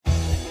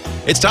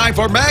It's time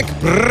for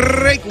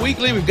MacBreak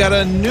Weekly. We've got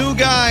a new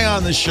guy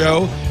on the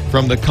show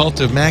from the cult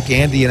of Mac.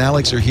 Andy and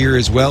Alex are here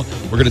as well.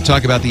 We're going to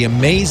talk about the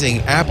amazing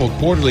Apple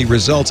quarterly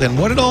results and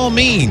what it all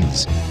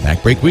means.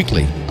 MacBreak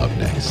Weekly up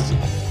next.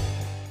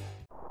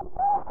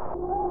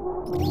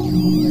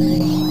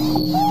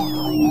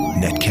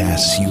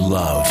 Netcasts you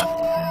love.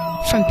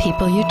 From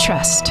people you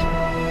trust.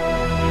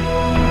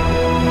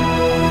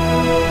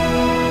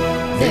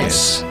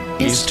 This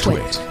is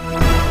Twit.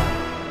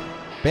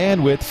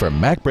 Bandwidth for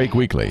MacBreak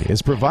Weekly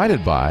is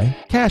provided by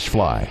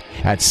CacheFly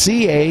at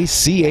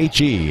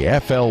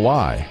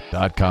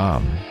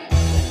CACHEFLY.com.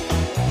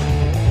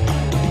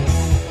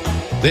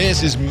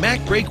 This is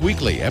MacBreak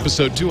Weekly,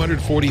 episode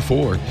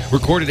 244,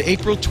 recorded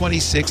April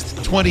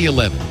 26th,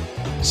 2011.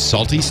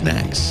 Salty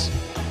Snacks.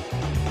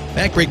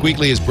 MacBreak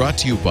Weekly is brought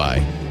to you by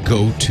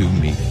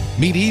GoToMeeting.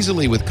 Meet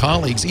easily with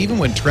colleagues even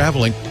when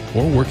traveling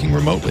or working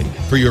remotely.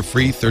 For your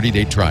free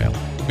 30-day trial,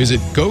 visit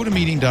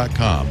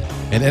gotomeeting.com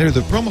and enter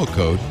the promo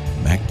code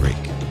MacBreak.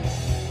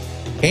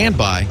 And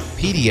by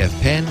PDF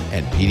Pen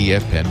and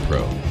PDF Pen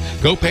Pro.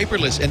 Go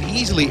paperless and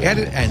easily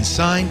edit and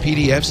sign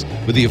PDFs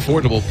with the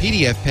affordable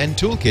PDF Pen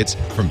toolkits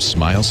from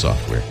Smile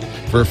Software.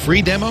 For a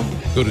free demo,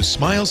 go to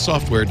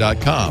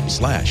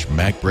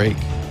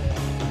smilesoftware.com/MacBreak.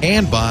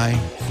 And by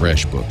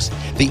FreshBooks,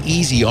 the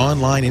easy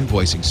online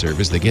invoicing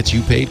service that gets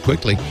you paid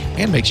quickly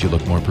and makes you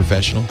look more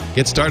professional.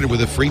 Get started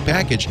with a free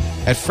package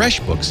at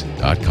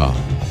freshbooks.com.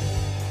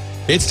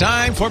 It's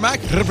time for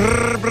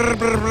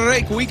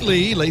MacBreak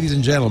Weekly, ladies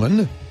and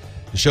gentlemen.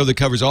 The show that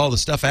covers all the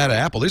stuff out of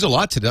Apple. There's a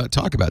lot to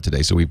talk about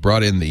today, so we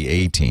brought in the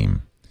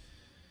A-team.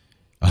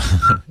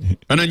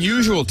 An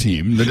unusual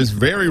team that is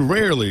very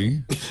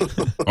rarely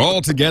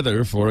all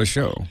together for a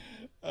show.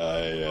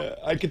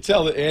 I could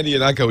tell that Andy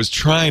Anako was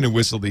trying to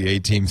whistle the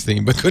A-team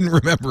theme, but couldn't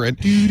remember it.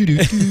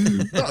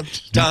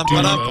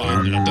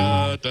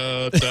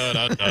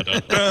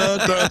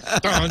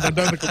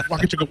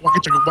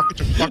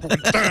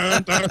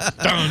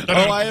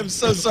 Oh, I am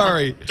so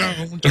sorry.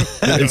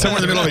 And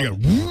somewhere in the middle, they go.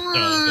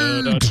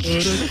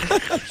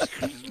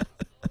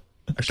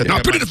 Now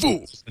put it in the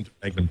fool.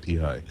 Magnum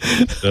PI.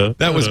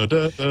 That was.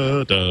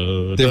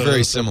 They're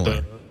very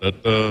similar.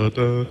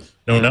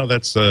 No,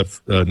 that's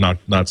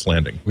Knots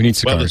Landing. We need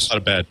Well, cigars. there's not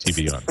a bad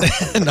TV on.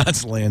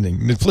 Knots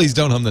Landing. Please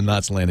don't hum the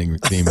Knots Landing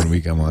theme when we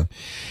come on.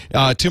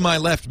 To my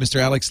left, Mr.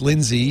 Alex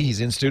Lindsay.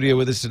 He's in studio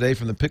with us today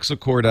from the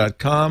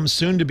pixelcore.com,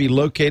 soon to be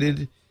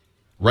located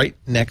right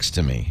next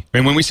to me.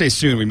 And when we say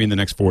soon, we mean the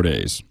next 4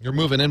 days. You're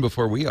moving in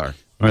before we are.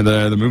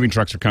 The moving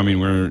trucks are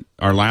coming.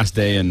 Our last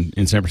day in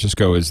San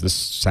Francisco is this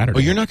Saturday.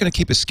 Oh, you're not going to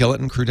keep a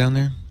skeleton crew down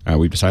there?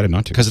 We've decided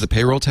not to. Because of the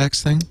payroll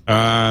tax thing?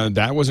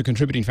 That was a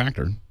contributing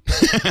factor.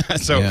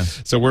 So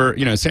we're,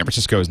 San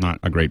Francisco is not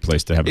a great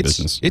place to have a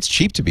business. It's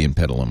cheap to be in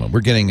Petaluma. We're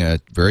getting a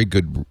very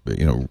good,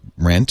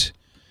 rent.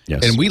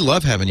 Yes. And we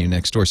love having you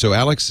next door. So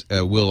Alex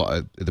the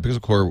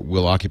Pixel Core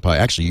will occupy.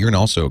 Actually, you're going to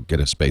also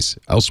get a space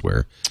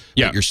elsewhere.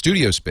 Yeah. But your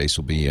studio space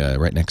will be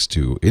right next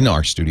to in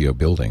our studio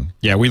building.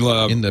 Yeah, we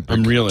love.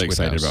 I'm really Twit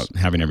excited house. about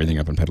having everything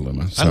up in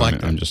Petaluma. So I like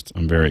that.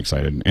 I'm very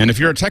excited. And if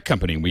you're a tech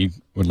company, we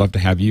would love to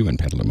have you in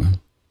Petaluma.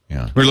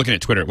 Yeah. We were looking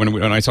at Twitter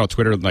when I saw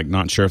Twitter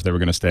not sure if they were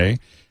going to stay.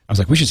 I was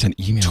like, we should send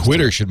emails.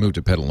 Twitter should move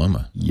to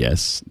Petaluma.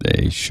 Yes,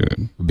 they should.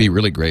 It would be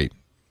really great.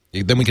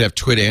 Then we could have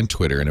Twit and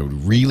Twitter, and it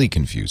would really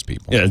confuse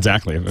people. Yeah,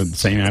 exactly. The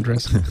same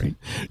address. Great.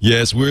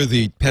 Yes, we're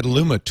the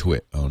Petaluma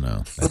Twit. Oh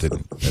no, that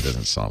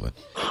doesn't solve it.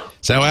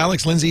 So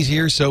Alex Lindsay's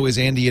here. So is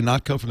Andy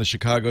Anatko from the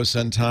Chicago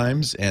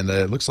Sun-Times, and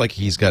it looks like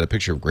he's got a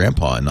picture of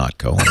Grandpa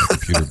Anatko on the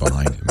computer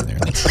behind him there.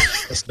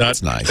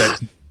 That's nice.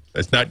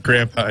 That's not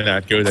Grandpa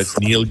Anatko. That's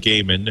Neil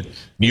Gaiman,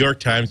 New York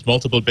Times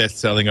multiple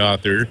best-selling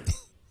author.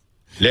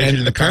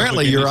 And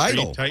apparently your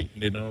idol.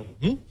 Titan,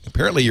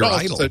 Apparently your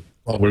idol.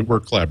 Well, we're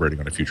collaborating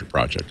on a future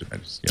project.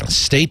 And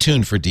Stay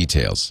tuned for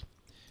details.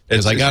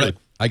 Because I got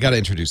to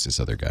introduce this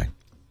other guy.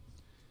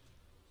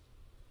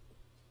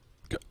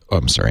 Oh,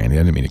 I'm sorry, Andy. I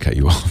didn't mean to cut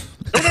you off.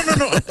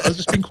 No. I was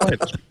just being quiet.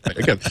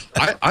 Again,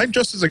 I'm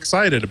just as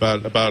excited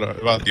about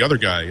the other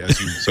guy as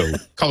you so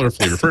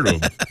colorfully refer to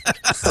him.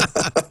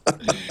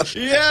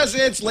 Yes,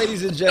 it's,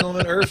 ladies and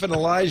gentlemen, Irfan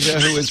Elijah,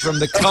 who is from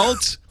the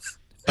cult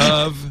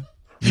of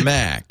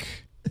Mac.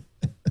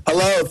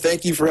 Hello,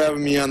 thank you for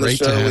having me on the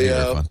show,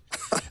 Leo.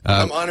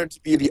 I'm honored to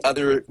be the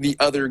other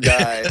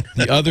guy.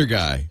 The other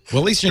guy.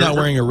 Well, at least you're not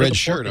wearing a red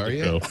shirt, are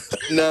you?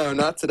 No,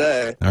 not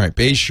today. All right,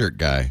 beige shirt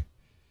guy.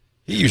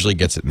 He usually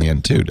gets it in the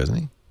end, too, doesn't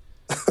he?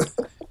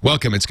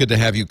 Welcome. It's good to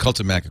have you. Cult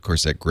of Mac, of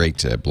course, that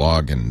great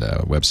blog and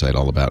website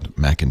all about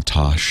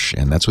Macintosh,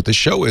 and that's what the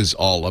show is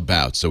all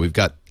about. So we've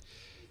got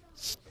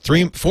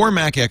 4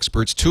 Mac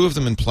experts, 2 of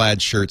them in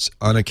plaid shirts,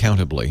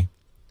 unaccountably.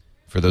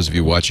 For those of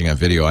you watching on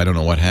video, I don't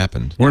know what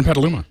happened. We're in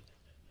Petaluma.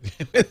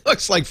 It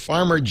looks like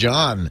Farmer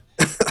John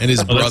and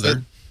his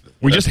brother.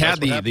 We just had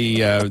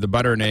the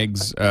butter and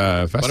eggs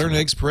festival. Butter and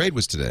eggs parade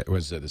was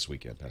this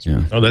weekend.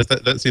 Yeah. Oh, that's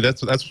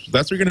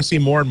what you're going to see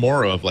more and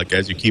more of. Like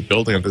as you keep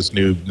building up this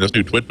new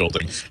Twit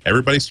building,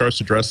 everybody starts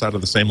to dress out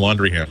of the same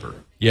laundry hamper.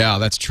 Yeah,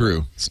 that's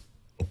true.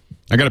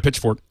 I got a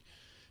pitchfork.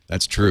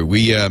 That's true.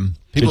 We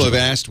people have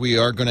asked. We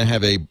are going to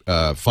have a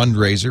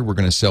fundraiser. We're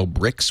going to sell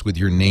bricks with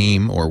your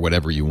name or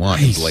whatever you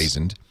want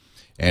emblazoned,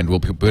 and we'll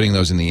be putting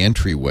those in the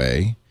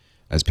entryway.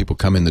 As people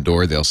come in the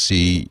door, they'll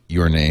see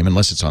your name,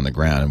 unless it's on the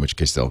ground, in which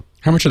case they'll.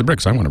 How much are the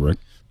bricks? I want a brick.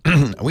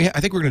 I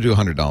think we're going to do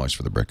 $100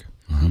 for the brick.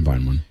 I'm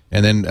buying one.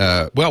 And then,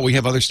 well, we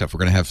have other stuff. We're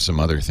going to have some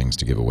other things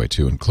to give away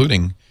too,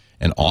 including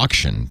an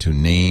auction to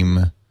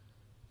name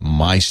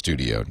my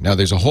studio. Now,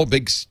 there's a whole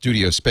big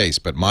studio space,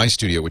 but my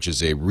studio, which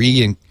is a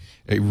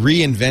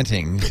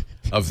reinventing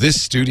of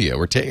this studio.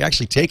 We're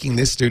actually taking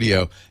this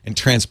studio and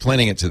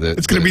transplanting it to the.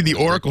 It's going to be the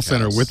Oracle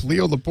Center with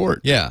Leo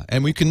Laporte. Yeah,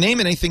 and we can name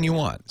it anything you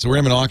want. So we're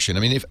having an auction.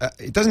 I mean, if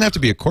it doesn't have to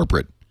be a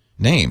corporate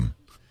name.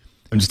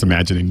 I'm just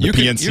imagining the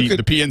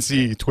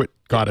PNC Twit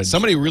Cottage.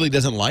 Somebody who really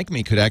doesn't like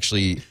me could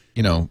actually,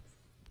 you know.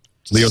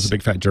 Leo's a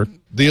big fat jerk.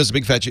 Leo's a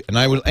big fat jerk, and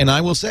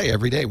I will say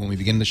every day when we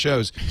begin the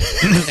shows.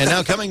 And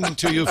now coming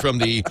to you from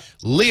the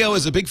Leo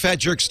is a big fat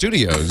jerk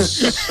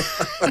studios.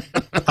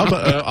 How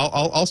about,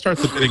 I'll start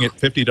the bidding at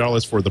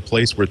 $50 for the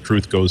place where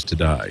truth goes to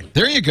die.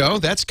 There you go.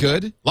 That's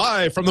good.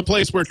 Live from the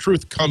place where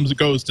truth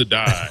goes to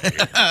die.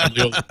 I'm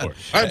Leo Laporte.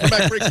 I'm from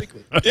MacBreak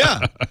Weekly. Yeah,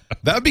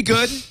 that would be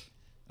good.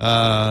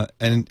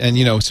 And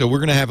you know, so we're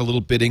going to have a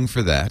little bidding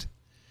for that.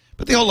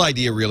 But the whole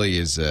idea really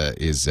is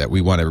that we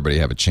want everybody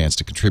to have a chance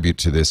to contribute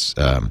to this.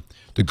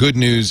 The good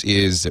news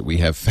is that we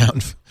have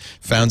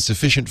found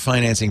sufficient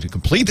financing to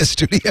complete the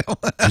studio,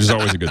 which is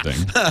always a good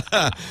thing.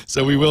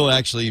 So we will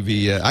actually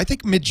be, I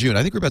think mid-June.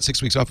 I think we're about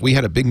 6 weeks off. We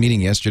had a big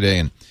meeting yesterday,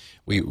 and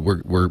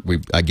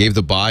I gave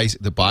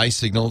the buy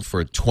signal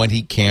for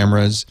 20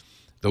 cameras.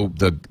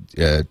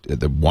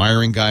 The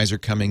wiring guys are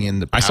coming in.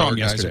 The power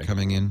guys are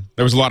coming in.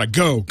 There was a lot of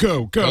go. There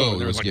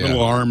was like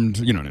little armed,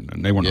 you know,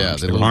 they weren't armed.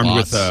 They were armed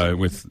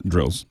with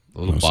drills.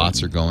 The little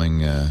bots are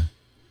going.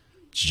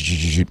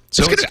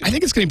 So I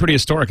think it's getting pretty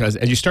historic as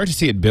you start to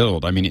see it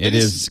build. I mean, it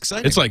is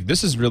exciting. It's like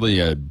this is really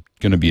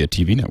going to be a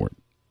TV network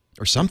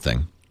or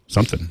something.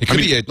 It could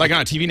be like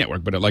not a TV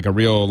network, but like a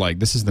real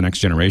this is the next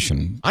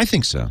generation. I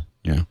think so.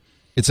 Yeah,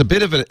 it's a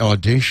bit of an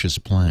audacious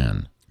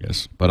plan.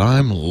 Yes, but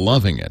I'm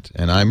loving it,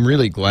 and I'm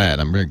really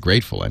glad. I'm very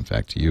grateful, in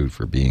fact, to you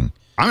for being.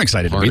 I'm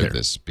excited to be there.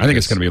 This I think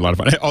it's going to be a lot of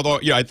fun. Although,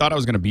 yeah, I thought I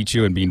was going to beat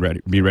you and be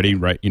ready,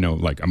 right? You know,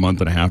 like a month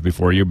and a half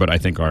before you. But I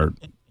think we're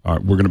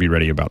going to be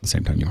ready about the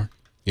same time you are.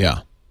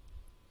 Yeah,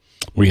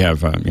 we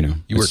have. You know,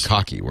 you were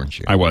cocky, weren't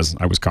you? I was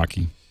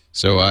cocky.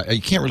 So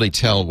you can't really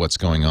tell what's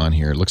going on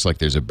here. It looks like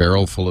there's a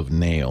barrel full of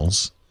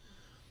nails.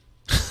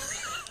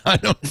 I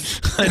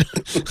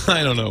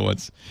don't know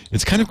it's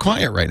kind of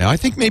quiet right now. I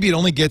think maybe it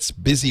only gets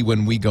busy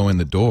when we go in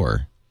the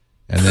door,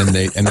 and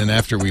then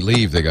after we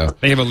leave they go.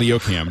 They have a Leo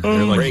cam.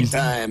 They're like, break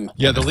time.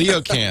 Yeah, the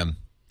Leo cam.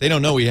 They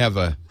don't know we have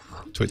a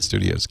Twit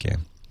Studios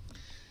cam.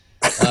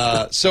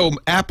 So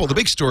Apple, the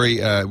big story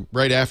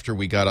right after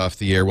we got off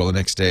the air. Well, the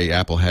next day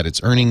Apple had its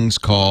earnings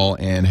call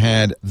and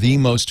had the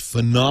most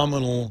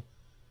phenomenal.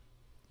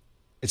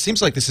 It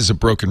seems like this is a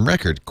broken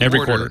record.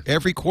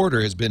 Every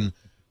quarter has been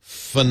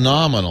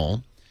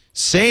phenomenal.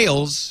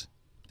 Sales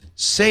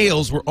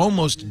were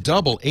almost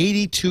double,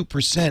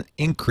 82%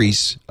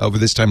 increase over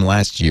this time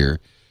last year.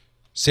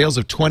 Sales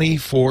of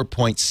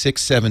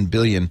 $24.67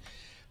 billion.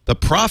 The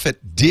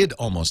profit did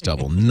almost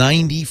double,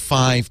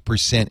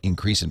 95%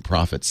 increase in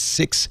profit,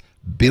 $6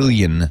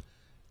 billion in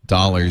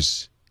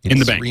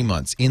the 3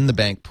 months. In the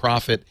bank,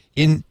 profit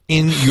in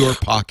your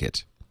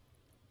pocket.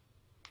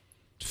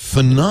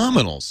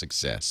 Phenomenal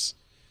success.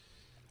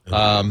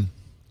 iPhone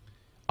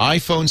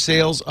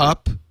sales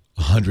up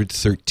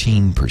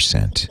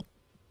 113%.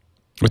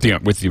 With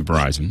the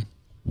Verizon.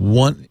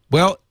 Well,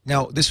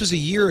 now this was a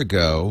year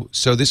ago,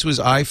 so this was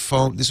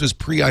iPhone. This was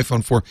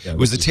pre-iPhone 4. Yeah, it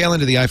was the tail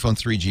end of the iPhone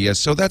 3GS,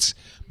 so that's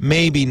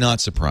maybe not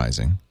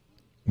surprising.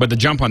 But the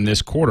jump on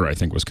this quarter, I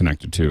think, was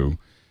connected to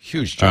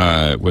huge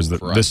jump. Was the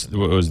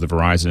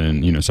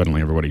Verizon? You know,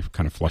 suddenly everybody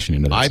kind of flushing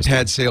into the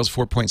iPad system. Sales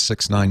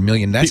 4.69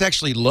 million. That's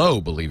actually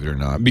low, believe it or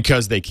not,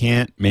 because they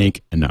can't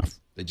make enough.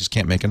 They just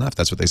can't make enough.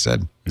 That's what they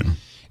said. Yeah.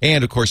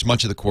 And, of course,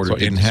 much of the quarter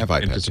didn't have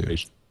iPad 2.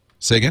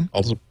 Say again?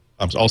 Also,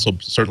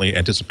 certainly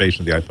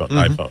anticipation of the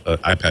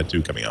iPad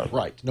 2 coming out.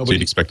 Right. So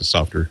you'd expect a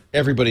softer.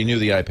 Everybody knew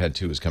the iPad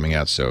 2 was coming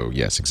out, so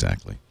yes,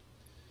 exactly.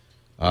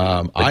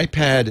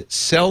 iPad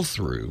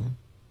sell-through,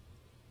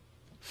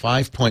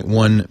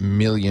 5.1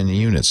 million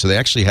units. So they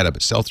actually had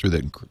a sell-through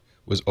that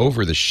was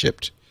over the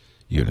shipped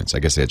units. I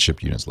guess they had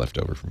shipped units left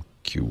over from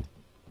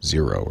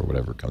Q0 or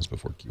whatever comes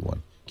before Q1,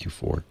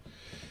 Q4.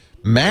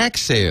 Mac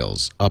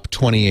sales up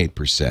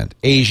 28%.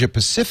 Asia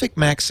Pacific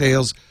Mac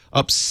sales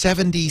up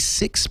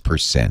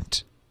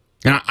 76%.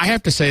 Now, I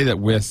have to say that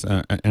with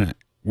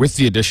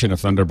the addition of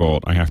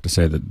Thunderbolt, I have to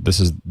say that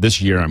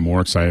this year I'm more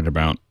excited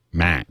about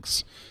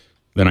Macs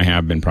than I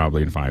have been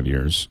probably in 5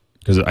 years,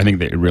 because I think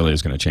that it really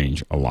is going to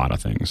change a lot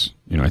of things.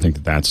 You know, I think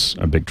that that's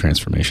a big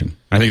transformation.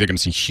 I think they're going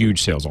to see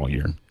huge sales all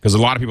year, because a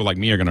lot of people like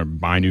me are going to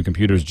buy new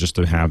computers just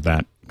to have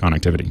that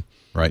connectivity.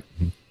 Right.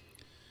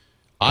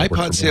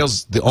 iPod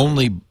sales, the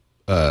only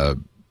I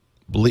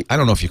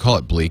don't know if you call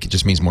it bleak. It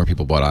just means more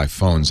people bought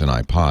iPhones and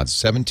iPods.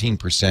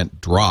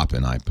 17% drop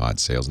in iPod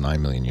sales,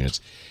 9 million units.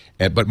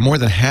 But more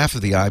than half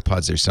of the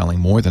iPods they're selling,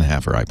 more than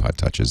half are iPod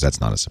Touches.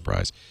 That's not a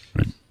surprise.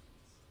 Right.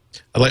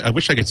 I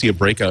wish I could see a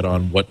breakout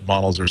on what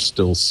models are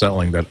still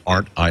selling that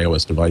aren't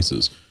iOS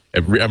devices. I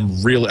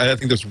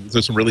think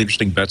there's some really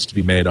interesting bets to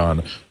be made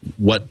on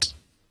what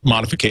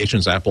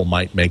modifications Apple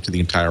might make to the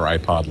entire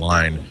iPod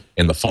line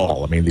in the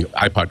fall. I mean, the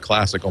iPod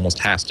Classic almost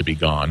has to be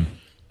gone.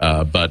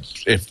 But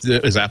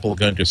is Apple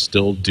going to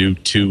still do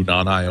 2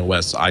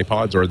 non-iOS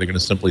iPods, or are they going to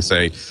simply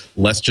say,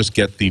 let's just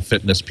get the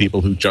fitness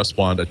people who just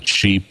want a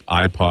cheap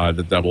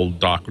iPod that will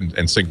dock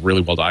and sync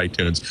really well to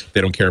iTunes? They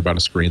don't care about a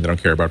screen. They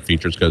don't care about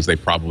features because they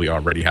probably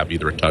already have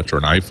either a touch or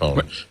an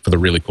iPhone for the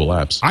really cool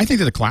apps. I think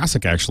that the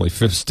Classic actually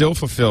still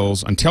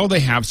fulfills, until they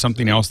have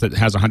something else that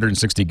has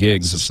 160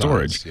 gigs of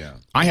storage. Yeah.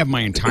 I have my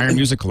entire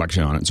music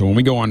collection on it. So when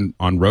we go on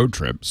road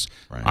trips,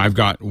 I've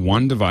got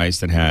one device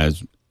that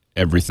has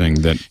everything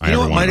that I ever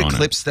wanted on it. You know what might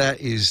eclipse that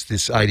is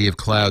this idea of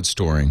cloud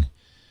storing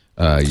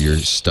your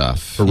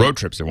stuff. For road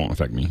trips, it won't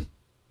affect me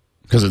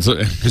because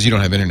you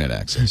don't have internet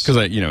access. Because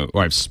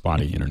I have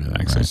spotty internet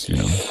access.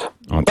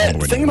 But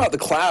the thing about the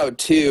cloud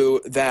too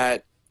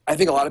that I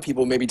think a lot of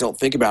people maybe don't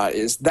think about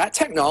is that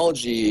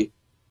technology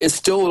is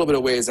still a little bit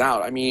of ways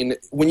out. I mean,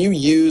 when you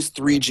use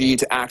 3G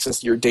to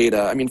access your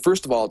data, I mean,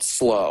 first of all, it's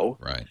slow.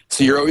 Right.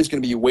 So you're always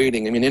going to be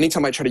waiting. I mean,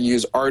 anytime I try to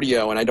use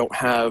Rdio and I don't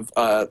have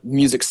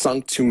music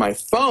sunk to my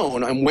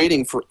phone, I'm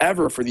waiting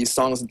forever for these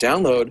songs to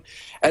download.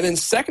 And then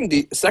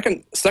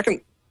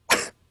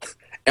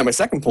and my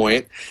second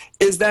point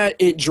is that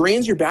it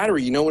drains your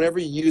battery. Whenever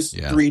you use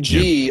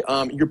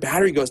 3G, your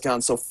battery goes down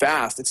so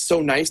fast. It's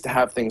so nice to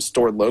have things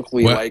stored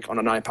locally, like on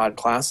an iPod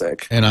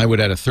Classic. And I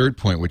would add a third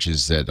point, which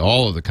is that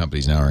all of the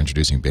companies now are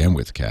introducing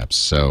bandwidth caps.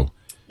 So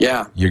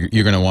you're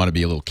going to want to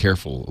be a little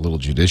careful, a little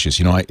judicious.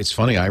 It's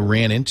funny. I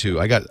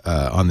got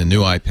on the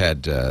new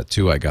iPad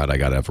 2 I got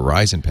a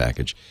Verizon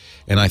package,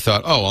 and I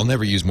thought, I'll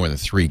never use more than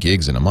 3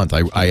 gigs in a month.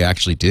 I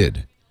actually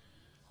did.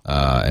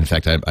 In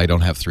fact, I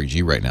don't have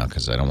 3G right now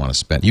because I don't want to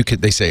spend.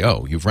 They say,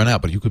 you've run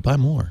out, but you could buy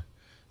more.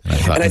 And I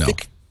thought, I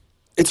think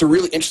it's a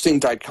really interesting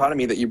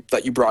dichotomy that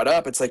you brought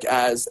up. It's like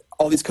as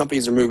all these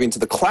companies are moving to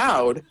the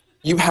cloud,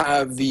 you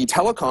have the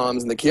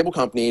telecoms and the cable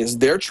companies.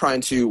 They're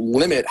trying to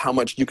limit how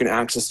much you can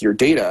access your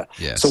data.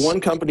 Yes. So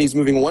one company's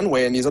moving one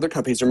way, and these other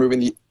companies are moving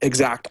the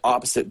exact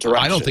opposite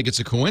direction. I don't think it's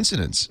a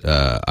coincidence.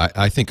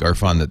 I think,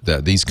 Irfan,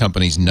 that these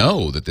companies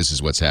know that this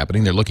is what's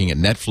happening. They're looking at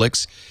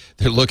Netflix.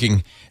 They're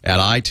looking at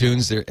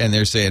iTunes, and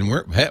they're saying,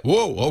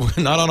 "Whoa,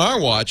 not on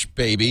our watch,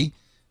 baby."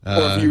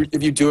 Or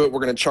if you do it, we're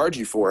going to charge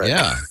you for it.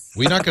 Yeah,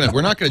 we're not going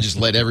to just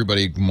let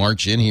everybody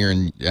march in here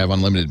and have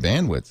unlimited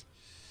bandwidth.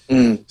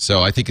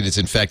 So I think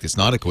it's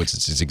not a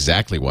coincidence. It's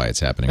exactly why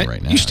it's happening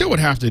right now. You still would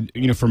have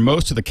to, for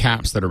most of the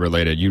caps that are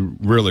related, you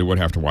really would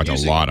have to watch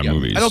a lot of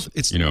movies.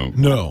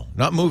 No,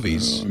 not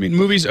movies. I mean,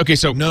 movies. Okay,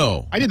 so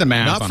no, I did the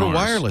math. Not on for ours.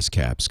 wireless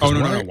caps. Oh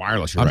no,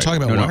 wireless. You're I'm right.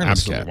 talking about wireless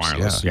absolutely caps.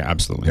 Wireless. Yeah,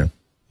 absolutely.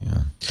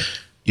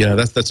 Yeah,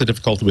 that's a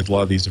difficulty with a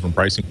lot of these different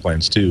pricing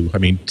plans too. I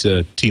mean,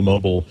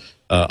 T-Mobile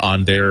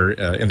on their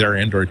in their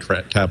Android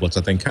tablets,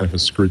 I think, kind of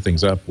has screwed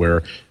things up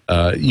where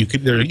you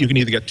can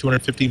either get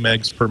 250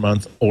 megs per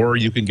month or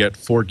you can get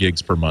 4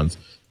 gigs per month,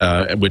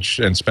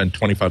 and spend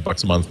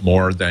 $25 a month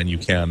more than you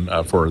can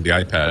for the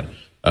iPad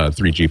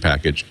 3G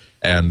package.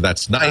 And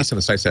that's nice, and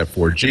it's nice to have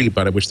 4G,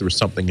 but I wish there was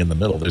something in the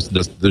middle. There's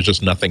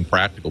just nothing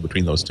practical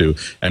between those two.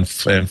 And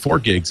 4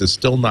 gigs is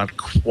still not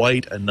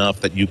quite enough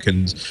that you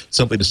can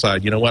simply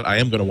decide, you know what, I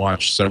am going to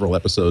watch several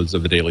episodes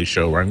of The Daily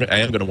Show, or I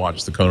am going to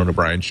watch the Conan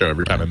O'Brien Show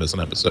every time I miss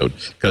an episode,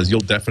 because you'll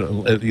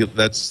definitely,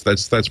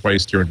 that's why you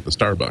steer into the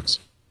Starbucks.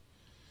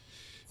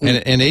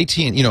 And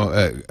AT&T,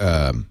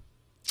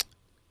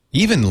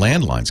 even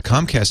landlines,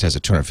 Comcast has a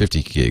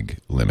 250 gig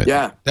limit.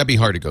 Yeah. That'd be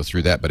hard to go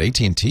through that, but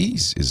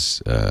AT&T's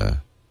is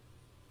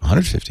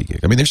 150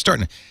 gig. I mean, they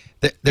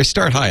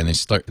start high and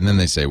then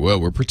they say, well,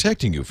 we're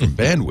protecting you from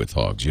bandwidth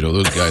hogs.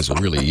 Those guys will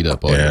really eat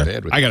up all your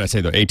bandwidth. I gotta say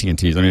though,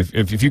 AT&T's. I mean,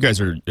 if you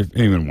guys if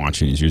anyone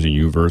watching is using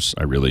Uverse,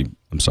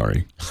 I'm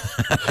sorry.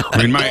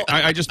 I mean,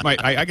 I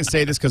can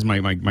say this because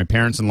my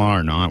parents-in-law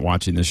are not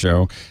watching the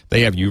show.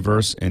 They have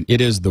Uverse, and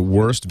it is the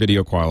worst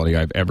video quality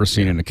I've ever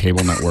seen in a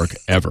cable network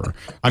ever.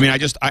 I mean,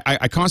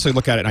 I constantly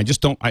look at it, and I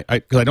just don't,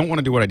 because I don't want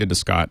to do what I did to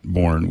Scott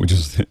Bourne, which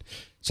is.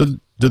 So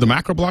do the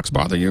macro blocks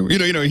bother you?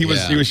 He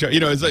was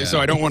so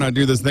I don't want to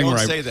do this thing where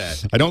I say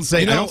that. I don't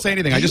say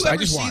anything. I just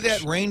watch. See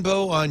that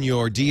rainbow on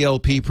your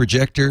DLP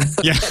projector?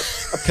 Yeah.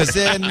 Because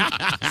then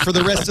for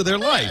the rest of their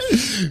life,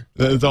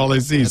 that's all they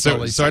see.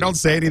 So I don't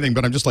say anything,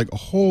 but I'm just like,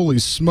 holy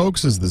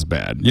smokes, is this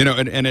bad?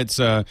 And it's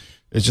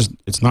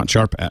not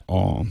sharp at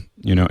all.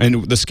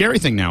 And the scary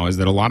thing now is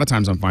that a lot of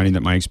times I'm finding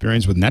that my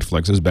experience with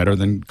Netflix is better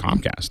than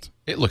Comcast.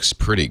 It looks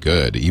pretty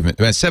good, even at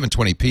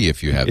 720p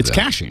if you have. It's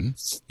caching.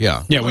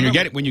 Yeah. Yeah. When you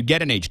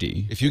get an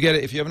HD, if you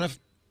have enough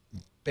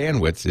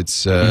bandwidth,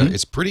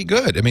 it's pretty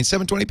good. I mean,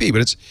 720p,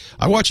 but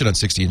I watch it on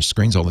 60-inch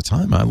screens all the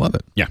time. I love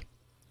it. Yeah.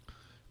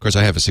 Of course,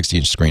 I have a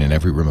 60-inch screen in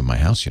every room of my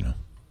house. Yeah.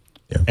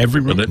 Every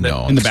room?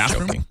 No, in the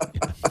bathroom?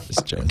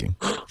 Just joking.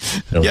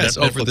 Yes,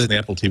 Netflix and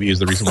Apple TV is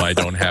the reason why I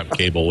don't have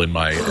cable in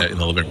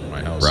the living room of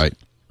my house.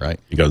 Right.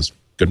 Because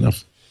good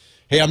enough.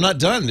 Hey, I'm not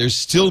done. There's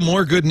still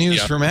more good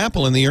news from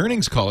Apple in the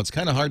earnings call. It's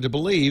kind of hard to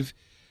believe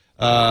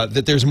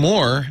that there's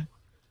more.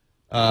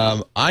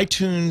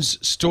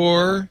 iTunes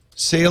Store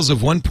sales of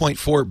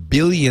 $1.4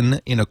 billion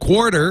in a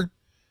quarter.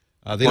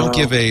 They don't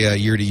give a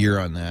year-to-year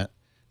on that.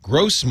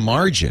 Gross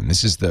margin.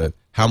 This is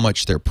how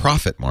much their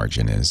profit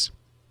margin is.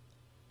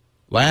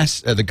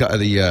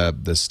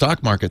 The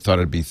stock market thought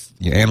it'd be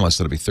analysts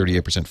thought it'd be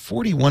 38%,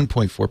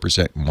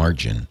 41.4%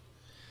 margin.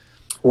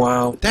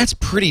 Wow, that's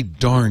pretty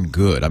darn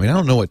good. I mean, I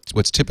don't know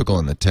what's typical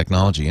in the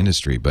technology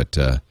industry, but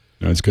no,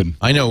 it's good.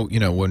 I know,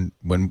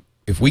 when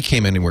if we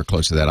came anywhere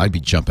close to that, I'd be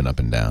jumping up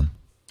and down.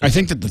 I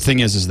think that the thing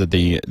is that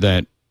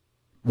that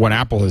what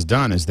Apple has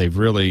done is they've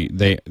really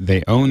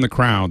they own the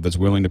crowd that's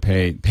willing to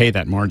pay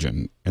that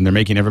margin, and they're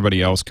making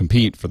everybody else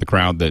compete for the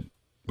crowd that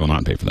will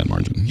not pay for that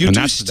margin.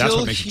 That's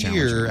what makes it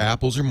challenging.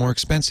 Apples are more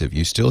expensive.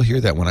 You still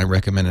hear that when I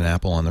recommend an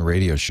Apple on the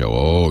radio show.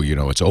 Oh,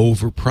 it's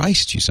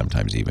overpriced. You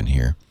sometimes even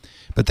hear.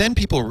 But then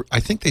people, I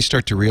think they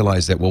start to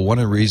realize that, well, one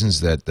of the reasons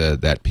that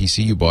that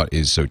PC you bought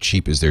is so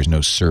cheap is there's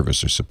no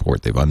service or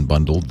support. They've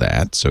unbundled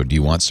that. So do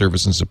you want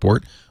service and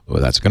support? Well,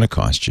 that's going to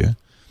cost you.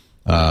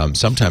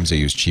 Sometimes they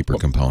use cheaper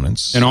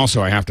components. And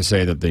also, I have to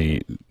say that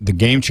the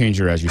game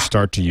changer as you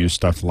start to use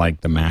stuff like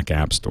the Mac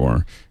App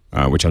Store,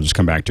 which I'll just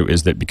come back to,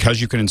 is that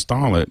because you can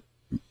install it,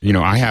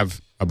 I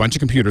have a bunch of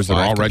computers that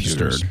are all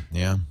registered.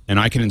 Yeah. And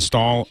I can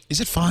install...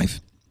 Is it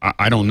 5?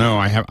 I don't know.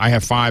 I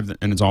have 5,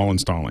 and it's all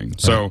installing.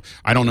 So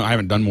I don't know. I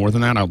haven't done more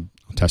than that. I'll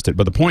test it.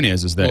 But the point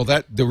is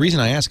that the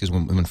reason I ask is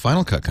when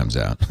Final Cut comes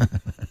out,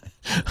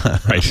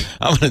 right?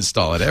 I'm going to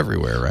install it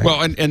everywhere, right?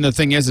 Well, and the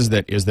thing is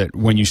that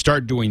when you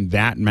start doing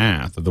that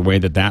math of the way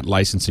that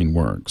licensing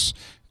works,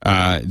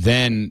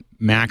 then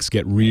Macs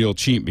get real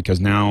cheap because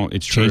now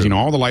it's changing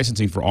all the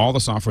licensing for all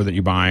the software that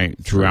you buy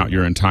throughout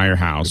your entire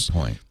house. Good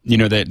point.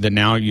 That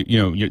now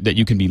that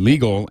you can be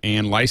legal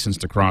and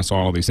licensed across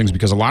all of these things,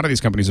 because a lot of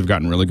these companies have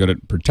gotten really good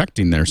at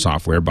protecting their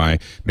software by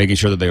making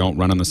sure that they don't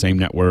run on the same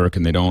network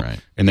and they don't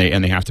and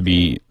they have to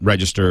be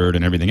registered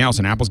and everything else.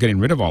 And Apple's getting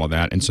rid of all of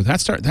that, and so that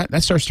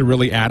starts to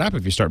really add up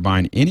if you start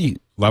buying any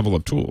level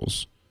of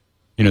tools.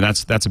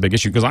 That's a big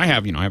issue because I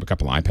have a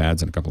couple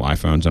iPads and a couple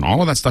iPhones, and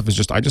all of that stuff is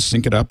I just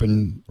sync it up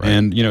and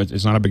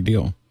it's not a big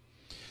deal.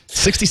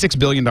 $66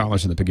 billion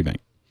in the piggy bank.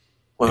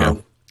 Wow. Yeah.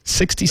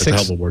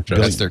 66 billion.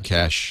 That's their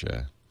cash.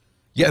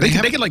 They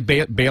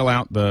could bail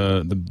out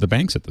the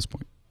banks at this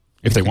point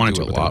if they wanted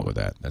to. Do a lot with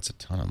that. That's a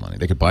ton of money.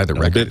 They could buy the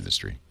record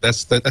industry.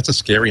 That's a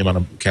scary amount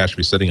of cash to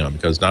be sitting on,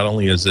 because not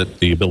only is it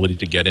the ability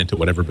to get into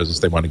whatever business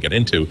they want to get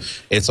into,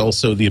 it's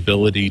also the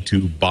ability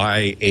to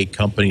buy a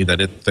company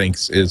that it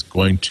thinks is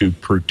going to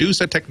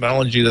produce a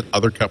technology that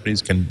other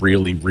companies can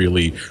really,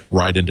 really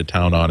ride into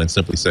town on and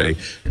simply say,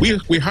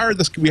 we hired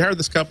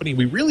this company.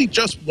 We really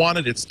just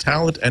wanted its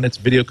talent and its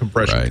video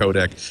compression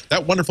codec.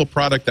 That wonderful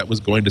product that was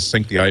going to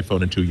sync the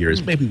iPhone in 2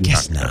 years. Maybe we're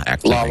not going to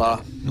act la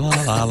la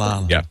la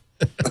la. Yeah.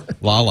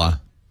 Lala.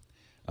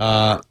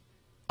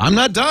 I'm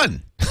not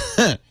done.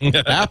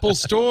 Apple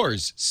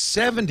stores,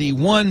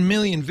 71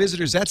 million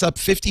visitors. That's up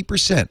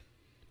 50%.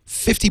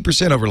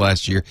 50% over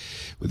last year.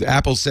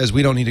 Apple says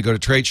we don't need to go to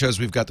trade shows.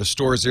 We've got the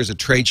stores. There's a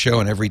trade show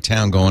in every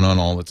town going on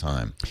all the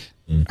time.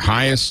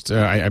 Highest,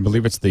 I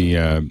believe it's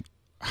the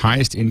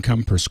highest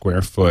income per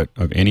square foot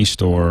of any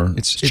store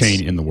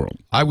chain in the world.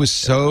 I was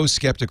so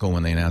skeptical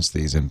when they announced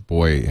these, and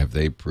boy, have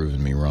they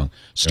proven me wrong.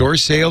 Store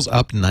sales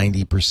up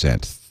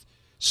 90%.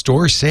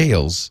 Store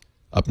sales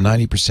up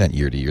 90%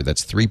 year to year.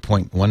 That's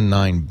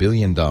 $3.19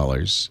 billion.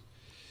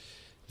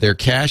 Their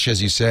cash,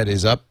 as you said,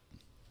 is up.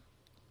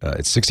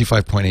 It's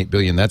 $65.8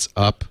 billion. That's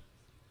up.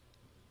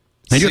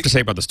 I do have to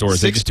say about the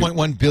stores,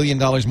 $6.1 billion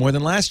more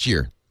than last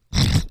year.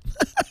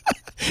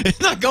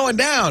 It's not going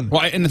down.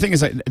 Well, and the thing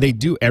is, they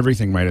do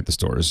everything right at the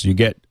stores.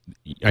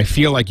 I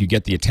feel like you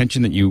get the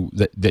attention that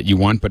you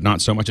want, but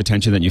not so much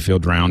attention that you feel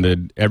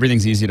drowned.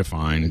 Everything's easy to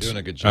find. You're doing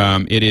a good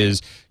job. It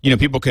is,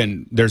 people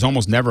can. There's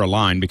almost never a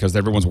line because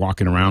everyone's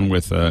walking around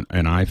with an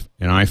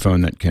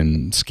iPhone that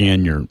can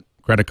scan your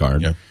credit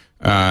card.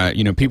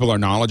 Yeah. People are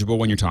knowledgeable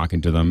when you're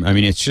talking to them. I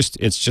mean, it's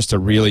just a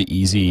really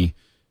easy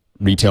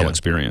retail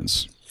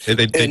experience.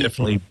 They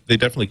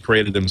definitely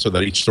created them so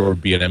that each store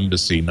would be an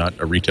embassy, not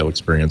a retail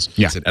experience.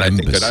 Yeah, and I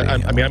think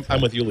that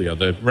I'm with Yulia.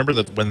 Remember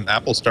that when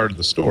Apple started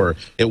the store,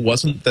 it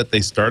wasn't that they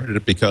started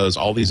it because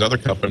all these other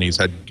companies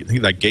had,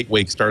 like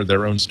Gateway started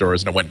their own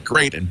stores and it went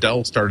great, and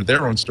Dell started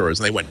their own stores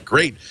and they went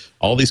great.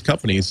 All these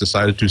companies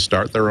decided to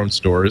start their own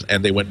stores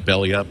and they went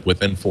belly up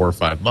within 4 or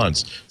 5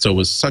 months. So it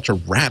was such a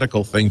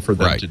radical thing for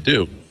them to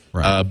do.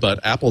 Right.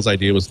 But Apple's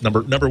idea was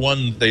number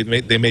one. They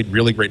made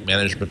really great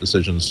management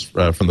decisions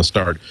from the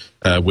start,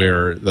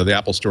 where the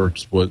Apple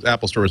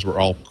stores were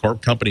all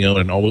company owned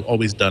and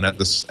always done at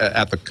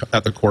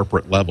the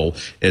corporate level.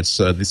 It's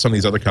some of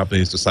these other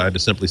companies decided to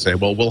simply say,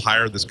 well, we'll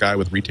hire this guy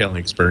with retailing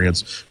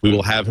experience. We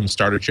will have him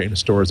start a chain of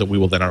stores that we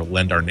will then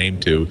lend our name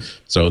to.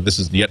 So this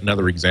is yet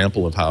another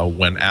example of how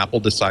when Apple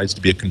decides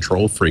to be a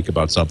control freak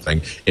about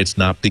something, it's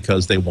not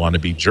because they want to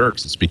be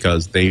jerks. It's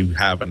because they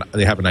have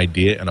an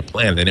idea and a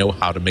plan. They know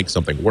how to make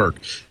something work,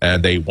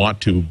 and they want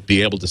to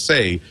be able to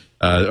say,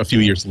 a few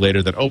years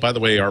later that, oh, by the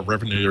way, our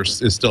revenue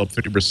is still up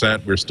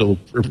 50%.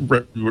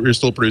 We're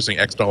still producing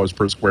X dollars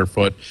per square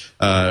foot.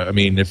 I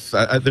mean, if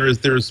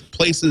there's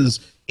places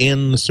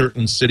in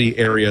certain city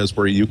areas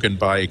where you can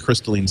buy a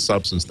crystalline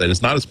substance that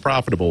is not as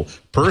profitable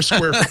per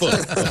square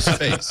foot of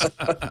space.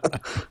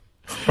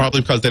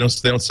 Probably because they don't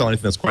sell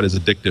anything that's quite as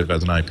addictive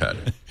as an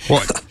iPad.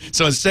 Well,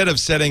 so instead of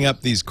setting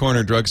up these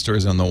corner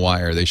drugstores on the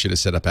wire, they should have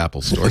set up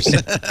Apple stores.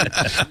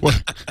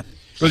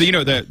 Well, you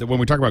know, when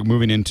we talk about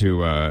moving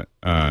into,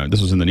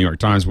 this was in the New York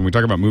Times, when we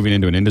talk about moving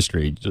into an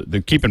industry,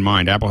 keep in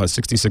mind, Apple has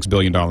 $66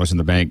 billion in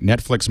the bank.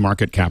 Netflix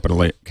market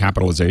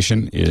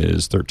capitalization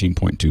is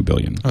 $13.2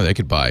 billion. Oh, they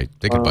could buy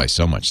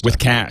so much stuff. With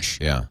cash.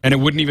 Yeah. And it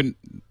wouldn't even,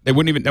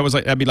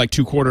 that'd be like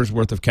 2 quarters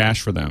worth of cash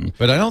for them.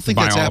 But I don't think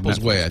that's Apple's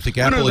way. I think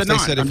Apple, if they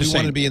said if we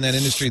wanted to be in that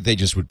industry, they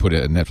just would put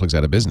Netflix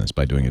out of business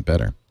by doing it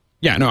better.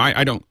 Yeah, no,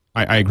 I don't.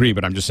 I agree,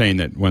 but I'm just saying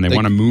that when they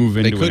want to move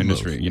into an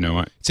industry, you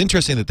know. It's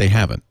interesting that they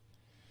haven't.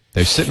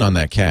 They're sitting on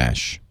that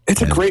cash.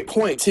 It's a great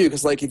point, too,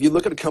 because like if you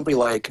look at a company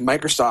like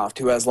Microsoft,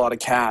 who has a lot of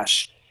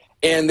cash,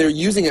 and they're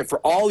using it for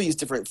all these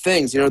different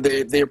things, you know,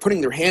 they're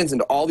putting their hands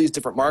into all these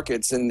different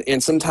markets,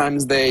 and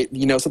sometimes they,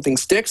 you know, something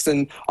sticks,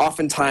 and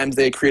oftentimes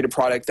they create a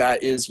product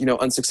that is, you know,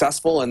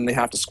 unsuccessful, and they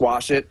have to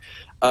squash it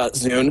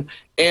soon.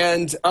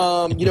 And,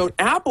 you know,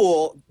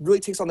 Apple really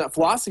takes on that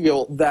philosophy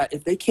that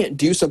if they can't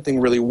do something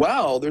really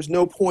well, there's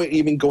no point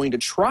even going to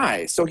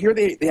try. So here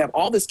they have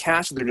all this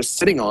cash that they're just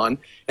sitting on,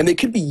 and they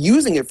could be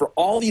using it for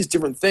all these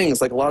different things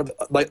like a lot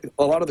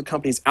of the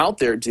companies out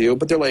there do,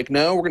 but they're like,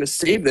 no, we're going to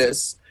save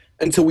this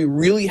until we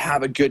really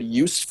have a good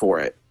use for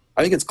it.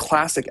 I think it's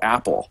classic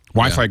Apple.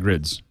 Wi-Fi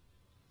grids.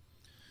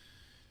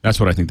 That's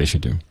what I think they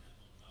should do.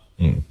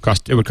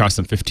 It would cost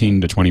them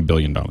 $15 to $20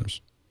 billion.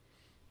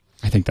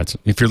 I think that's,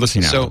 if you're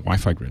listening now,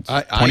 Wi-Fi grids.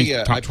 I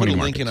put a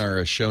link in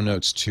our show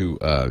notes to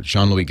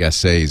Jean-Louis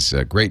Gasset's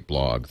great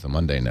blog, The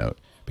Monday Note,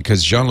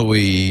 because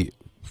Jean-Louis,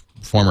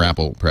 former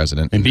Apple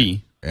president, and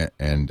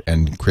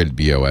created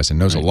BOS and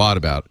knows a lot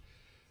about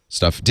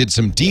stuff, did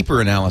some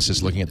deeper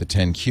analysis looking at the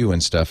 10Q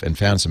and stuff, and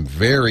found some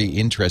very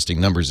interesting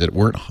numbers that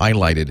weren't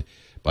highlighted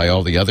by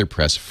all the other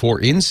press.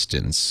 For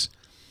instance,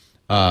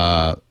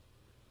 the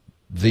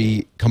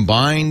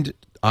combined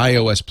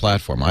iOS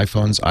platform,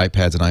 iPhones,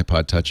 iPads, and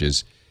iPod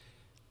Touches,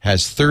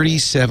 has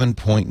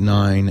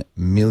 37.9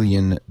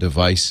 million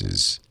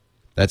devices.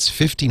 That's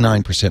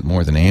 59%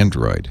 more than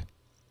Android.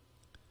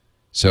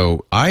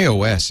 So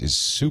iOS is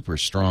super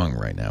strong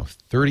right now,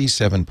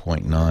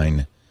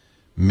 37.9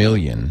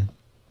 million.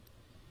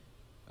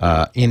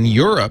 In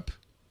Europe,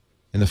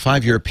 in the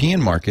 5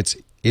 European markets,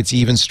 it's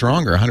even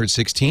stronger,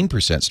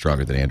 116%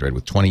 stronger than Android,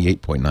 with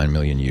 28.9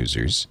 million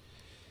users.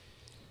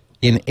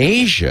 In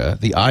Asia,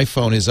 the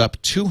iPhone is up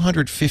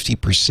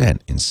 250%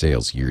 in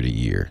sales year to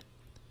year.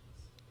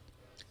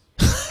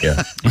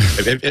 Yeah.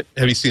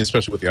 Have you seen,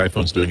 especially what the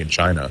iPhone's doing in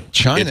China?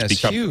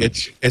 China's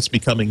huge. It's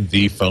becoming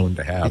the phone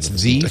to have. It's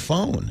the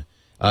phone.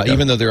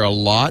 Even though there are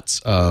lots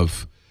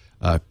of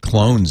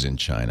clones in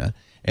China.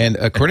 And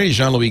according to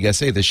Jean-Louis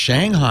Gasset, the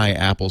Shanghai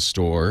Apple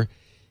store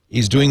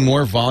is doing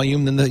more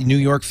volume than the New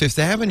York Fifth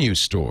Avenue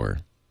store.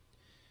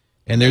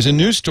 And there's a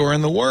new store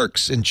in the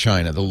works in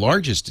China, the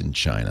largest in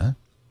China.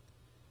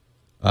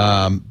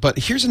 But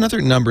here's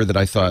another number that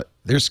I thought,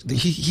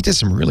 he did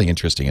some really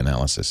interesting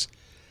analysis.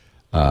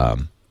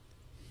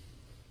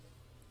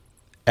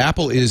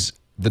 Apple is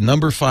the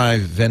number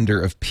 5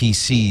 vendor of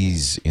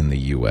PCs in the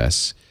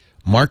U.S.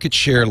 Market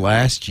share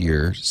last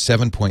year,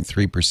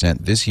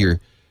 7.3%. This year,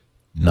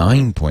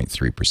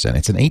 9.3%.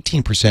 It's an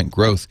 18%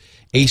 growth.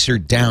 Acer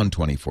down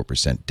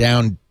 24%.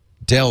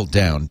 Dell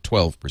down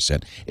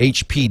 12%.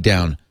 HP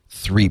down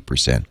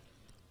 3%.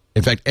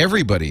 In fact,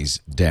 everybody's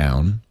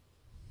down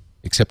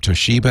except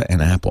Toshiba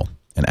and Apple.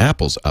 And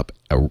Apple's up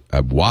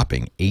a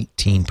whopping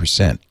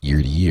 18%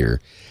 year to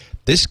year.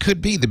 This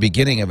could be the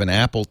beginning of an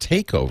Apple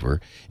takeover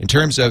in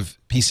terms of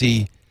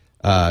PC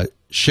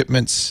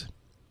shipments.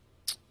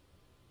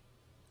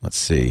 Let's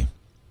see.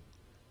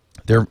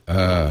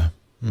 Well,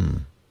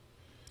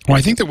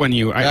 I think that when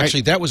you...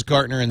 Actually, that was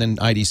Gartner, and then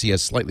IDC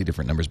has slightly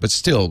different numbers, but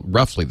still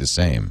roughly the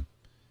same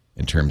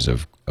in terms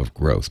of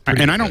growth.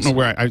 And I don't know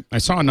where... I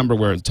saw a number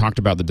where it talked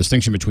about the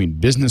distinction between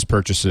business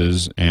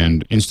purchases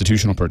and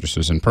institutional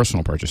purchases and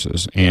personal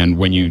purchases. And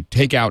when you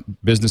take out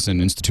business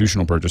and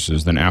institutional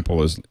purchases, then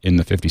Apple is in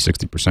the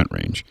 50-60%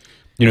 range.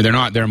 You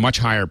know, they're a much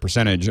higher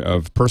percentage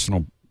of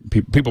personal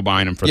people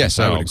buying them for themselves.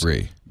 Yes, I would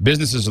agree.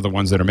 Businesses are the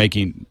ones that are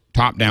making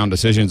top-down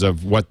decisions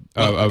of what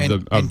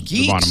the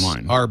bottom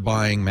line. Are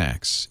buying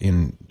Macs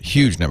in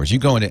huge numbers. You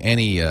go into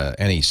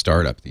any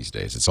startup these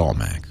days, it's all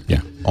Mac.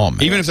 Yeah, all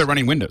Mac. Even if they're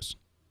running Windows.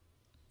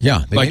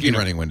 Yeah, they may be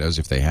running Windows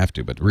if they have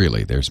to, but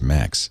really, there's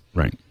Macs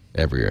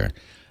everywhere.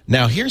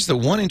 Now, here's the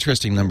one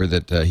interesting number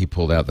that he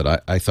pulled out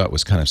that I thought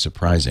was kind of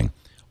surprising.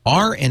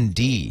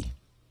 R&D.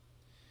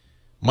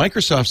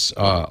 Microsoft's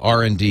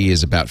R&D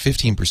is about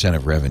 15%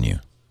 of revenue.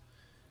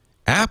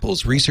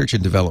 Apple's research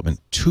and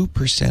development,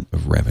 2%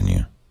 of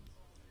revenue.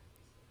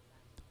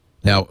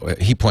 Now,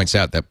 he points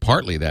out that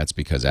partly that's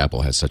because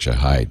Apple has such a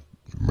high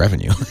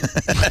revenue.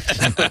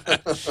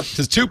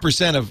 Because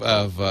 2%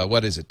 of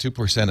what is it?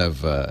 2%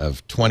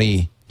 of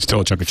 20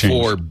 still a chunk of change.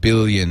 $4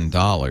 billion.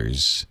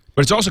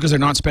 But it's also because they're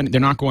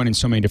not going in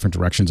so many different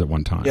directions at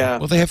one time. Yeah.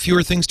 Well, they have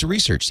fewer things to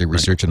research. They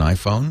research an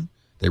iPhone,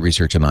 they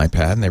research an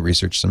iPad, and they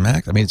research some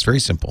Mac. I mean, it's very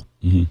simple.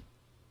 Mm-hmm.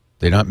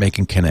 They're not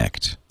making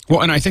Connect.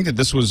 Well, and I think that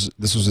this was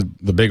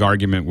the big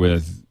argument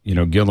with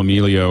Gil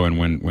Amelio and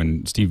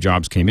when Steve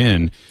Jobs came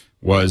in,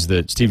 was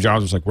that Steve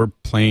Jobs was like, we're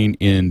playing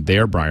in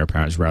their briar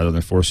patch rather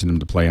than forcing them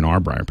to play in our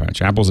briar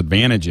patch. Apple's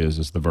advantage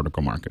is the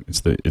vertical market.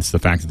 It's the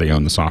fact that they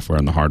own the software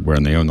and the hardware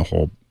and they own the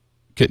whole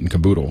kit and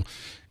caboodle,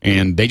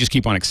 and they just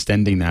keep on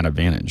extending that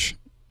advantage.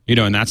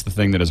 And that's the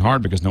thing that is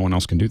hard because no one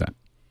else can do that.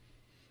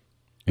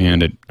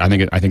 And I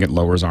think it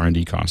lowers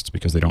R&D costs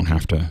because they don't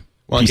have to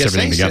piece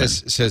everything together.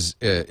 Says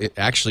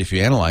actually, if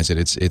you analyze it,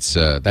 it's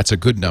that's a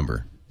good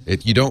number.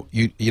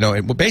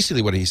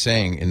 Basically what he's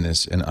saying in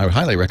this, and I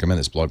highly recommend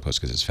this blog post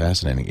because it's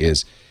fascinating,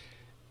 is,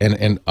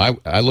 and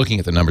I looking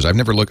at the numbers, I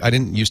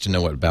didn't used to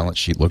know what a balance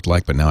sheet looked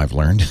like, but now I've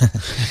learned.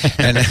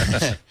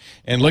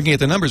 and looking at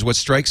the numbers, what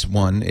strikes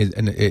one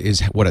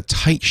is what a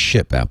tight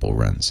ship Apple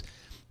runs.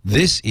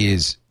 This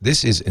is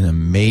an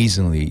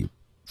amazingly,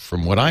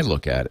 from what I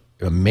look at,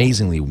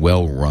 amazingly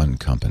well-run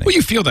company. Well,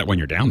 you feel that when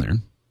you're down there.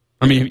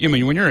 I mean,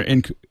 when you're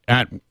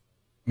at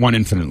one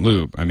infinite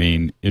loop, I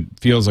mean, it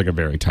feels like a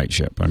very tight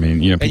ship. I mean,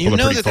 people and you are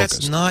know pretty that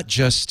focused. That's not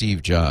just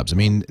Steve Jobs. I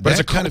mean, but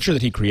it's a culture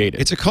that he created.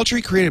 It's a culture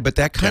he created, but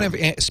that kind of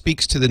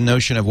speaks to the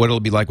notion of what it'll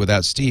be like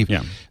without Steve.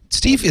 Yeah.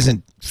 Steve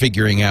isn't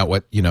figuring out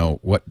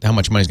how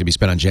much money is going to be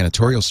spent on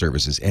janitorial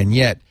services, and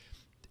yet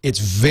it's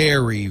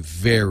very,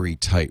 very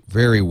tight,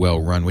 very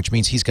well run, which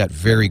means he's got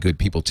very good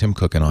people, Tim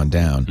Cook and on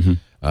down.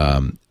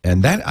 Mm-hmm.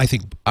 And that I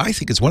think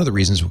it's one of the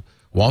reasons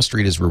Wall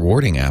Street is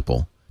rewarding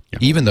Apple,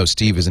 even though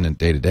Steve isn't in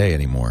day-to-day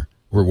anymore.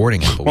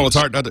 Rewarding Apple. Well, it's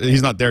hard.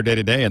 He's not there day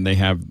to day, and they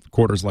have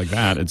quarters like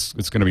that. It's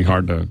going to be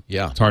hard to.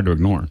 Yeah. It's hard to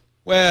ignore.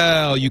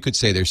 Well, you could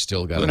say they're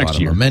still got a lot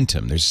of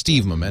momentum. There's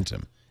Steve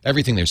momentum.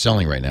 Everything they're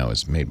selling right now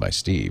is made by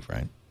Steve,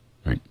 right?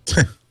 Right.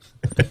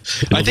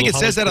 I think it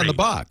says that on the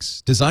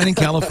box. Design in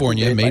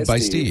California, made by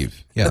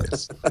Steve.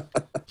 Yes.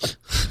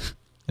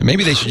 And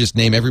maybe they should just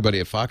name everybody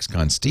at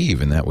Foxconn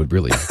Steve, and that would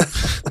really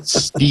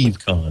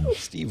SteveCon.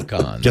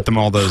 SteveCon. Get them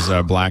all those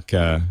black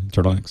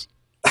turtlenecks.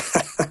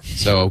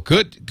 So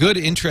good,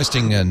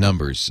 interesting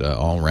numbers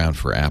all around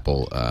for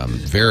Apple.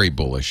 Very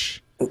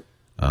bullish.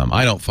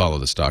 I don't follow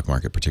the stock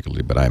market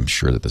particularly, but I'm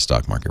sure that the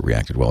stock market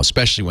reacted well,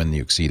 especially when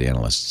you exceed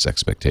analysts'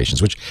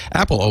 expectations, which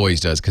Apple always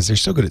does because they're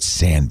so good at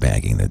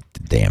sandbagging the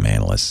damn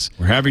analysts.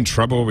 We're having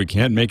trouble. We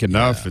can't make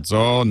enough. It's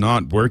all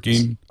not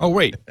working. Oh,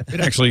 wait. It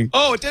actually...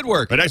 Oh, it did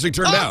work. It actually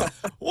turned out.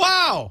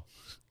 Wow.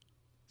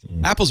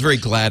 Apple's very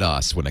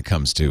GLaDOS when it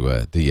comes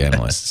to the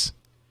analysts.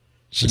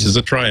 Which is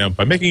a triumph.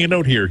 I'm making a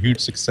note here.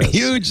 Huge success.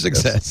 Huge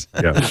success.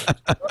 Yes.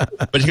 Yeah.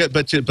 But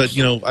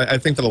I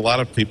think that a lot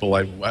of people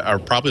are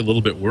probably a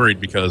little bit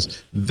worried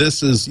because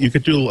this is, you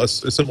could do a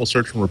simple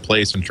search and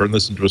replace and turn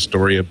this into a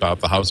story about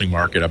the housing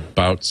market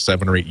about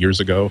 7 or 8 years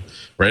ago.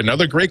 Right,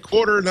 another great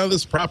quarter. Now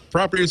this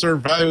properties are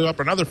value up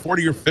another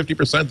 40 or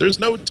 50%. There's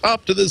no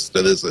top to this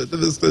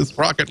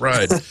rocket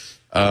ride.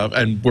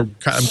 And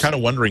I'm kind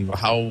of wondering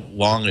how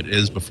long it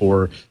is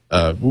before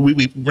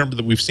we remember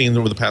that we've seen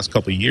over the past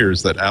couple of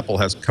years that Apple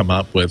has come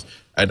up with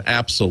an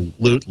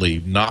absolutely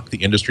knock the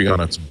industry on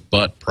its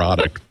butt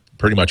product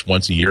pretty much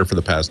once a year for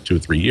the past 2 or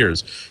 3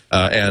 years.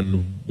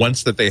 And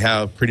once that they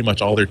have pretty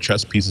much all their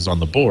chess pieces on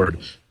the board,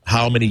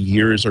 how many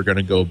years are going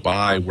to go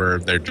by where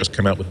they're just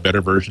come out with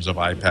better versions of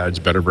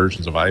iPads, better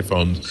versions of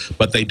iPhones,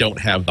 but they don't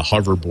have the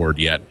hoverboard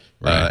yet?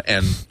 Right.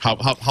 And how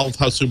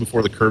soon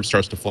before the curve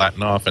starts to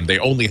flatten off and they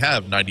only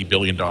have $90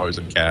 billion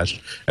in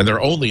cash and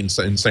they're only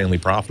insanely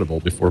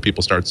profitable before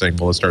people start saying,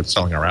 well, let's start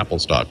selling our Apple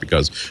stock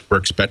because we're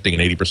expecting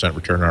an 80%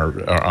 return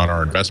on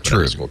our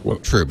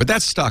investment. True. But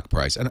that's stock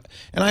price. And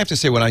I have to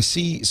say, when I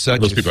see such...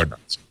 Those people are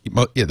nuts.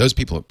 Yeah, those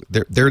people,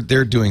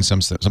 they're doing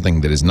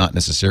something that is not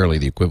necessarily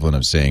the equivalent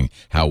of saying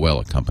how well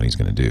a company's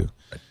going to do,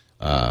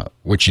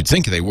 which you'd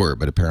think they were,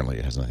 but apparently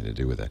it has nothing to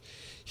do with that.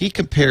 He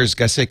compares,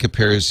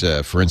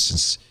 for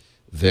instance,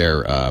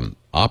 their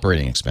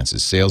operating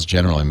expenses, sales,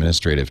 general,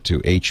 administrative, to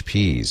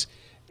HP's.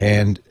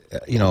 And,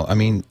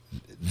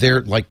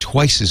 they're like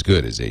twice as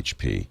good as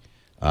HP.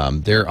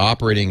 Their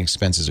operating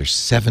expenses are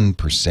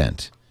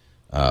 7%,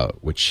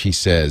 which he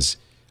says,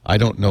 I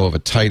don't know of a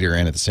tighter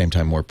and at the same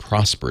time more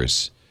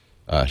prosperous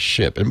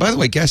ship. And by the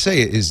way,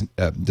 Gasset is,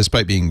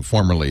 despite being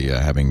formerly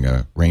having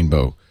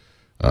rainbow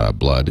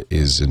blood,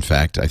 is in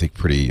fact, I think,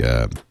 pretty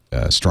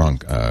strong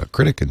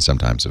critic and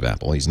sometimes of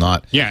Apple. He's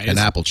not an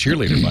Apple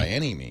cheerleader by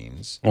any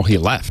means. Well, he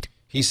left.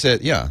 He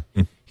said,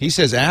 he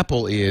says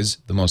Apple is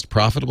the most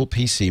profitable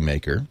PC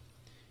maker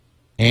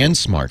and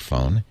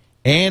smartphone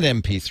and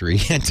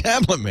MP3 and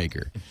tablet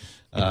maker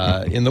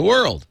in the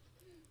world.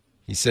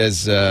 He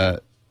says,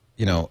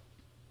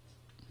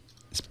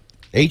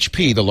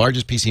 HP, the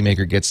largest PC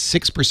maker, gets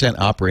 6%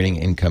 operating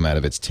income out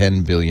of its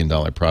 $10 billion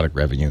product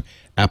revenue.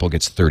 Apple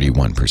gets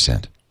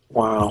 31%.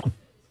 Wow.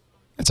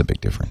 That's a big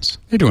difference.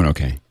 They're doing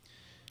okay.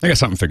 They got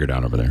something figured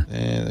out over there.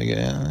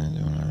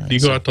 If you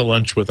go out to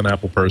lunch with an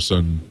Apple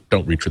person,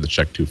 don't reach for the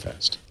check too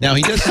fast. Now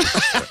he does.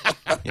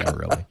 Yeah,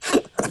 really.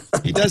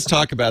 He does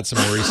talk about some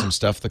worrisome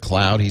stuff. The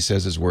cloud, he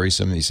says, is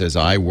worrisome. He says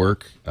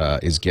iWork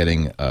is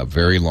getting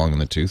very long in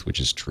the tooth, which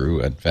is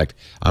true. In fact,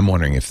 I'm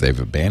wondering if they've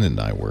abandoned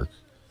iWork.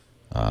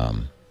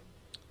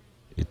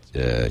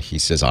 He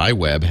says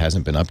iWeb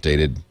hasn't been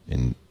updated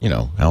in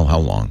how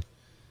long.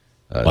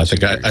 Well, I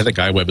think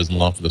iWeb isn't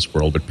long for this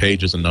world, but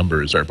Pages and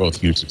Numbers are both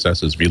huge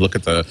successes. If you look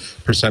at the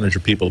percentage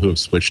of people who have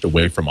switched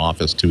away from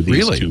Office to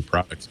these two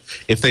products,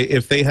 if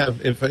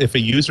a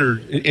user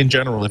in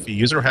general, if a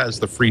user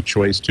has the free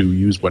choice to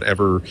use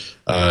whatever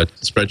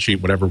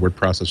spreadsheet, whatever word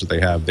processor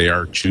they have, they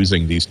are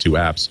choosing these two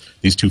apps,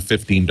 these two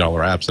 $15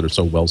 apps that are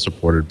so well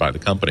supported by the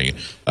company,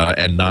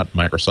 and not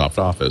Microsoft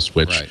Office,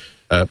 which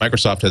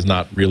Microsoft has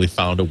not really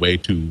found a way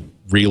to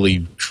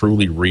really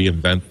truly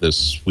reinvent this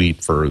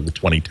suite for the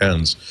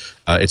 2010s.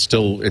 It's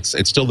still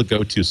the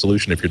go-to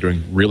solution if you're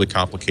doing really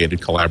complicated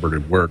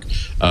collaborative work.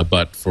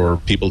 But for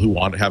people who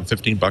want to have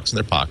 $15 in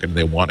their pocket and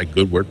they want a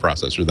good word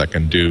processor that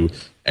can do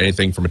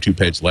anything from a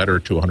 2-page letter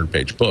to a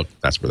 100-page book,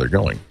 that's where they're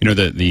going.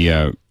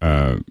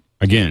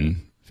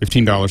 Again,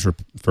 $15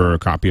 for a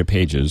copy of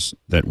Pages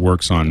that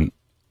works on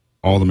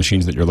all the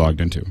machines that you're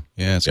logged into.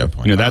 Yeah, that's a good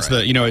point. That's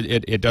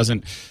it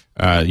doesn't.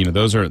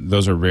 Those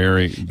are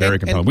very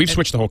compelling. We've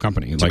switched the whole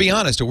company. To be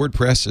honest, a word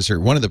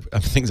processor. One of the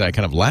things I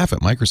kind of laugh at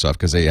Microsoft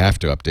because they have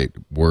to update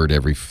Word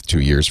every 2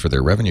 years for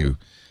their revenue.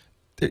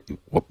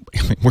 Word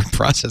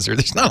processor.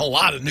 There's not a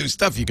lot of new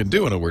stuff you can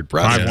do in a word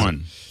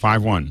processor.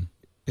 5.1.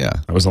 Yeah,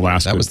 that was the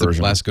last. That was the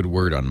version. last good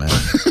word on Mac.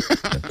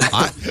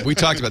 We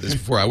talked about this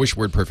before. I wish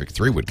WordPerfect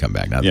 3 would come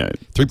back. Now,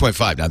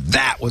 3.5. Now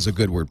that was a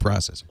good word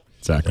processor.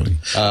 Exactly.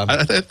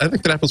 I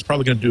think that Apple's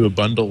probably going to do a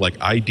bundle like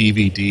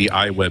iDVD,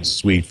 iWeb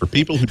Suite for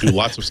people who do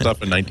lots of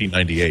stuff in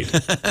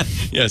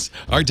 1998. Yes,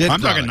 our dead. I'm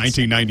products.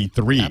 talking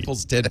 1993.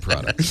 Apple's dead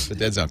products. The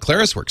dead zone.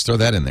 ClarisWorks. Throw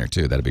that in there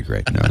too. That'd be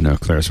great. No,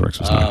 ClarisWorks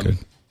was not good.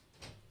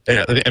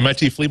 Yeah, the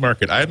MIT Flea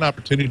Market. I had an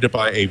opportunity to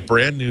buy a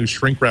brand new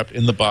shrink-wrapped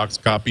in-the-box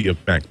copy of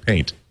Mac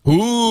Paint.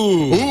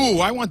 Ooh,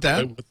 I want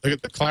that. The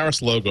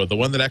Claris logo, the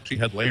one that actually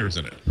had layers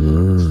in it.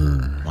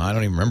 I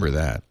don't even remember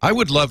that. I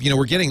would love,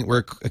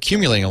 we're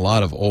accumulating a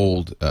lot of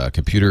old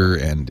computer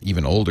and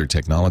even older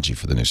technology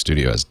for the new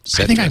studio. I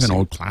think I have an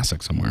old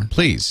classic somewhere.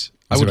 Please.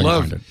 I would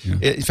love.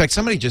 In fact,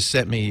 somebody just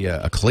sent me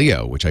a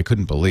Clio, which I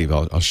couldn't believe.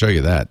 I'll show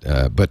you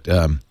that. But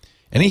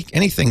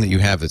anything that you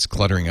have that's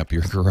cluttering up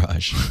your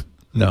garage.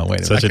 No, wait a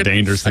minute. Such a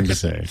dangerous thing to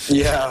say.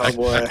 Yeah,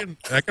 boy.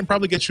 I can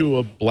probably get you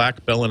a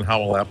black Bell &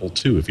 Howell Apple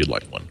II if you'd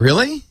like one.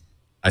 Really?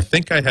 I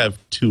think I have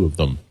 2 of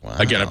them. Wow.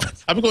 Again,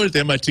 I've been going to the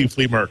MIT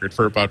Flea Market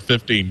for about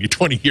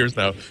 20 years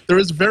now. There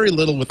is very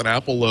little with an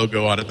Apple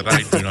logo on it that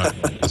I do not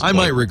want. I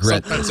might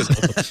regret.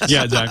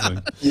 Yeah, exactly.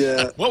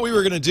 Yeah. What we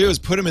were going to do is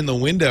put them in the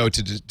window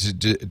to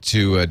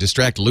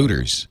distract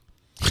looters.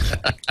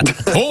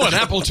 Oh, an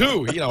Apple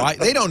II.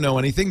 They don't know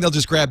anything. They'll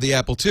just grab the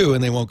Apple II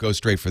and they won't go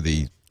straight for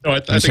the. No,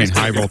 I'm saying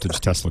high voltage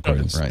Tesla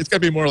coils. Right. It's got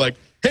to be more like,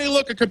 hey,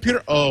 look, a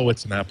computer. Oh,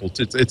 it's an Apple.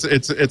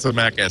 It's a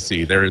Mac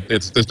SE.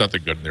 There's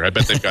nothing good in there. I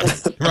bet they've got.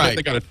 I bet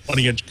they got a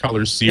 20-inch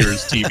color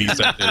Sears TV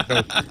set there.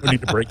 No need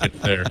to break it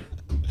there.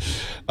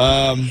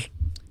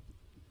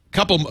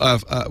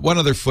 One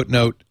other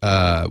footnote: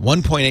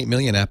 1.8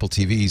 million Apple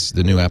TVs.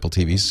 The new Apple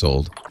TVs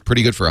sold.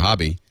 Pretty good for a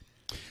hobby.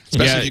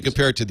 Especially if you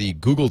compare it to the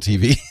Google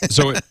TV.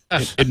 So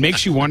it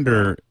makes you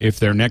wonder if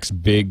their next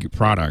big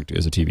product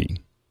is a TV.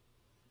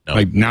 No.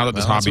 Like now that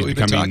this hobby is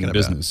becoming a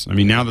business. I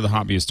mean, now that the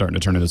hobby is starting to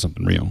turn into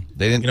something real.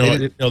 They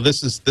didn't.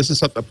 This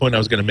is a point I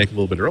was going to make a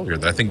little bit earlier.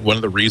 That I think one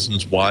of the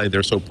reasons why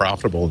they're so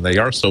profitable and they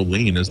are so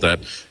lean is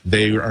that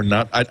they are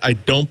not. I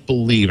don't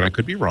believe, and I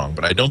could be wrong,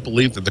 but I don't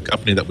believe that the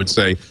company that would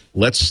say,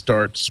 let's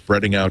start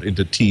spreading out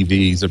into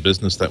TVs, a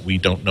business that we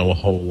don't know a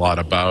whole lot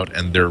about,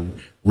 and there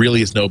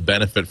really is no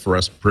benefit for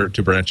us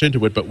to branch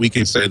into it, but we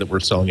can say that we're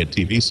selling a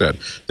TV set.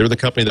 They're the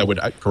company that would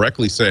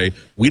correctly say,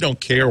 we don't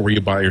care where you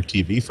buy your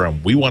TV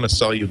from. We want to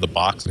sell you the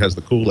box that has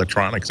the cool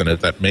electronics in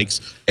it that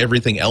makes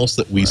everything else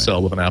that we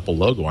sell with an Apple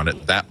logo on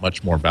it that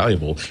much more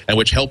valuable, and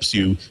which helps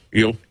you,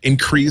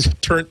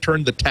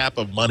 turn the tap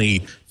of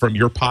money from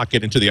your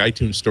pocket into the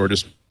iTunes store,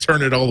 just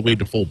turn it all the way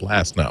to full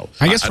blast now.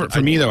 I guess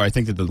for me, though, I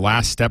think that the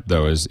last step,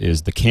 though,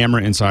 is the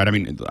camera inside. I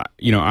mean,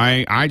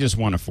 I just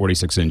want a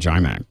 46-inch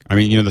iMac. I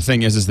mean, the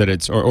thing is that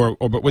it's,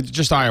 but with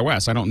just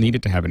iOS, I don't need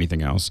it to have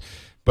anything else.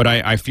 But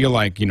I feel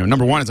like,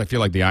 number one is I feel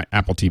like the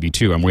Apple TV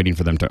 2, I'm waiting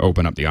for them to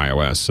open up the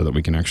iOS so that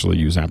we can actually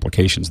use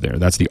applications there.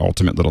 That's the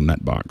ultimate little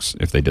net box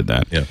if they did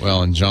that. Yeah.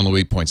 Well, and John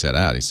Louis points that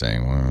out. He's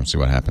saying, well, we'll see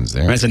what happens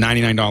there. And it's a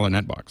 $99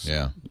 net box.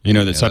 Yeah.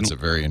 That's a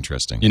very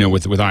interesting.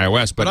 With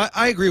iOS. But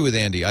I agree with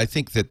Andy. I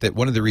think that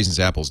one of the reasons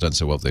Apple's done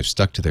so well, they've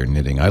stuck to their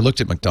knitting. I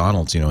looked at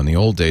McDonald's, in the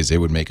old days, they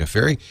would make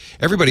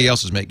everybody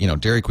else was making,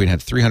 Dairy Queen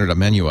had 300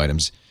 menu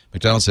items.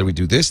 McDonald's said we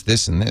do this,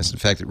 this, and this. In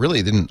fact, it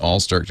really didn't all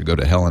start to go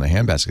to hell in a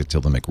handbasket until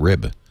the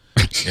McRib.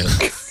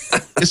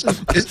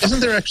 Isn't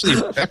there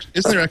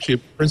actually a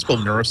principle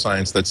of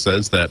neuroscience that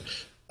says that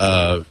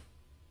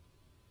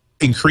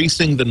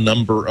increasing the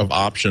number of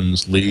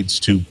options leads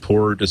to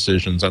poorer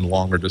decisions and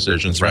longer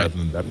decisions rather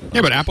than that.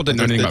 Yeah, but Apple didn't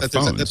know anything about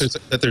phones.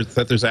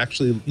 There's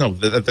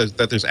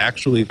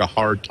actually a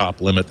hard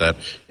top limit that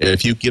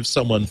if you give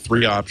someone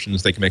 3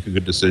 options, they can make a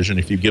good decision.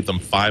 If you give them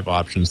 5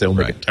 options, they will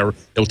make it terrible.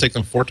 It will take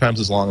them 4 times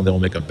as long, and they will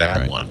make a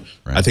bad one.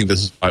 Right. I think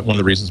this is one of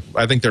the reasons.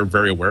 I think they're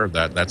very aware of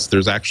that.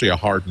 There's actually a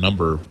hard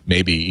number,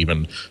 maybe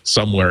even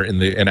somewhere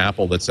in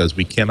Apple, that says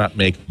we cannot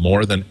make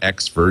more than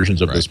X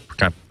versions of this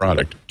kind of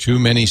product. Too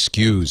many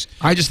SKUs.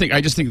 I just think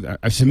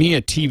to me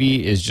a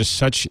TV is just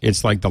such,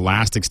 it's like the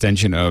last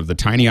extension of the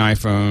tiny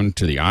iPhone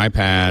to the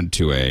iPad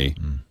to a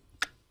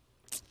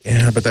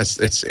Yeah, but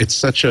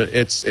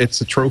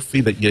it's a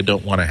trophy that you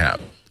don't want to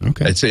have.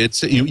 Okay. I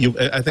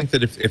think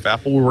that if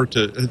Apple were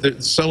to,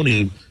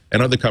 Sony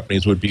and other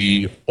companies would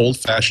be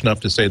old-fashioned enough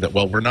to say that,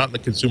 well, we're not in the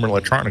consumer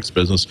electronics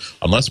business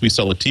unless we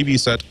sell a TV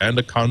set and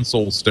a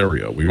console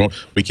stereo.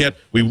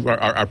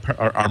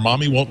 Our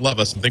mommy won't love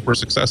us and think we're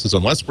successes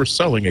unless we're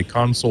selling a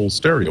console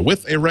stereo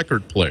with a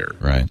record player.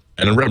 Right.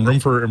 And a room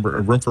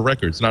for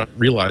records, not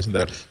realizing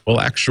that, well,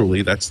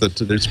 actually, there's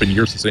been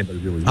years since anybody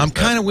really used I'm that.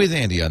 kind of with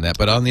Andy on that,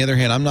 but on the other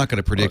hand, I'm not going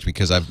to predict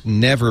because I've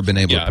never been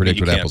able to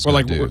predict what Apple's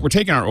going to do. We're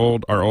taking our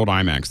old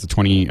iMacs, the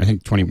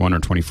 21 or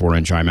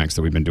 24-inch iMacs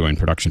that we've been doing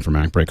production for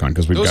MacBreak on,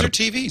 because those are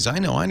TVs. I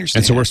know, I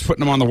understand. And so we're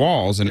putting them on the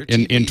walls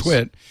in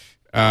Twit.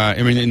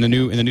 In the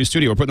new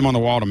studio, we're putting them on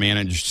the wall to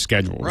manage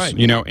schedules. Right.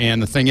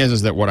 And the thing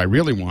is that what I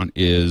really want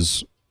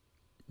is,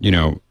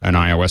 an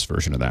iOS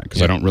version of that,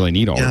 because I don't really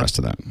need all the rest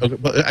of that. Okay,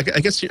 but I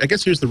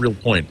guess here's the real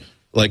point.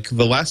 Like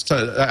the last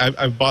time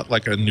I've bought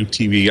like a new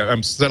TV,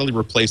 I'm steadily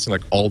replacing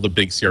like all the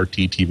big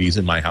CRT TVs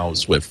in my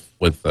house with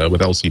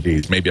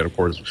LCDs, maybe at a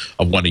course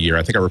of one a year.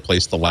 I think I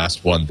replaced the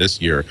last one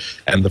this year,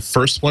 and the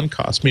first one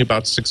cost me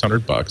about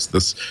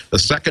 $600. The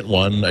second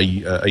one a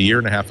year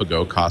and a half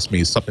ago cost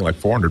me something like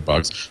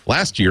 $400.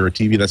 Last year, a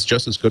TV that's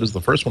just as good as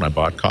the first one I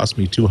bought cost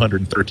me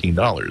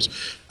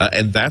 $213,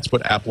 and that's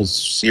what Apple's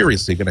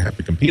seriously going to have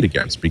to compete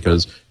against,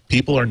 because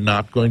people are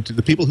not going to.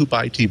 The people who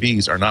buy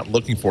TVs are not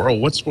looking for,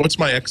 what's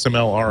my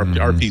XML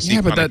RPC?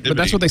 Yeah, but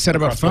that's what they said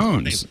about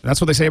phones. That's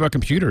what they say about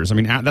computers. I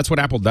mean, that's what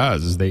Apple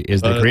does. Is they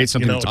create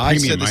something that's a premium I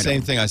said the item.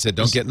 same thing. I said,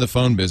 don't get in the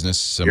phone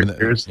business.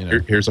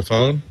 Here's a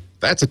phone.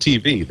 That's a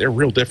TV. They're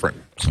real different.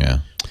 Yeah.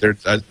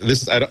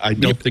 I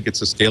don't think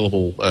it's a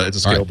scalable.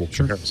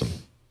 Comparison.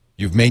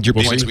 You've made your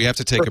points. We have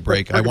to take a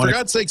break. For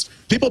God's sakes,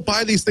 people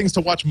buy these things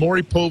to watch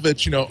Maury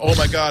Povich, oh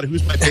my God,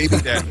 who's my baby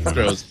daddy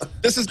shows.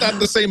 This is not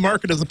the same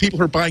market as the people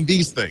who are buying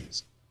these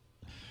things.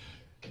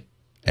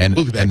 And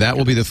that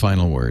will be the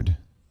final word.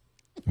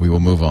 We will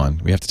move on.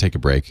 We have to take a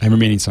break. I'm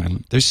remaining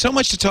silent. There's so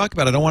much to talk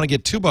about. I don't want to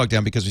get too bogged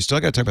down because we still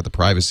got to talk about the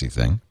privacy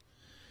thing.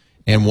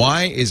 And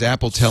why is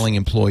Apple telling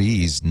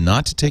employees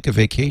not to take a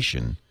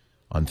vacation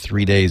on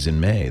 3 days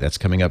in May? That's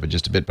coming up in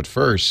just a bit. But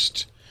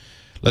first,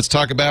 let's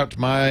talk about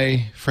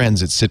my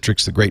friends at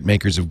Citrix, the great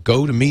makers of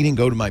GoToMeeting,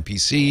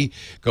 GoToMyPC,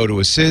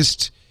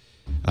 GoToAssist.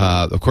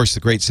 Of course, the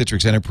great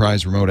Citrix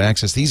Enterprise Remote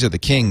Access. These are the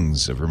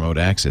kings of remote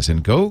access.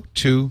 And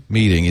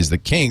GoToMeeting is the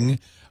king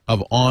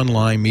of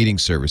online meeting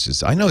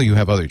services. I know you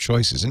have other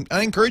choices, and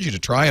I encourage you to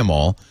try them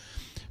all.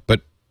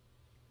 But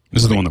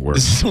this is the one that works.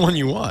 This is the one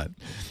you want.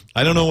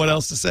 I don't know what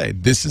else to say.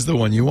 This is the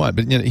one you want.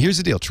 But here's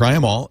the deal. Try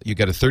them all. You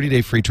got a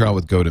 30-day free trial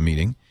with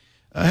GoToMeeting.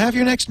 Have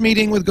your next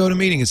meeting with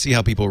GoToMeeting and see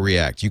how people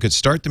react. You could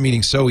start the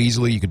meeting so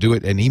easily. You could do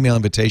it an email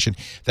invitation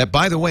that,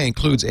 by the way,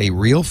 includes a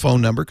real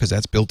phone number because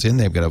that's built in.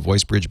 They've got a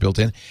voice bridge built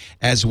in,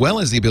 as well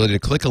as the ability to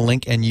click a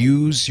link and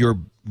use your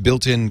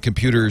built-in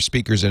computer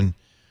speakers and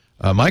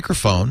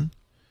microphone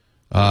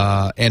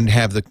and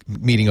have the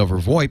meeting over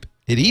VoIP.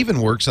 It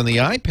even works on the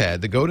iPad.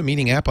 The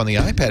GoToMeeting app on the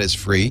iPad is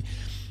free.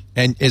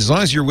 And as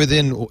long as you're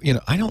within,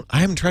 I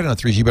haven't tried it on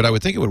 3G, but I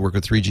would think it would work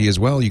with 3G as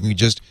well. You can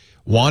just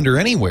wander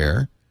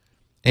anywhere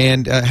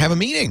and have a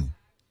meeting.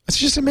 That's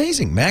just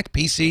amazing. Mac,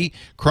 PC,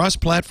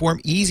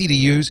 cross-platform, easy to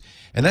use.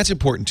 And that's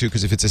important, too,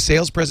 because if it's a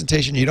sales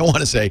presentation, you don't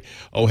want to say,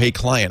 oh, hey,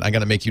 client, I got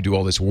to make you do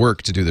all this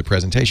work to do the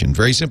presentation.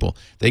 Very simple.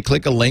 They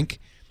click a link.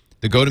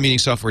 The GoToMeeting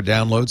software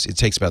downloads. It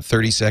takes about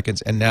 30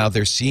 seconds, and now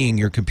they're seeing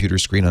your computer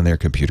screen on their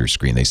computer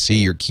screen. They see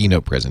your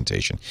keynote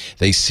presentation.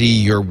 They see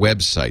your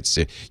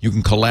websites. You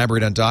can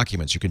collaborate on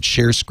documents. You can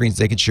share screens.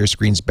 They can share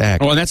screens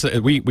back. Oh, and that's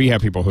we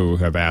have people who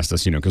have asked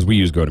us, because we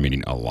use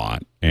GoToMeeting a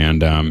lot,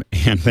 and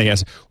they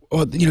ask,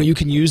 you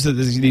can use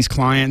these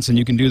clients and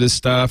you can do this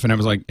stuff, and I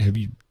was like, have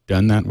you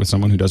done that with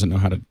someone who doesn't know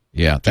how to?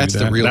 Yeah, that's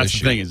the real issue. That's the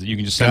thing, is that you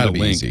can just send a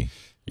link, easy.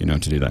 To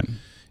do that.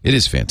 It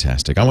is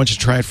fantastic. I want you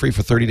to try it free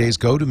for 30 days.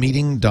 Go to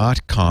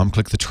meeting.com.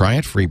 Click the Try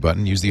It Free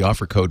button. Use the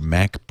offer code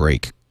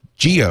MacBreak.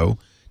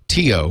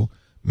 G-O-T-O,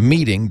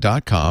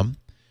 meeting.com.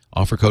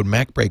 Offer code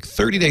MacBreak.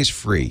 30 days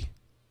free.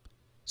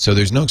 So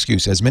there's no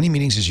excuse. As many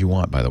meetings as you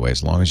want, by the way,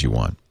 as long as you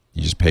want.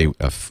 You just pay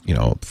a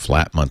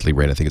flat monthly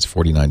rate. I think it's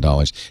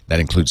 $49. That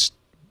includes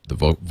the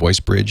voice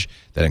bridge.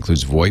 That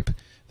includes VoIP.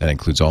 That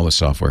includes all the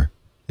software.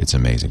 It's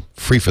amazing.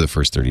 Free for the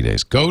first 30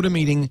 days. Go to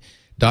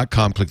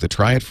meeting.com, click the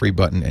Try It Free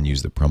button, and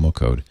use the promo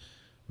code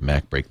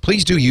MacBreak.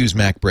 Please do use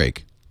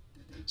MacBreak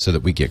so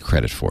that we get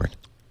credit for it.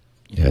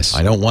 Yes.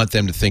 I don't want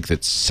them to think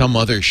that some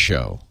other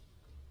show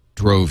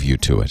drove you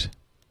to it.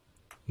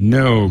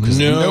 No, because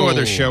no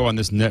other show on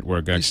this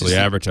network actually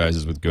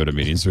advertises with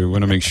GoToMeeting, so we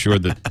want to make sure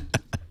that...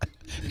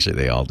 Actually,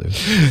 they all do.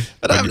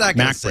 But I'm not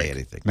going to say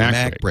anything.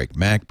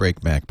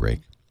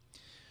 MacBreak.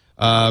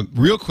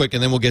 Real quick,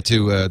 and then we'll get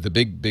to the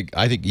big,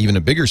 I think even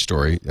a bigger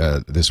story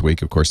this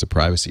week, of course, the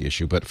privacy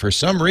issue. But for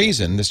some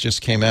reason, this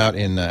just came out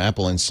in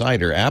Apple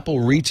Insider. Apple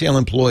retail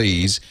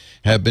employees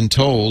have been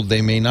told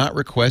they may not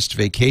request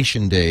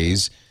vacation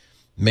days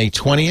May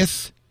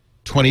 20th,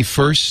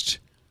 21st,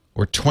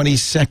 or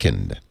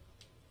 22nd.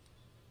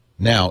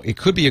 Now, it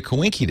could be a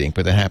coinky-dink,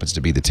 but that happens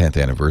to be the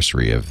 10th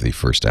anniversary of the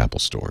first Apple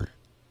Store.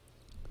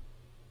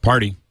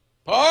 Party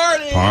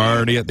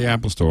at the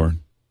Apple Store.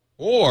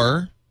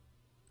 Or...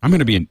 I'm going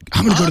to go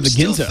to the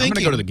Ginza. I'm going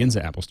to go to the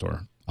Ginza Apple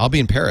Store. I'll be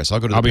in Paris. I'll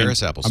go to the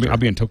Paris Apple Store. I'll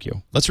be in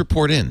Tokyo. Let's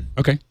report in.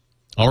 Okay.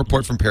 I'll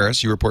report from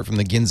Paris. You report from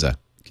the Ginza.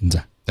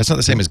 Ginza. That's not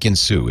the same as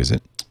Ginsu, is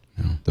it?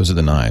 No. Those are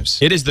the knives.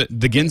 It is the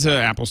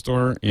Ginza Apple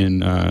Store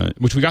in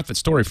which we got that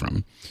story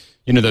from.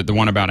 You know, the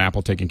one about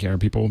Apple taking care of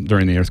people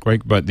during the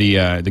earthquake. But the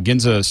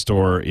Ginza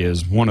store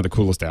is one of the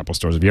coolest Apple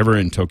stores. If you're ever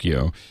in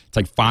Tokyo, it's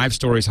like 5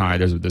 stories high.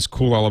 There's this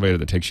cool elevator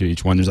that takes you to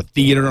each one. There's a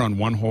theater on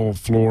one whole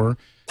floor.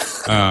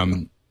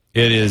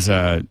 It is,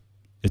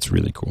 it's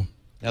really cool.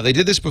 Now, they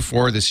did this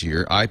before this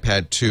year,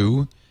 iPad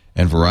 2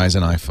 and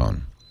Verizon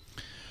iPhone.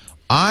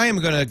 I'm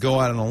going to go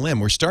out on a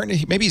limb. We're starting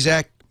to, maybe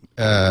Zach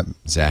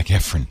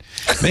Efron.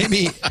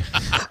 Maybe,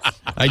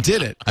 I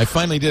did it. I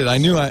finally did it. I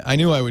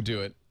knew I would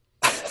do it.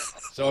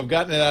 So I've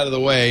gotten it out of the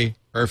way,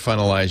 Irfan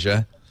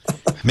Elijah.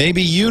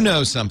 Maybe you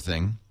know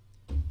something.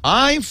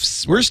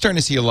 We're starting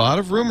to see a lot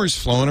of rumors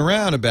flowing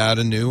around about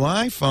a new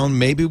iPhone.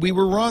 Maybe we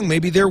were wrong.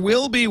 Maybe there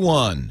will be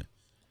one.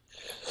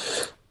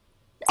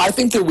 I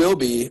think there will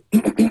be,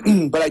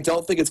 but I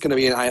don't think it's going to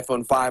be an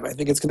iPhone 5. I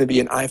think it's going to be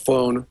an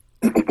iPhone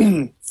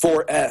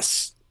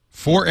 4S.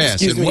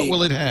 4S, and what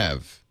will it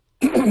have?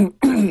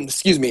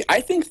 Excuse me.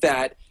 I think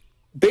that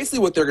basically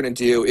what they're going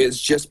to do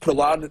is just put a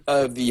lot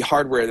of the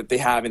hardware that they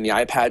have in the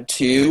iPad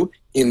 2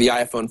 in the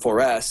iPhone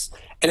 4S,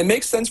 and it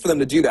makes sense for them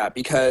to do that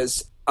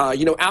because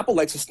Apple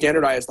likes to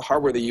standardize the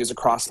hardware they use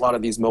across a lot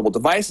of these mobile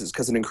devices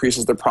because it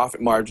increases their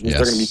profit margins. Yes.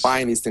 They're going to be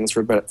buying these things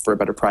for a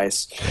better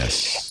price.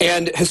 Yes.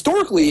 And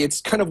historically,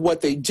 it's kind of what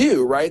they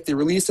do, right? They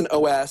release an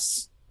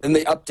OS, and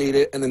they update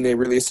it, and then they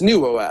release a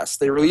new OS.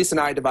 They release an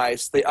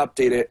iDevice, they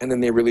update it, and then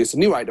they release a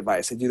new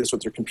iDevice. They do this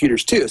with their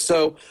computers too.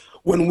 So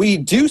when we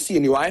do see a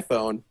new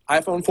iPhone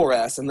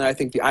 4S, and then I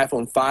think the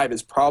iPhone 5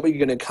 is probably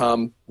going to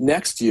come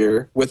next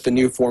year with the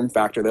new form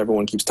factor that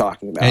everyone keeps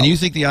talking about. And you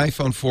think the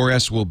iPhone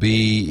 4S will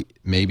be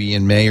maybe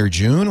in May or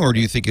June, or do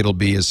you think it'll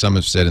be, as some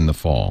have said, in the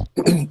fall?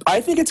 I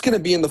think it's going to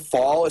be in the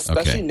fall,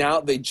 especially now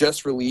they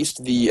just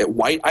released the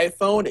white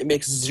iPhone. It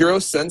makes 0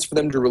 sense for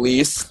them to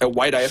release a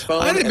white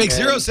iPhone. I think it makes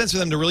 0 sense for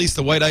them to release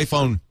the white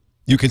iPhone.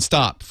 You can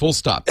stop. Full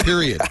stop.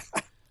 Period.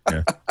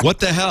 Yeah. What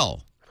the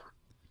hell?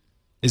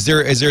 Is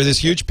there this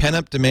huge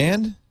pent-up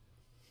demand?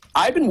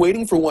 I've been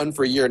waiting for one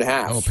for a year and a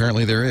half. Oh,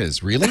 apparently there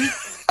is. Really?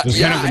 There's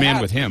pent-up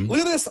demand with him. Look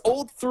at this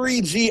old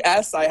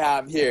 3GS I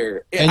have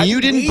here. And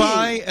you didn't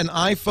buy an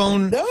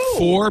iPhone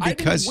 4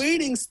 because... I've been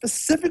waiting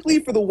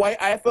specifically for the white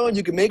iPhone.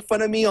 You can make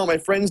fun of me. All my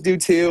friends do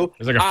too.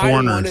 It's like a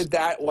foreigner. I wanted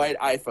that white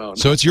iPhone.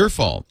 So it's your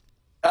fault.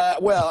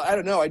 Well, I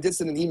don't know. I did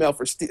send an email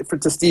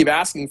to Steve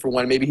asking for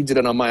one. Maybe he did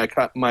it on my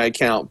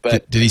account.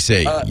 But did he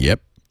say,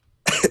 yep?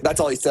 That's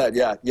all he said.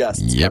 Yeah.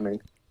 Yes. It's coming.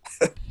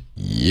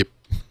 Yep.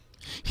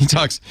 He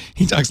talks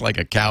like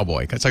a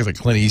cowboy. He talks like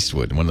Clint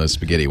Eastwood in one of those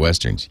spaghetti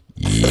westerns.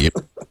 Yep.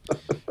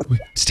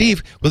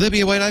 Steve, will there be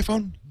a white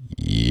iPhone?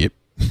 Yep.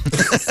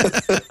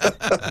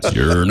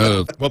 Sure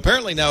enough. Well,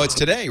 apparently now it's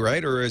today,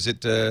 right? Or is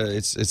it?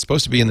 It's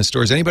supposed to be in the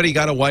stores. Anybody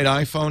got a white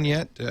iPhone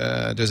yet?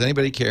 Does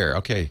anybody care?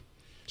 Okay.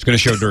 It's going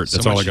to show dirt.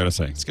 That's all I got to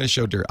say. It's going to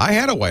show dirt. I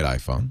had a white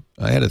iPhone.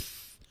 I had a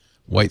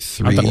white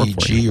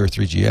 3G or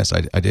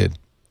 3GS. I did.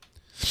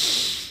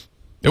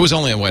 It was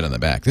only a white on the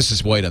back. This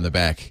is white on the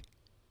back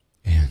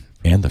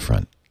and the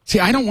front. See,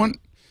 I don't want...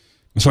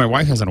 So my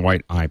wife has a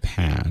white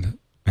iPad,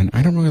 and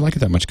I don't really like it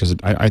that much because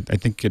I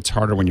think it's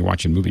harder when you're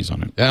watching movies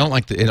on it. I don't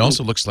like it.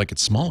 Also looks like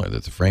it's smaller.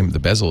 That the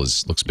bezel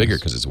looks bigger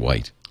because it's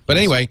white. But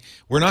anyway,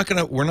 we're not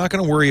gonna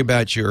worry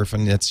about you,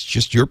 Irfan. That's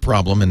just your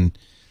problem. And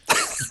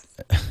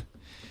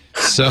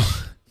so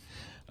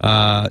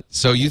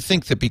you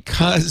think that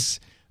because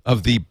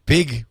of the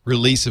big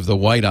release of the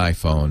white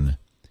iPhone,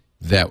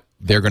 that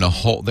they're gonna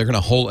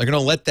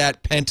let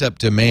that pent up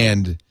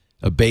demand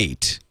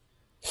abate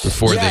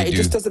before they do. Yeah, it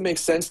just doesn't make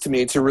sense to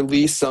me to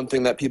release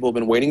something that people have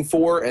been waiting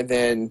for, and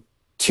then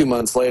 2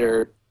 months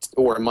later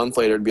or a month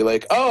later to be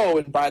like, oh,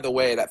 and by the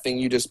way, that thing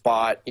you just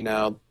bought,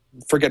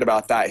 forget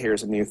about that.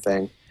 Here's a new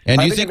thing. And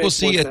do you think we'll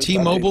see a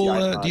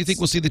T-Mobile? Do you think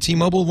we'll see the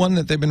T-Mobile one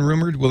that they've been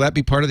rumored? Will that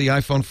be part of the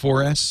iPhone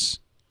 4S?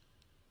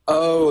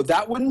 Oh,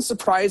 that wouldn't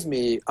surprise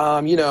me.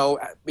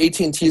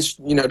 AT&T's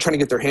trying to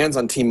get their hands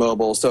on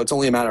T-Mobile, so it's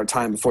only a matter of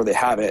time before they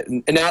have it.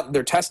 And now that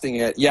they're testing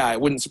it, yeah, it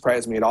wouldn't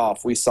surprise me at all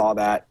if we saw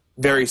that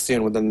very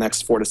soon within the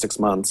next 4 to 6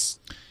 months.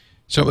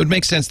 So it would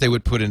make sense they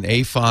would put an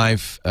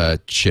A5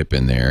 chip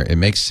in there. It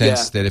makes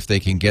sense that if they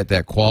can get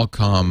that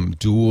Qualcomm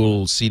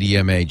dual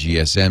CDMA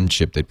GSM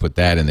chip, they'd put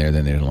that in there.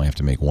 Then they'd only have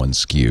to make one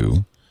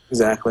SKU.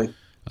 Exactly.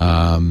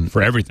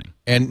 For everything.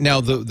 And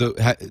now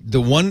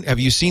the one, have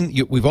you seen?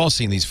 We've all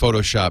seen these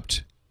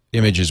photoshopped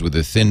images with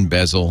the thin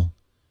bezel,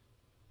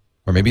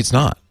 or maybe it's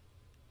not.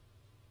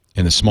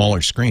 In a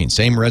smaller screen,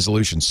 same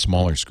resolution,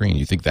 smaller screen.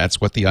 You think that's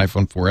what the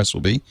iPhone 4S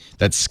will be?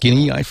 That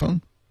skinny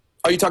iPhone?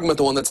 Are you talking about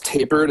the one that's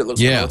tapered? It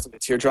looks like a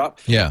teardrop.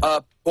 Yeah.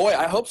 Boy,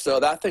 I hope so.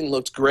 That thing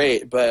looked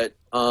great, but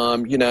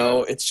you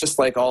know, it's just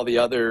like all the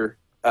other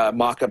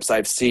mock-ups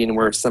I've seen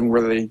where some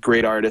really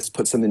great artists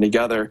put something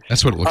together.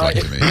 That's what it looked like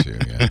to me too.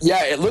 Yeah.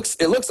 Yeah, it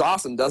looks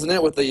awesome, doesn't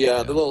it? With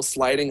the little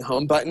sliding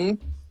home button.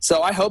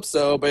 So I hope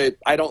so, but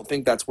I don't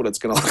think that's what it's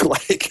going to look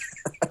like.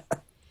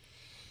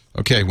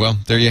 Okay, well,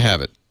 there you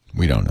have it.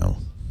 We don't know.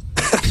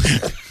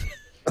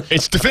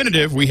 It's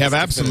definitive. We have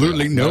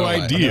absolutely no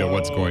idea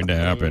what's going to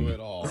happen.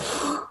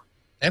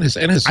 And his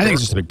I think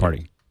it's just a big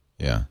party.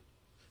 Yeah.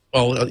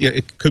 Well, yeah,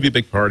 it could be a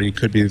big party. It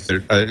could be if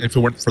it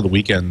weren't for the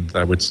weekend,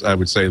 I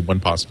would say one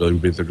possibility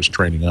would be they're just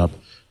training up.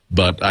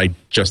 But I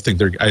just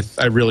think I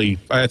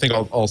think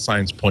all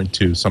signs point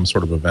to some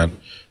sort of event.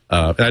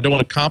 And I don't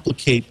want to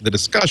complicate the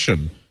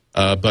discussion,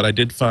 but I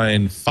did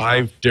find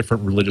 5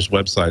 different religious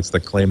websites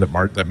that claim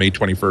that May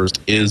 21st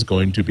is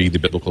going to be the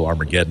biblical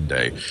Armageddon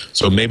Day.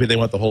 So maybe they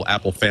want the whole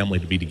Apple family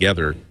to be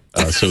together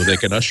so they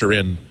can usher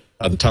in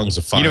the tongues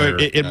of fire. You know,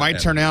 it might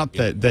turn out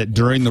that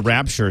during the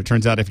rapture, it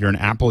turns out if you're an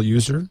Apple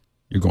user,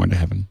 you're going to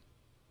heaven.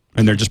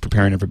 And they're just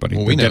preparing everybody.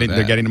 Well,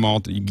 they're getting them all.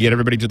 Get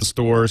everybody to the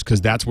stores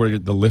because that's where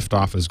the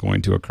liftoff is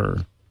going to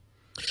occur.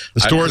 The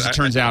stores, it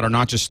turns out, are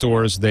not just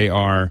stores. They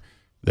are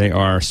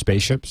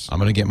spaceships. I'm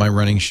going to get my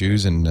running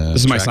shoes and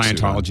this is my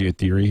Scientology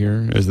theory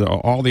here, is that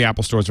all the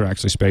Apple stores are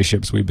actually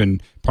spaceships. We've been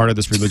part of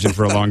this religion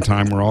for a long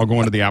time. We're all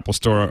going to the Apple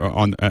store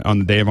on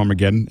the day of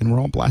Armageddon, and we're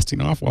all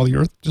blasting off while the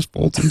Earth just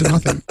folds into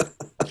nothing.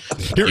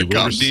 Here you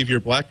will receive your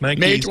black Nikes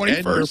May and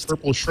 21st. your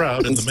purple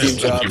shroud in the mail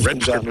if you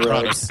register a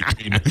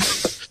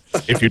product.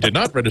 If you did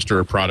not register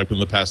a product in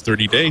the past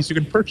 30 days, you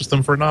can purchase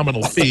them for a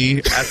nominal fee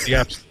at the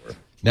App Store.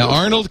 Now,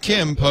 Arnold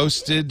Kim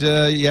posted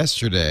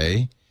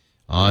yesterday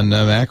on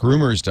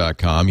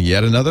MacRumors.com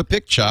yet another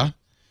picture.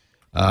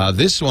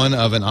 This one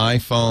of an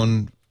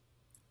iPhone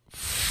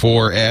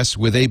 4S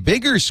with a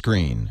bigger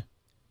screen.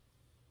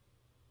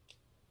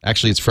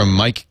 Actually, it's from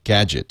Mike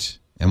Gadget,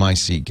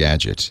 M-I-C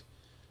Gadget.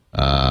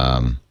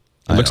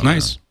 It looks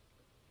nice.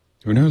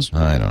 Who knows?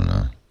 I don't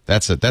know.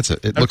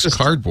 It looks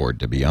cardboard,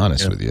 to be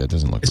honest with you. It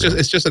doesn't look real.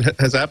 It's just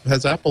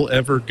has Apple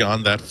ever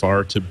gone that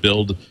far to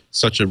build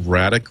such a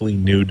radically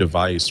new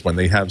device when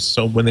they have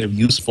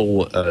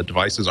useful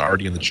devices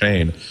already in the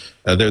chain?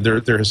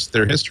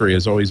 Their history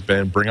has always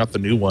been bring out the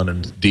new one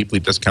and deeply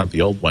discount the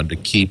old one to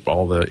keep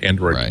all the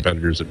Android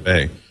competitors at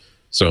bay.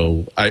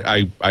 So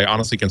I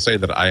honestly can say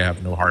that I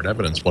have no hard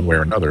evidence one way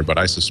or another, but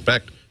I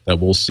suspect that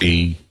we'll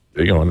see.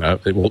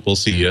 We'll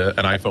see an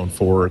iPhone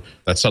 4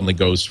 that suddenly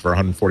goes for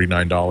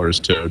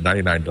 $149 to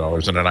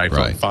 $99, and an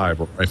iPhone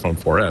 5 or iPhone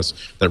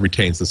 4S that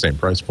retains the same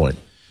price point.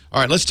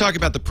 All right, let's talk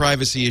about the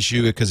privacy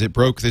issue because it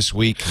broke this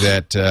week.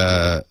 That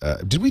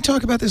did we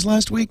talk about this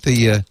last week?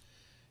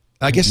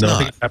 I guess not. I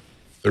think it happened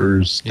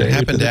Thursday. It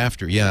happened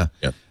after, yeah.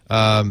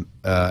 And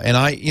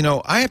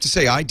I have to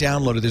say, I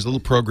downloaded. There's a little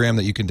program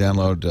that you can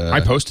download. I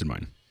posted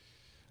mine.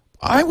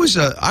 I was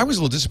a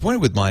little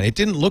disappointed with mine. It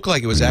didn't look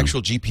like it was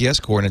actual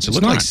GPS coordinates. It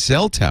looked like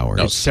cell towers.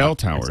 No, cell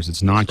towers.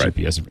 It's not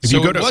GPS.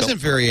 It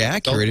wasn't very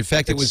accurate. In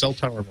fact, it was cell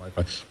tower and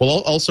Wi-Fi. Well,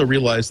 also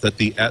realize that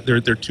there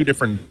are 2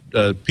 different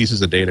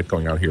pieces of data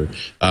going out here.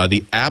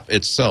 The app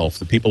itself,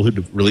 the people who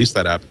released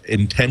that app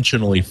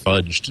intentionally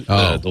fudged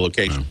the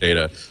location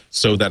data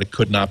so that it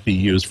could not be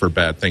used for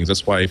bad things.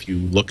 That's why if you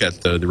look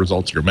at the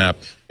results of your map,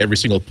 every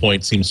single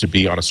point seems to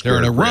be on a square.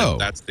 They're in a row.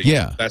 That's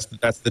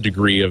the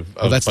degree of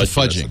that's the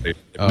fudging.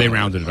 They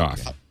rounded it off.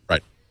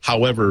 Right.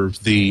 However,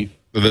 the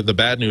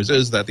bad news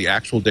is that the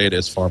actual data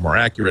is far more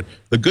accurate.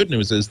 The good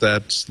news is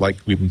that, like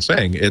we've been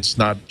saying, it's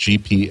not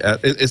GPS.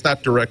 It's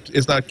not direct.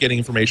 It's not getting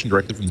information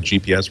directly from the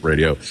GPS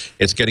radio.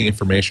 It's getting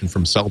information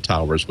from cell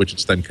towers, which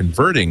it's then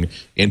converting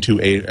into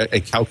a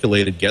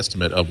calculated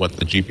guesstimate of what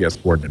the GPS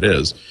coordinate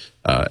is,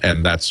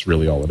 and that's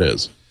really all it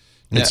is.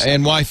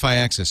 And Wi-Fi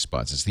access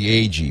spots. It's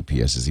the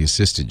AGPS, it's the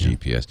assisted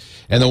GPS.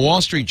 And the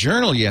Wall Street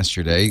Journal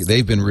yesterday,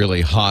 they've been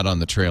really hot on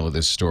the trail of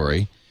this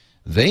story.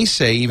 They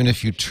say even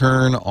if you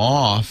turn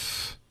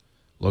off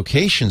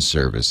location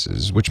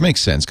services, which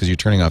makes sense because you're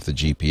turning off the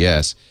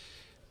GPS,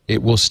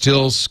 it will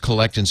still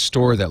collect and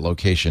store that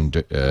location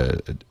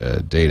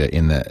data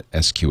in the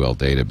SQL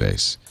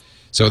database.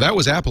 So that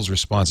was Apple's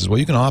response, is, well,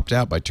 you can opt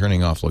out by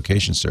turning off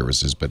location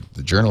services, but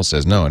the Journal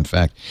says no. In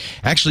fact,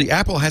 actually,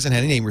 Apple hasn't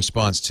had any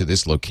response to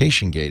this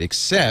location gate,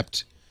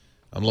 except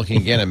I'm looking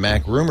again at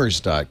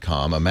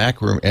MacRumors.com.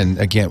 And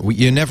again,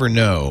 you never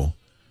know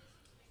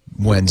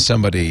when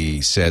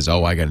somebody says,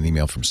 oh, I got an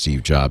email from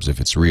Steve Jobs,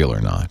 if it's real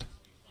or not.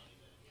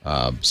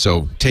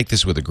 So take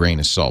this with a grain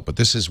of salt. But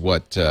this is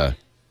what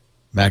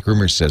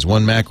MacRumors says.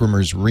 One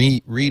MacRumors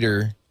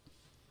reader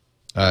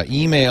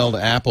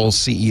emailed Apple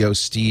CEO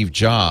Steve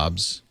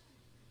Jobs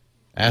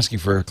asking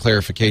for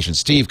clarification.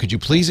 Steve, could you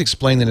please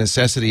explain the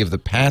necessity of the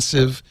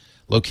passive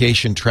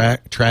location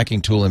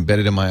tracking tool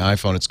embedded in my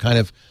iPhone? It's kind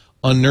of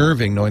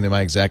unnerving knowing that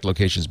my exact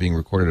location is being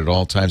recorded at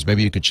all times.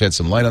 Maybe you could shed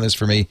some light on this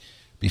for me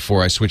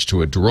before I switch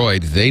to a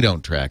Droid. They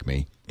don't track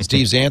me.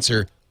 Steve's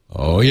answer,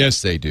 oh,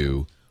 yes, they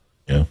do.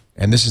 Yeah.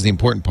 And this is the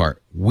important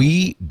part.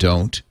 We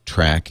don't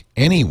track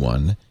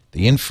anyone.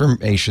 The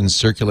information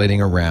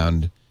circulating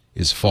around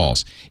is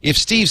false. If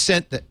Steve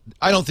sent that,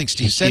 I don't think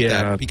Steve sent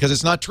that because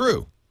it's not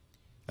true.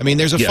 I mean,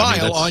 there's a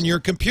file on your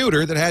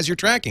computer that has your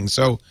tracking.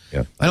 So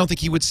I don't think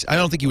he would. I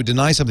don't think he would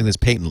deny something that's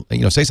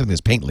say something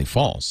that's patently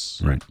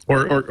false. Right.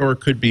 Or it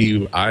could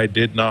be, I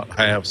did not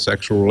have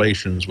sexual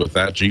relations with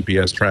that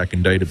GPS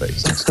tracking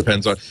database. It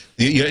depends on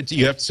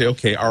you have to say,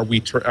 okay,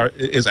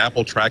 is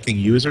Apple tracking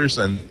users?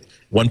 And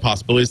one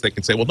possibility is they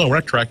can say, well, no, we're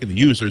not tracking the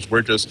users.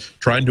 We're just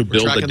trying to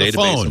build a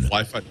database of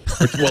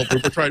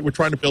Wi-Fi. We're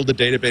trying to build a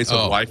database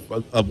of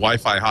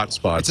Wi-Fi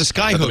hotspots. It's a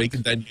Skyhook. We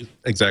can then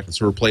exactly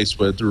to replace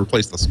the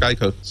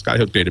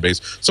Skyhook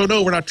database. So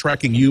no, we're not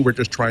tracking you. We're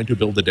just trying to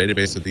build a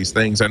database of these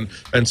things. And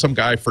some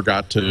guy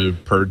forgot to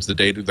purge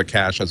the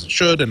cache as it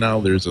should, and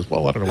now there's this.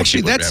 Well, I don't know.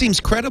 Actually, that seems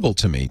credible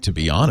to me. To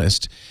be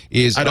honest,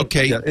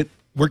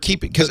 we're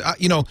keeping because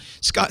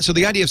So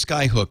the idea of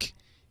Skyhook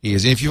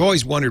is, and if you've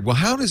always wondered, well,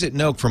 how does it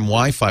know from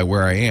Wi-Fi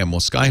where I am? Well,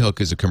 Skyhook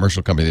is a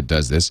commercial company that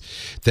does this,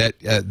 that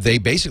they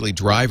basically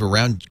drive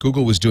around.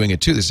 Google was doing it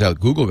too. This is how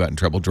Google got in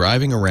trouble,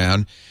 driving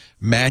around,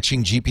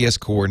 matching GPS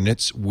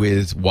coordinates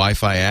with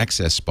Wi-Fi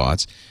access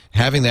spots.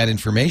 Having that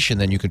information,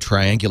 then you can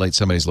triangulate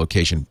somebody's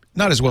location,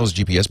 not as well as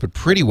GPS, but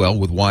pretty well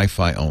with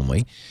Wi-Fi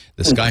only.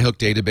 The Skyhook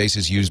database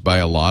is used by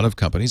a lot of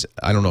companies.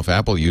 I don't know if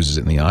Apple uses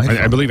it in the iPhone.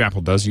 I believe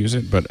Apple does use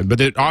it,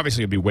 but it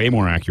obviously would be way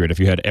more accurate if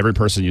you had every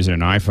person using an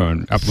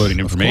iPhone uploading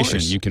information.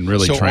 You can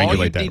really triangulate that well.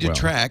 So all you need to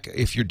track,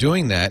 if you're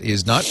doing that,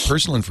 is not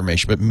personal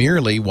information, but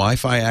merely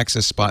Wi-Fi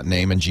access spot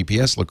name and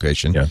GPS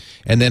location,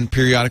 and then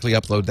periodically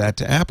upload that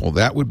to Apple.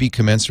 That would be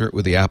commensurate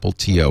with the Apple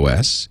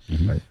TOS.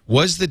 Right.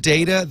 Was the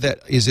data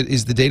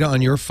is the data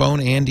on your phone,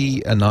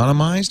 Andy,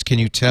 anonymized? Can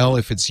you tell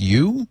if it's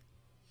you?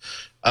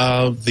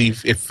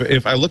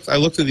 If I looked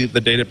at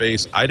the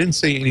database, I didn't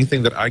see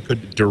anything that I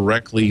could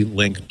directly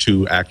link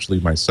to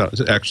myself.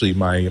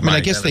 I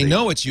guess they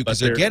know it's you because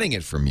they're getting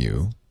it from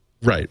you.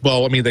 Right.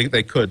 Well, I mean,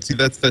 they could see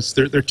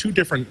they're two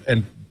different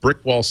and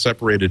brick wall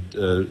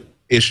separated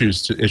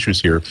issues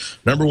here.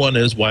 Number one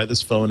is why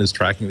this phone is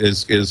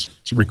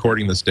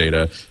recording this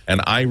data,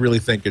 and I really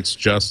think it's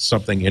just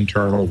something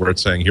internal where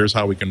it's saying, here's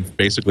how we can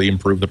basically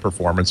improve the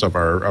performance of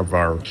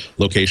our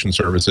location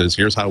services.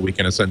 Here's how we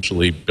can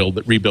essentially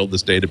rebuild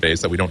this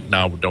database that we don't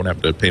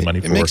have to pay money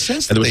for. It makes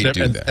sense that they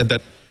do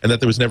that. And that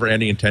there was never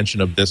any intention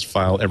of this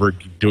file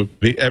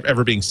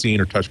ever being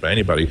seen or touched by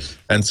anybody.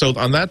 And so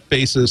on that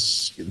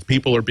basis,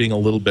 people are being a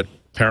little bit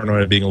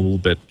paranoid, being a little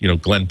bit,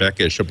 Glenn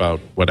Beck-ish about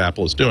what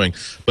Apple is doing.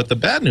 But the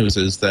bad news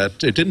is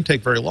that it didn't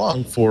take very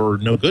long for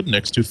No Good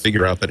Nicks to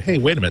figure out that, hey,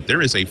 wait a minute,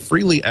 there is a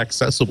freely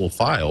accessible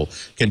file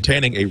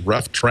containing a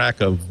rough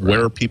track of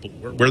where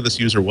this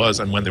user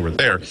was and when they were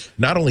there.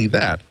 Not only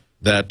that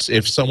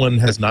if someone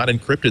has not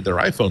encrypted their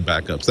iPhone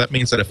backups, that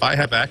means that if I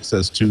have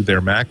access to their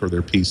Mac or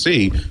their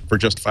PC for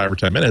just 5 or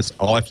 10 minutes,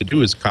 all I have to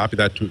do is copy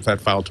that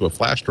file to a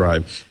flash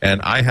drive,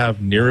 and I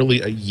have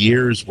nearly a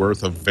year's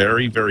worth of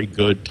very, very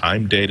good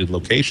time-dated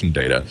location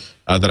data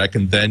that I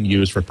can then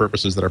use for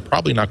purposes that are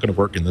probably not going to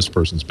work in this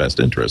person's best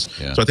interest.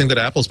 Yeah. So I think that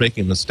Apple's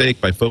making a mistake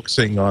by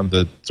focusing on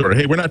the sort of,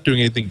 hey, we're not doing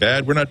anything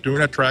bad, we're not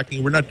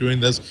tracking, we're not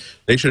doing this.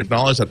 They should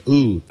acknowledge that,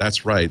 ooh,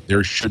 that's right.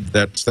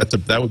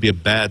 That would be a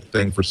bad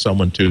thing for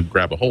someone to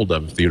grab a hold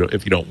of if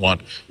you don't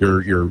want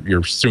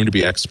your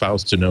soon-to-be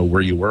ex-spouse to know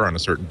where you were on a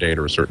certain date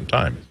or a certain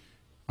time.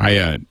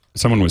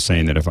 Someone was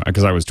saying that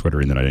because I was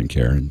twittering that I didn't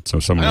care, and so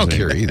someone I don't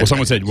care either. Well,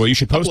 someone said, well, you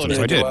should post it.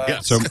 So I did. Yeah.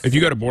 So if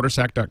you go to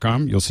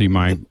bordersack.com, you'll see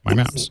my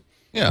maps.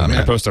 Yeah,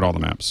 I posted all the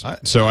maps.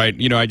 So I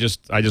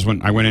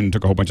went in and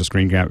took a whole bunch of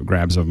screen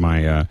grabs of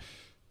my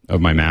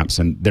maps,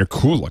 and they're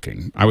cool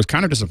looking. I was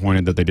kind of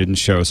disappointed that they didn't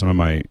show some of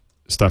my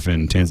stuff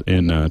in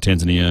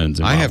Tanzania and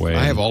Zimbabwe.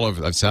 I have all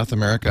of South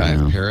America. I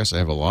have Paris. I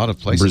have a lot of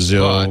places.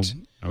 Brazil.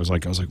 I was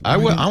like, I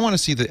want to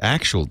see the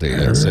actual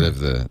data instead of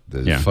the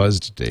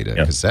fuzzed data,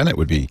 because then it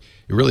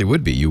really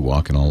would be you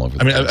walking all over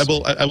the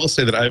place. I will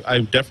say that I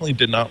definitely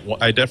did not.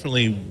 I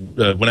definitely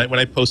when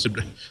I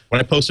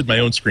posted my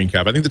own screen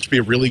cap, I think there should be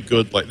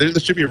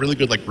a really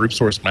good group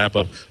source map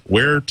of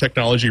where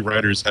technology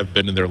writers have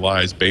been in their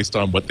lives based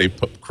on what they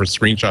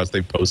screenshots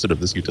they've posted of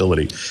this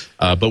utility.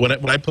 But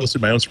when I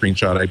posted my own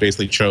screenshot, I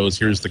basically chose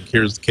here's the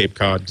Cape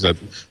Cod, because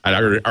I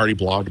already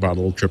blogged about a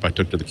little trip I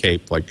took to the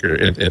Cape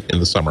in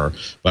the summer.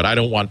 But I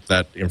don't want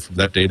that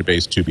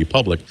database to be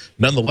public.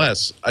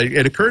 Nonetheless,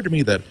 it occurred to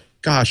me that,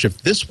 gosh,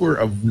 if this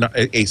were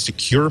a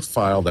secure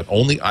file that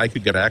only I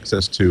could get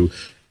access to,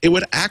 it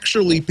would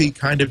actually be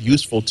kind of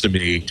useful to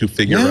me to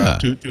figure out,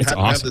 to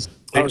have this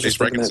database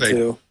where I can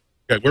say,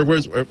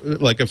 Yeah,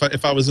 like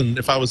if I was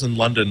in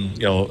London,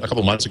 a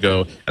couple months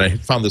ago, and I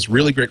found this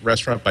really great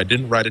restaurant, but I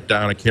didn't write it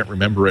down, I can't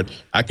remember it.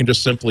 I can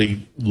just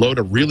simply load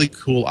a really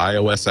cool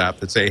iOS app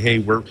that say,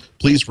 "Hey,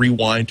 please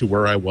rewind to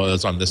where I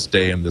was on this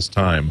day and this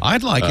time."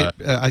 I'd like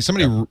it.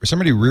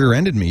 Somebody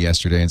rear-ended me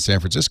yesterday in San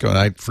Francisco, and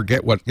I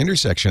forget what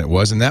intersection it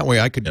was, and that way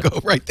I could go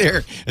right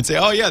there and say,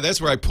 "Oh yeah,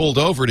 that's where I pulled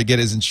over to get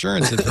his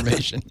insurance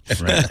information."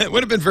 It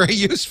would have been very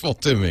useful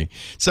to me.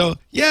 So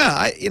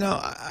yeah,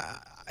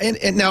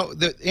 And now,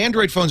 the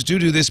Android phones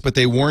do this, but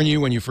they warn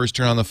you when you first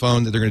turn on the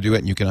phone that they're going to do it,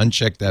 and you can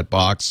uncheck that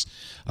box.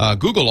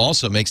 Google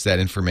also makes that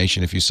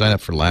information, if you sign up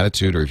for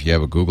Latitude or if you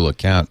have a Google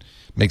account,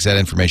 makes that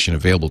information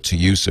available to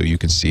you so you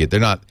can see it.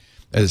 They're not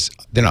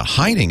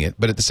hiding it,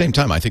 but at the same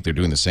time, I think they're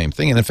doing the same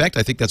thing. And in fact,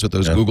 I think that's what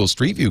those Google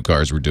Street View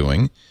cars were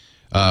doing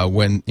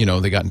when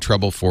they got in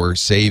trouble for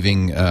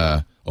saving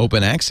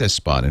open access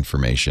spot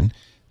information.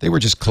 They were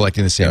just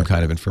collecting the same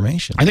kind of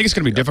information. I think it's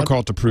going to be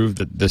difficult to prove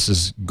that this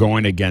is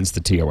going against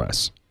the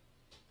TOS.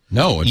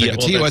 No, in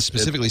fact, the TOS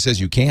specifically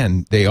says you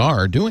can. They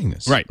are doing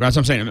this. Right. That's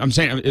what I'm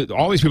saying.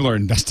 All these people are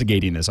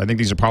investigating this. I think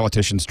these are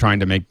politicians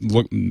trying to make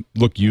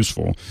look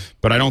useful.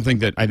 But I don't think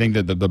that. I think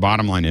that the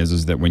bottom line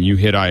is that when you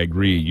hit "I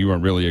agree," you are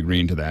really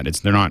agreeing to that.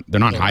 They're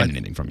not hiding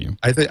anything from you.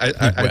 I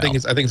think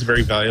it's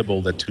very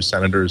valuable that two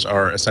senators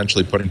are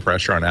essentially putting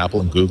pressure on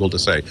Apple and Google to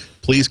say,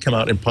 please come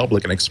out in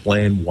public and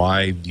explain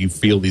why you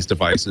feel these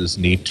devices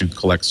need to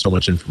collect so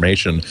much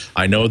information.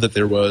 I know that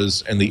there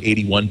was, in the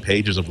 81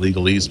 pages of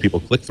legalese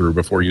people click through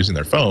before using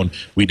their phone,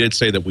 we did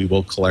say that we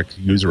will collect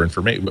user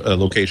information,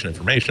 location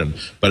information,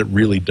 but it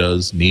really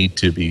does need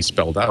to be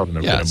spelled out.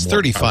 It's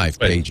 35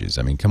 pages.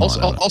 I mean, come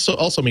on. Also,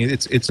 I mean,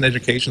 it's an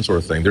education sort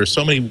of thing. There's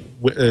so many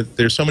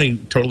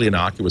totally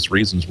innocuous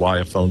reasons why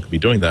a phone could be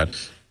doing that.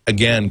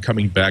 Again,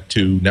 coming back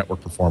to network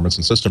performance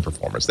and system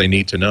performance, they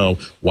need to know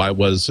why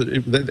was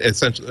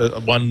essentially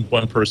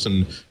one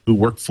person who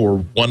worked for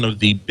one of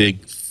the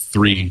big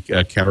three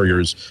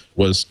carriers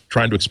was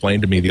trying to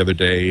explain to me the other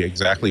day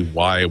exactly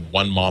why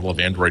one model of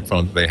Android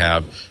phone that they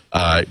have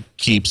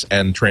keeps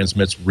and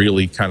transmits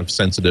really kind of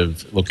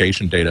sensitive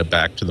location data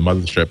back to the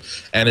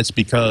mothership. And it's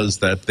because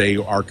that they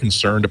are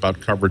concerned about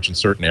coverage in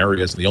certain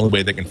areas. And the only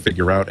way they can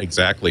figure out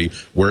exactly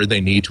where they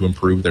need to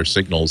improve their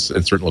signals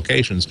in certain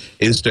locations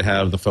is to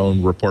have the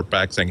phone report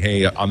back saying,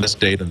 hey, on this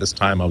date and this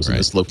time I was in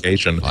this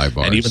location.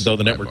 And even though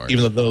the network,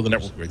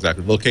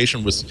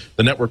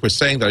 the network was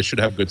saying that I should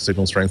have good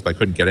signal strength, but I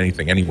couldn't get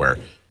anything anywhere.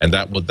 And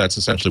that's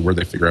essentially where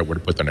they figure out where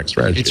to put their next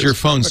strategy. It's your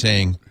phone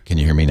saying, can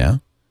you hear me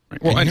now?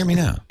 Well, hear me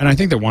now. And I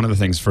think that one of the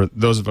things for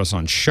those of us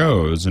on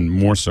shows, and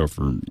more so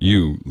for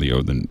you, Leo,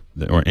 and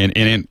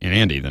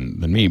Andy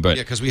than me, but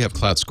because we have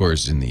cloud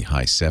scores in the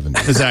high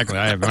 70s. Exactly,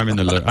 I'm in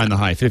the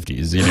high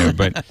 50s,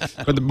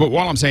 But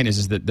what I'm saying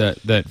is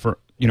that for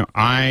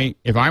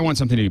if I want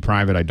something to be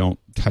private, I don't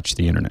touch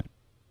the internet.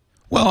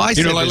 Well, I'm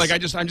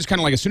just kind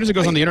of like, as soon as it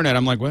goes on the internet,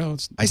 I'm like, well,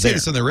 I say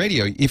this on the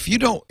radio. If you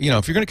don't,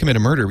 if you're going to commit a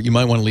murder, you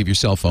might want to leave your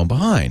cell phone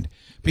behind.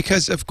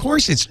 Because, of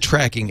course, it's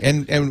tracking.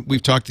 And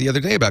we've talked the other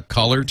day about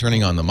color,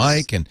 turning on the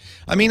mic, and,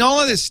 I mean, all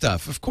of this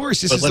stuff. Of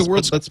course, this is the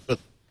world's...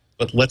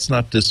 But let's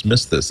not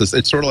dismiss this.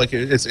 It's sort of like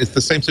it's the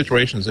same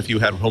situation as if you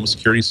had a home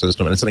security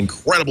system, and it's an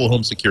incredible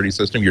home security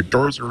system. Your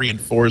doors are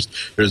reinforced.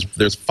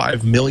 There's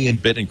 5 million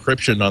bit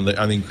encryption on the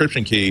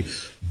encryption key,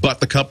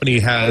 but the company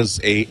has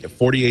a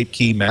 48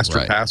 key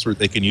master password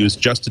they can use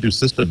just to do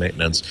system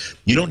maintenance.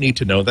 You don't need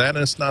to know that, and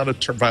it's not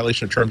a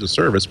violation of terms of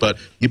service. But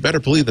you better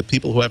believe that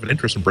people who have an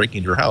interest in breaking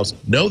into your house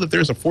know that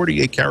there's a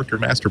 48 character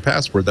master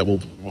password that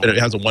it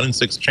has a 1 in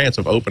 6 chance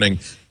of opening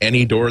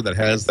any door that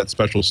has that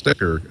special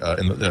sticker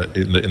in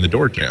the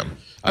door jam.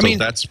 I mean,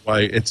 that's why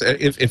it's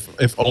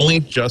if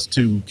only just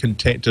to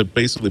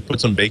basically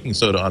put some baking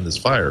soda on this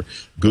fire.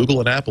 Google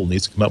and Apple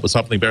needs to come up with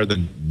something better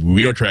than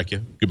we don't track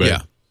you. Goodbye.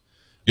 Yeah.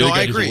 No,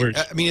 I agree.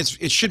 I mean,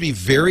 it should be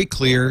very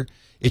clear.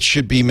 It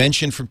should be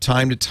mentioned from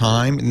time to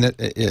time, and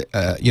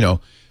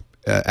that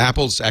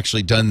Apple's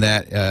actually done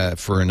that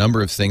for a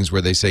number of things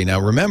where they say,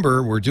 now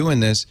remember, we're doing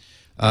this,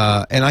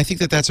 and I think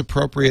that's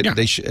appropriate. Yeah.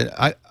 They should.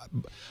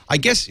 I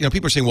guess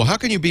people are saying, well, how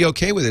can you be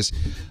okay with this?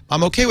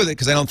 I'm okay with it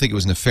because I don't think it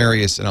was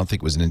nefarious. I don't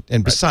think it was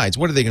and besides,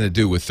 what are they going to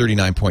do with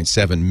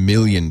 39.7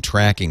 million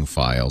tracking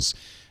files?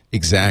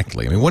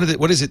 Exactly. I mean,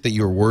 what is it that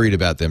you're worried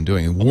about them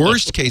doing?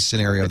 Worst case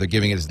scenario, they're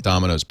giving it as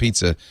Domino's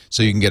Pizza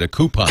so you can get a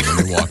coupon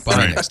when you walk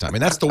by next time. I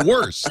mean, that's the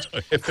worst,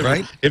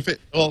 right?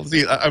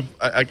 See, I'm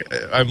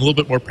a little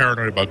bit more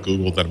paranoid about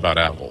Google than about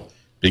Apple.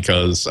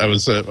 Because I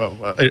was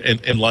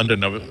in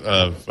London, in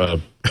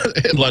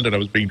London, I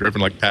was being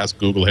driven past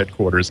Google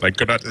headquarters, and I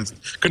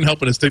couldn't help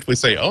but instinctively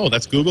say, "Oh,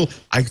 that's Google."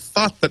 I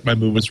thought that my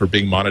movements were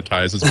being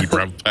monetized as we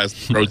drove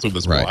past the roads of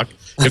this block.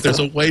 If there's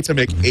a way to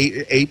make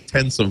eight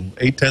tenths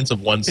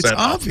of 1 cent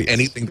off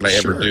anything that I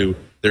ever do,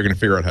 they're going to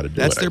figure out how to do it.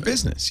 That's their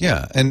business,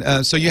 yeah.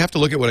 And so you have to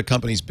look at what a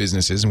company's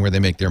business is and where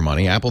they make their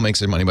money. Apple makes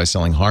their money by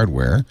selling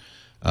hardware.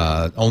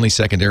 Only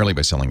secondarily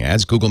by selling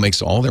ads. Google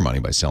makes all their money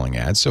by selling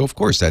ads. So of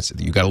course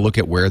you got to look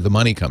at where the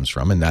money comes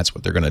from, and that's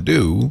what they're going to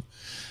do.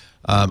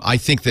 I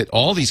think that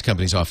all these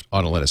companies ought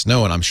to let us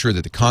know, and I'm sure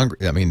that the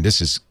Congress. I mean,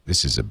 this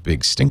is a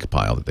big stink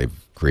pile that they've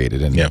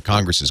created, and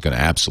Congress is going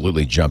to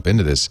absolutely jump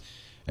into this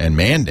and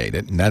mandate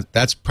it. And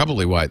that's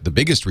probably why the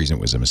biggest reason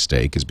it was a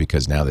mistake is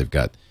because now they've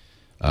got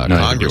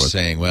Congress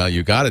saying, "Well,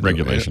 you got to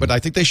do it." But I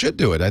think they should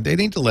do it. They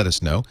need to let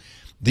us know.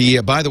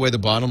 By the way, the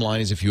bottom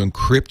line is if you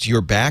encrypt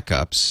your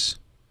backups,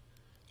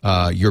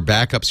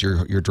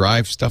 your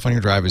drive stuff on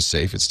your drive is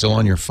safe. It's still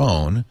on your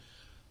phone.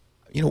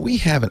 You know, we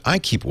haven't. I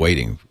keep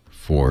waiting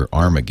for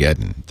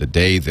Armageddon, the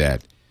day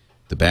that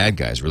the bad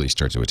guys really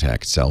start to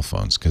attack cell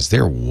phones, because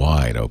they're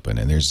wide open,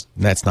 and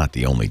that's not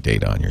the only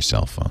data on your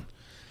cell phone.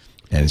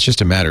 And it's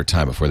just a matter of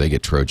time before they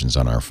get Trojans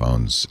on our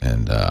phones.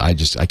 And I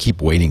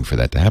keep waiting for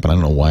that to happen. I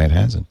don't know why it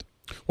hasn't.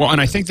 Well,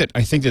 and I think that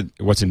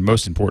what's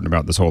most important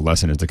about this whole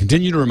lesson is to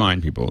continue to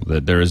remind people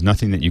that there is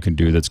nothing that you can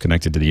do that's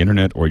connected to the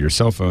internet or your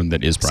cell phone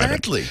that is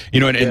private. Exactly. You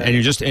know, and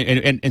you're just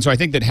and so I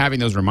think that having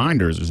those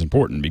reminders is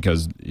important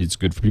because it's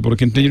good for people to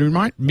continue to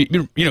remind.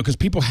 You know, because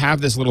people have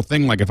this little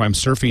thing like if I'm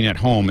surfing at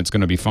home, it's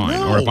going to be fine,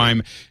 or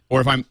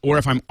if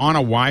I'm on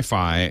a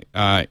Wi-Fi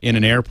in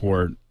an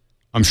airport.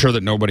 I'm sure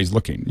that nobody's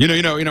looking.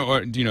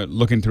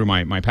 Looking through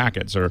my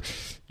packets, or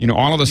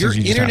all of those things.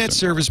 Your internet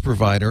service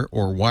provider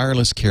or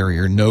wireless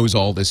carrier knows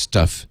all this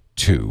stuff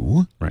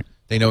too. Right.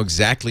 They know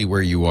exactly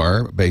where you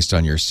are based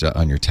on your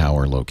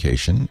tower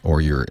location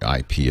or your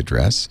IP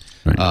address.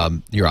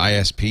 Right. Your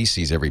ISP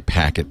sees every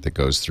packet that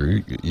goes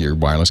through. Your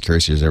wireless carrier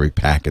sees every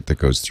packet that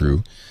goes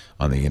through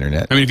on the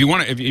internet. I mean, if you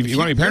want to be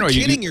paranoid,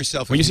 you're kidding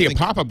yourself. When you see a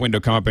pop-up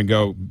window come up and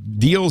go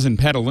deals in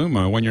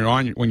Petaluma when you're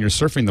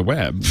surfing the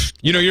web,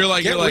 you're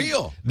like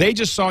real. They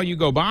just saw you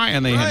go by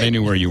and they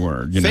knew where you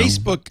were.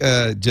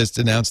 Facebook just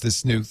announced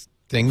this new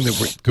thing,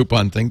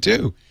 coupon thing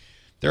too.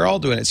 They're all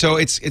doing it. So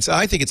I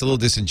think it's a little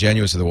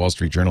disingenuous of the Wall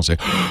Street Journal say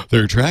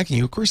they're tracking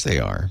you. Of course they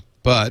are.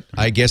 But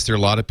I guess there are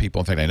a lot of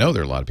people. In fact, I know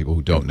there are a lot of people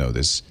who don't know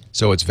this.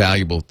 So it's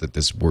valuable that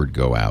this word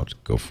go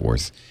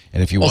forth.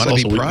 And if you want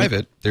to be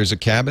private, there's a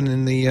cabin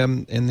in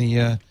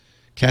the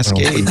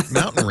Cascade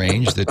mountain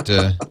range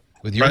that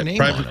with your name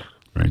on it.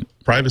 Right.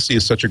 Privacy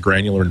is such a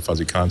granular and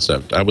fuzzy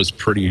concept. I was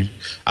kind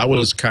of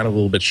a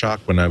little bit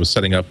shocked when I was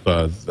setting up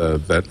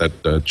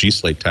that G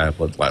Slate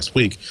tablet last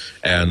week,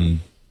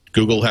 and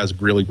Google has a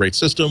really great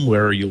system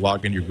where you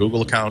log in your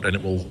Google account and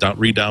it will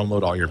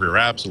re-download all your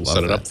apps. It'll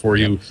set it up for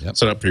you,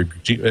 set up your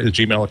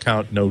Gmail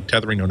account, no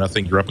tethering, no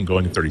nothing. You're up and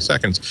going in 30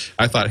 seconds.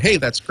 I thought, hey,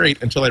 that's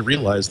great, until I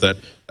realized that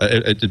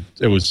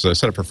it was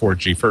set up for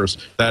 4G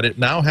first, that it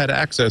now had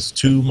access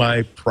to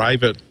my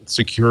private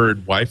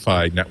secured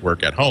Wi-Fi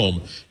network at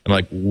home. And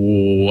like,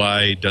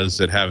 why does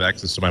it have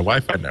access to my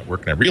Wi-Fi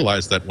network? And I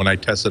realized that when I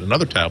tested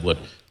another tablet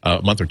a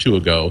month or two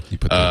ago,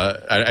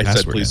 I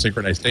said, please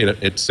synchronize data.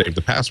 It saved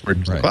the password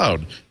into the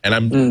cloud. And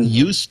I'm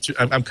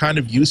I'm kind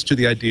of used to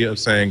the idea of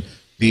saying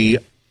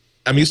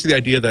I'm used to the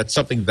idea that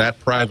something that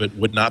private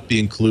would not be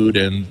included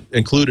in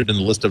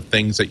the list of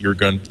things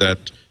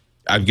that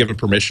I've given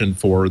permission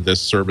for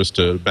this service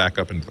to back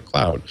up into the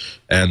cloud.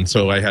 And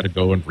so I had to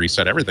go and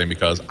reset everything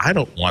because I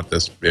don't want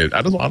this.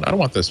 I don't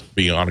want this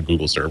being on a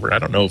Google server. I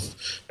don't know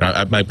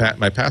if my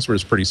password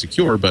is pretty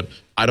secure, but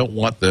I don't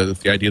want the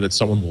idea that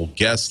someone will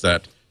guess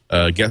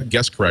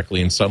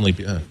correctly and suddenly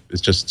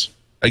it's just.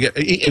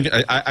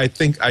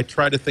 I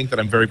try to think that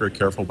I'm very, very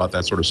careful about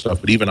that sort of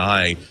stuff, but even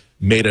I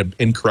made an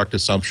incorrect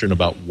assumption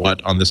about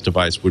what on this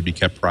device would be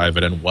kept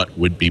private and what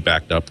would be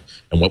backed up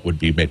and what would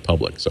be made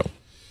public. So,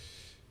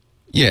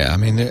 yeah, I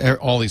mean,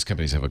 all these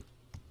companies have a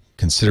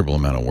considerable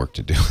amount of work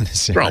to do in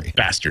this area. They're all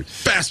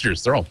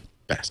bastards. They're all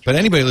bastards. But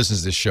anybody who listens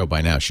to this show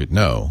by now should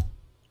know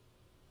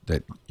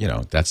that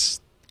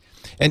that's.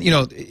 And,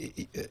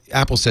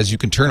 Apple says you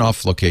can turn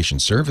off location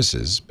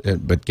services,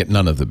 but get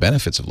none of the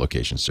benefits of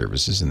location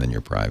services, and then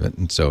you're private.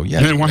 And so, yeah.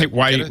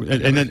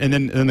 And then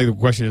then the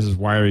question is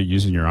why are you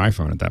using your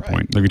iPhone at that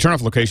point? Like, if you turn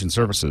off location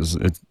services,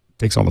 it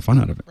takes all the fun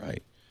out of it.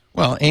 Right.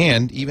 Well,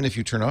 and even if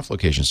you turn off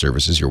location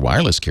services, your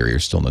wireless carrier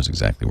still knows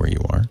exactly where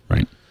you are.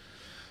 Right.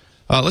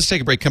 Let's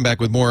take a break, come back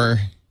with more.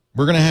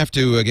 We're going to have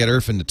to get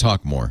Irfan to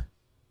talk more.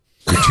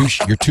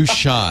 You're too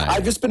shy.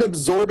 I've just been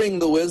absorbing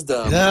the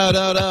wisdom.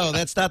 No.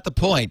 That's not the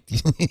point.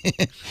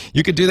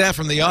 You could do that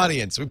from the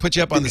audience. We put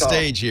you up on the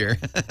stage here.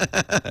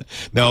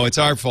 No, it's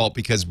our fault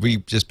because we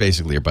just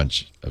basically are a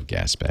bunch of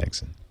gas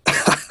bags.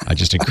 I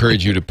just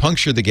encourage you to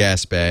puncture the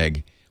gas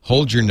bag,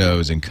 hold your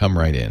nose, and come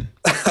right in.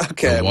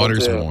 Okay. The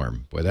water's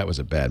warm. Boy, that was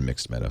a bad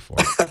mixed metaphor.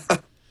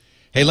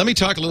 Hey, let me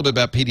talk a little bit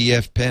about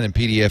PDF Pen and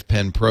PDF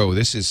Pen Pro.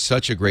 This is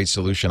such a great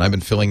solution. I've been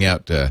filling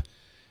out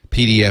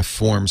PDF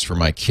forms for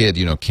my kid.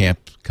 Camp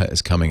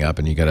is coming up,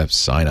 and you got to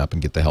sign up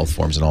and get the health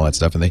forms and all that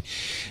stuff. And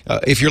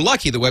if you're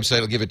lucky, the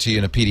website will give it to you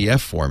in a PDF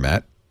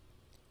format,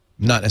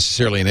 not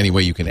necessarily in any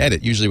way you can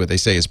edit. Usually, what they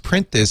say is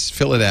print this,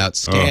 fill it out,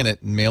 scan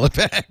it, and mail it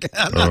back.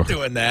 I'm not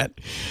doing that.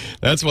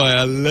 That's why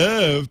I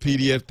love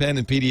PDF Pen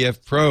and PDF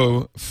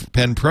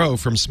Pen Pro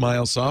from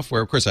Smile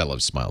Software. Of course, I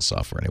love Smile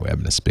Software anyway. I've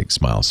been a big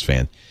Smiles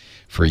fan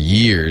for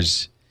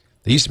years.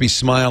 They used to be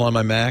Smile on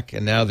my Mac,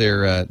 and now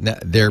they're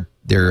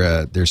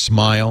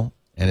Smile,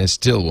 and it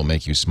still will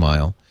make you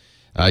smile.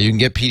 You can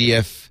get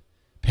PDF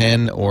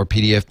Pen or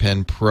PDF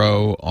Pen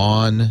Pro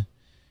on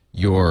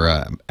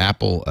your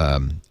Apple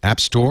App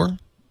Store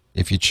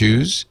if you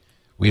choose.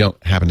 We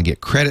don't happen to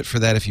get credit for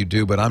that if you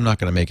do, but I'm not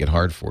going to make it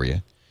hard for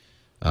you.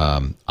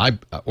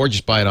 Or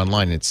just buy it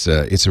online. It's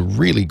a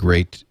really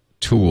great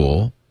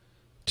tool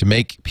to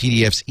make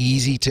PDFs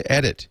easy to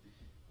edit.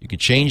 You can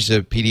change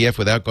the PDF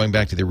without going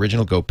back to the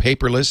original. Go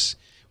paperless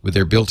with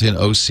their built-in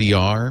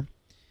OCR.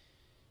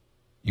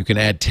 You can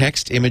add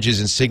text, images,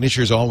 and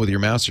signatures all with your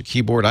mouse or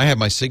keyboard. I have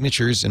my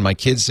signatures and my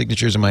kids'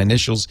 signatures and my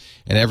initials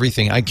and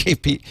everything. I gave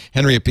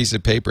Henry a piece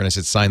of paper and I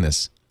said, sign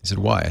this. He said,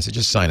 why? I said,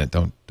 just sign it.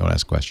 Don't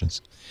ask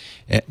questions.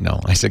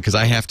 No, I said, because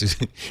I have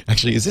to.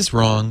 Actually, is this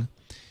wrong?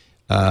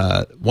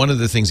 One of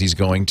the things he's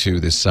going to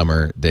this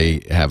summer,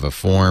 they have a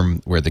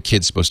form where the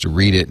kid's supposed to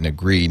read it and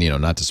agree,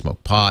 not to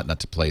smoke pot, not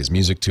to play his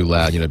music too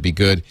loud, be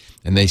good.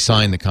 And they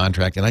sign the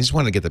contract. And I just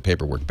wanted to get the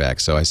paperwork back.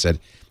 So I said,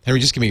 Henry,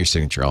 just give me your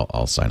signature.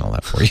 I'll sign all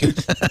that for you.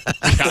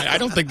 I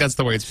don't think that's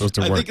the way it's supposed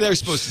to work. I think they're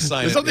supposed to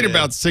sign There's something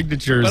about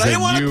signatures. But I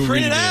didn't want to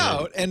print it reading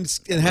out and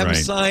have him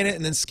sign it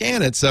and then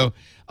scan it. So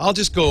I'll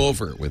just go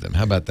over it with him.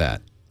 How about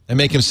that? And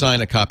make him sign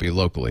a copy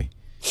locally.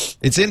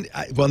 It's in.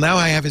 Well, now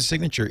I have his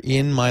signature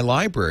in my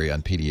library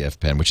on PDF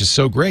Pen, which is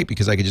so great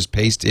because I could just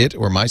paste it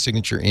or my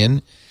signature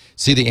in.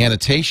 See the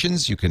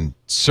annotations. You can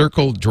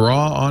circle,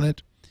 draw on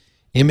it,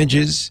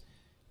 images,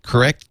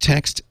 correct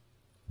text,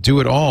 do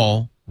it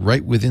all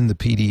right within the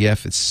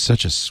PDF. It's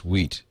such a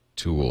sweet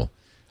tool.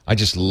 I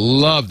just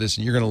love this,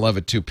 and you're going to love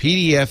it too.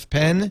 PDF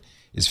Pen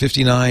is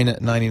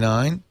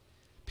 $59.99.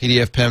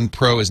 PDF Pen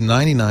Pro is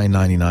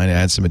 $99.99. It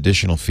adds some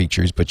additional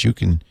features, but you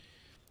can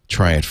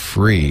try it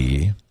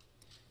free.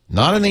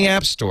 Not in the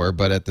App Store,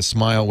 but at the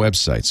Smile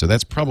website. So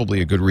that's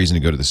probably a good reason to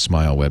go to the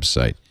Smile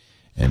website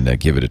and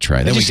give it a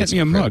try. Then we get me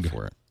a mug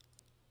for it.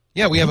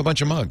 Yeah, we have a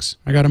bunch of mugs.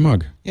 I got a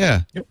mug.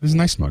 Yeah. Yep, this is a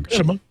nice mug.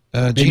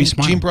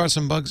 Gene brought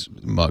some mugs,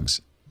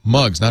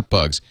 not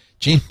bugs.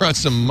 Gene brought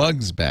some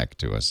mugs back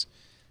to us.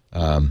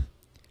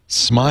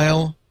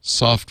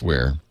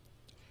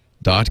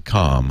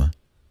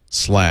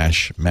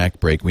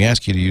 SmileSoftware.com/MacBreak. We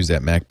ask you to use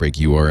that MacBreak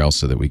URL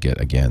so that we get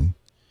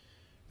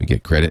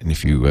credit. And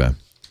if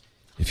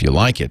you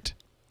like it,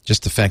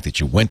 just the fact that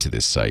you went to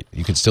this site,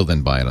 you can still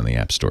then buy it on the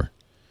App Store.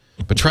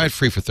 But try it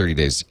free for 30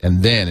 days,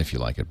 and then if you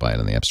like it, buy it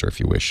on the App Store if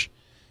you wish.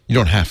 You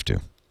don't have to.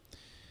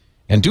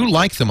 And do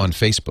like them on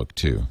Facebook,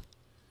 too,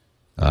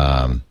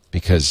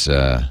 because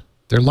they're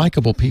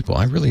likable people.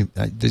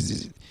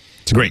 It's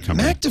a great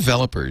company. Mac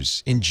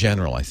developers, in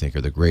general, I think,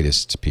 are the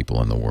greatest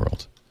people in the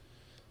world.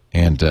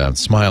 And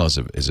Smile is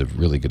a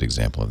really good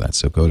example of that.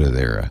 So go to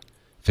their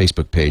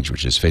Facebook page,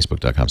 which is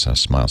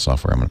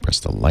facebook.com/SmileSoftware. I'm going to press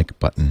the like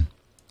button.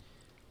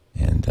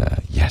 And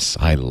yes,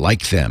 I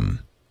like them.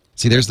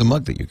 See, there's the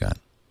mug that you got.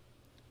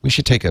 We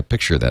should take a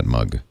picture of that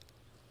mug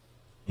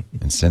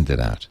and send it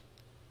out.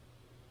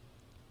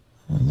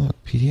 Oh,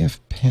 look, PDF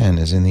Pen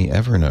is in the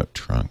Evernote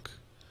trunk.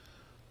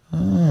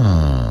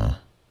 Oh.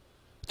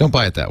 Don't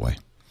buy it that way.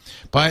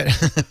 Buy it.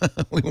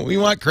 we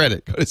want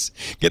credit.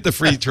 Get the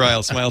free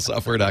trial,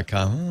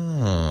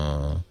 smilesoftware.com.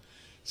 Oh.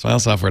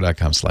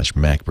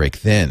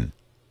 Smilesoftware.com/MacBreak. Then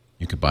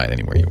you can buy it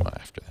anywhere you want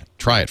after that.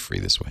 Try it free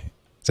this way.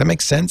 Does that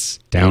make sense?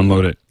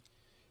 Download it.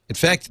 In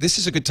fact, this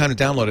is a good time to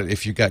download it.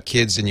 If you've got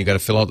kids and you got to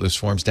fill out those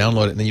forms,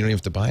 download it, and then you don't even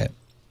have to buy it.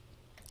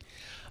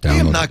 I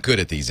am not good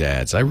at these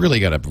ads. I really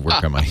got to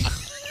work on my...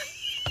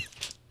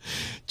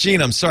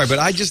 Gene, I'm sorry, but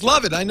I just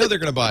love it. I know they're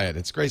going to buy it.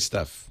 It's great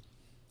stuff.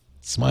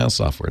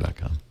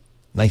 Smilesoftware.com.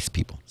 Nice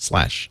people.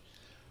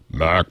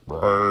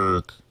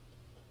 /MacBreak.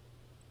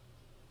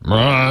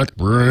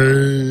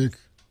 MacBreak.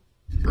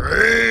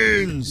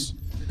 Brains.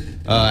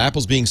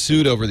 Apple's being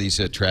sued over these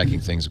tracking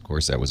things. Of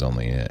course, that was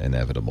only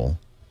inevitable.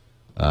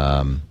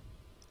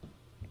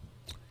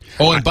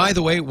 And by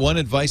the way, one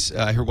advice,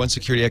 I heard one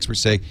security expert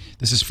say,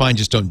 this is fine,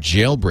 just don't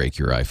jailbreak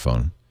your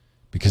iPhone.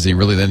 Because you're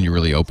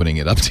really opening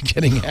it up to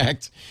getting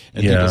hacked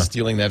and people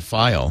stealing that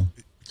file.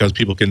 Because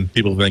people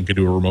then can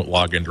do a remote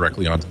login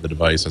directly onto the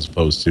device as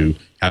opposed to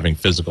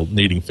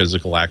needing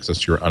physical access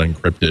to your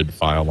unencrypted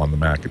file on the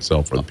Mac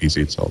itself or the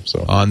PC itself.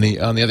 So on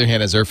the other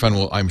hand, as Irfan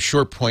will, I'm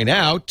sure, point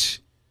out,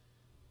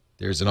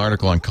 there's an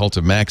article on Cult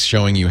of Macs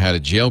showing you how to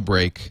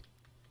jailbreak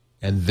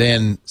and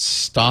then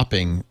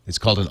stopping. It's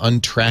called an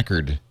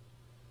untrackered.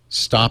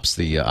 Stops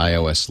the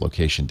iOS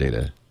location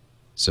data.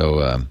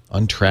 So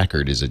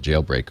untrackered is a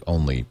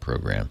jailbreak-only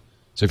program.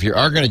 So if you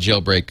are going to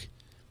jailbreak,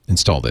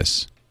 install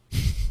this.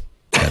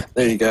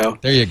 There you go.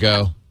 There you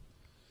go.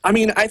 I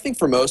mean, I think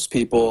for most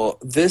people,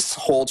 this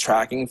whole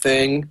tracking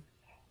thing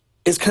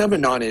is kind of a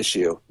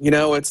non-issue.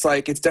 It's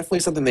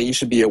definitely something that you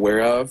should be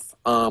aware of,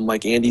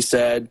 like Andy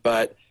said,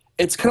 but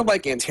it's kind of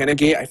like Antenna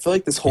Gate. I feel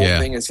like this whole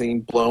thing is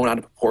getting blown out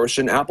of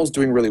proportion. Apple's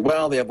doing really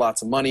well. They have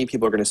lots of money.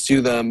 People are going to sue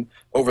them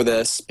over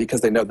this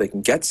because they know they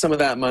can get some of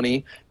that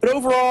money. But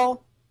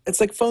overall, it's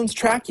like phones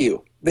track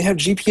you. They have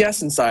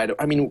GPS inside.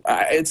 I mean,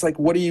 it's like,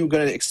 what are you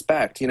going to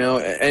expect,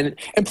 And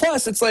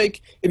plus, it's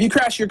like, if you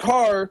crash your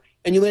car,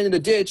 and you land in a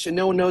ditch and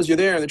no one knows you're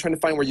there and they're trying to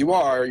find where you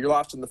are, or you're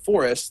lost in the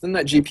forest, then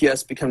that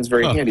GPS becomes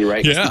very handy,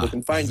 right? Because people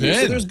can find you.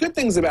 So there's good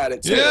things about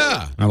it, too.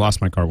 Yeah. I lost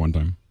my car one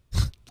time.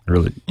 I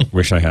really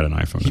wish I had an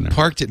iPhone in there.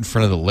 Parked it in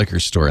front of the liquor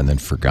store and then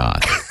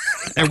forgot.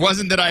 It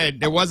wasn't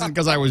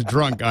because I was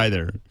drunk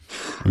either.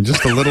 I'm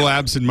just a little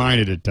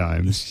absent-minded at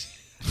times.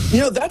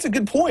 That's a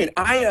good point.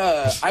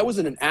 I was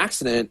in an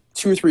accident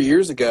 2 or 3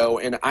 years ago,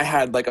 and I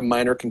had like a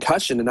minor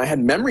concussion, and I had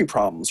memory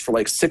problems for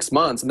like 6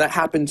 months, and that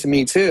happened to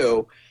me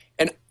too.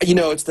 And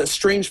it's the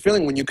strange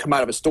feeling when you come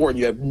out of a store and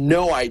you have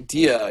no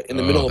idea in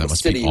the middle of a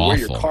city where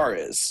your car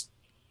is.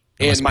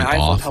 And my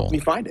iPhone helped me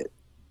find it.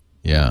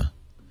 Yeah.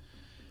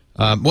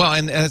 Well,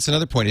 and that's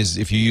another point is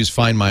if you use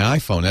Find My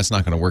iPhone, that's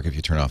not going to work if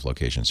you turn off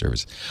location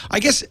service. I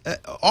guess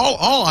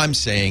all I'm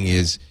saying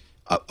is,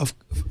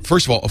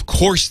 first of all, of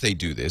course they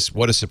do this.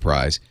 What a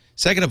surprise.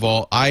 Second of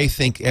all, I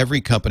think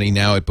every company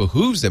now, it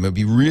behooves them.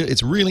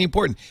 It's really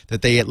important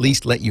that they at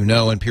least let you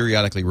know and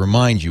periodically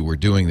remind you we're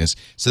doing this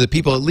so that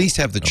people at least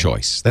have the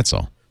choice. That's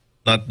all.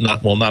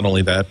 Not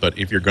only that, but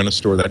if you're going to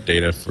store that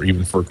data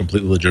even for a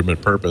completely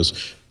legitimate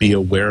purpose, be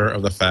aware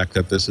of the fact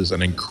that this is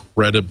an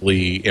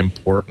incredibly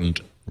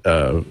important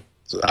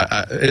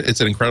it's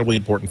an incredibly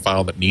important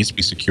file that needs to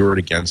be secured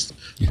against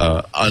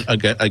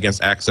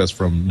access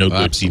from no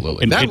good people.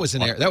 And that was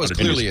an error. That was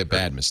clearly a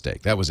bad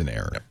mistake. That was an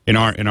error. In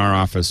our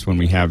office, when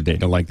we have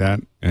data like that,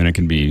 and it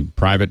can be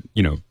private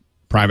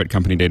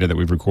company data that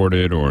we've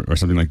recorded or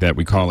something like that,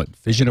 we call it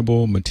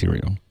fissionable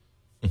material.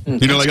 So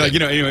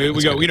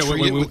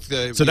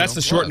that's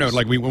the short note.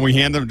 Like when we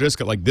hand them a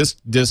disk, like this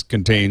disk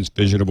contains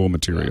fissionable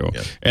material,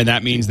 and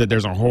that means that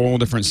there's a whole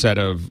different set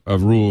of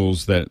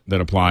rules that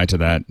apply to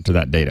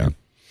that data.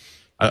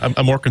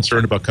 I'm more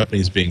concerned about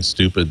companies being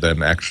stupid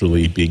than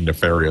actually being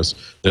nefarious.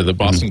 The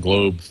Boston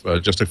Globe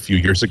just a few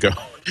years ago,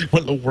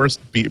 one of the worst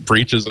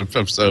breaches of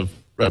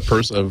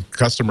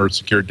customer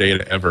secured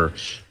data ever,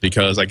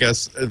 because I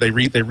guess they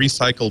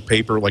recycle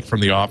paper like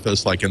from the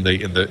office, like in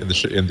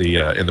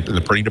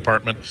the printing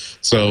department.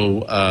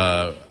 So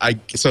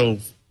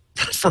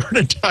for an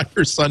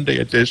entire Sunday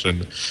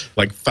edition,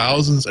 like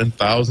thousands and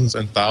thousands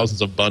and thousands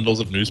of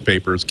bundles of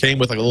newspapers came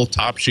with like a little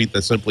top sheet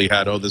that simply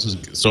had, this is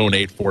Zone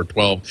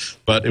 8412,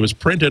 but it was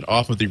printed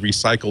off of the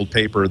recycled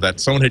paper that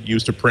someone had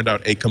used to print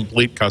out a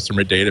complete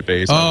customer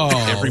database on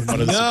every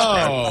one of the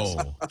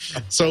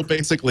subscribers. So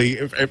basically,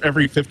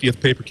 every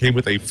 50th paper came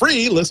with a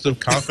free list of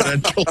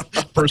confidential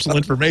personal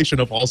information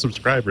of all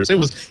subscribers. It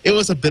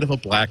was a bit of a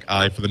black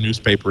eye for the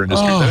newspaper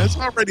industry that has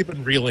already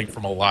been reeling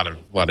from a lot of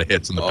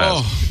hits in the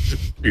past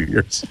few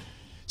years.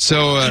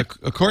 So,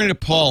 according to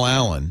Paul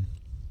Allen,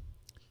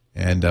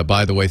 and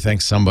by the way,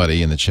 thanks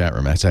somebody in the chat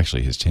room. That's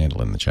actually his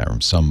handle in the chat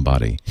room,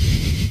 somebody,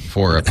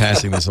 for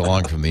passing this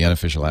along from the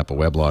unofficial Apple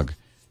weblog.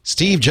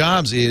 Steve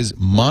Jobs is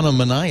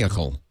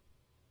monomaniacal.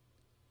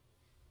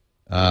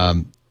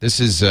 This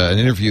is an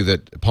interview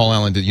that Paul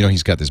Allen did.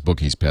 He's got this book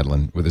he's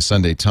peddling with the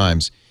Sunday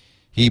Times.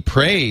 He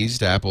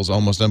praised Apple's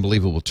almost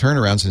unbelievable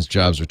turnaround since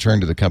Jobs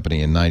returned to the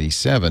company in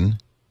 '97.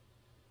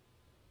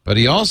 But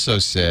he also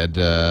said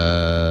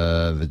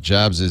that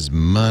Jobs is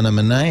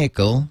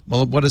monomaniacal.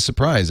 Well, what a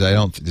surprise!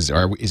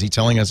 Is he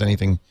telling us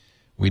anything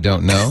we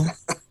don't know?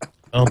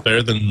 Oh,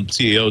 better than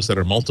CEOs that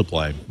are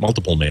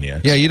multiple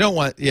maniacs. Yeah, you don't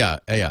want. Yeah.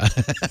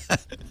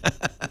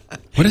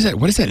 What does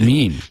that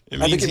mean?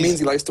 I think it means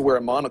he likes to wear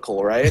a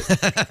monocle, right?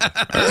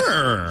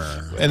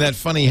 And that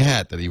funny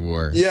hat that he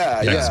wore.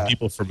 Yeah.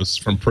 People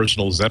from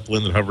personal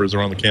Zeppelin that hovers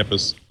around the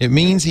campus. It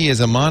means he is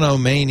a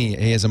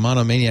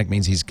monomaniac.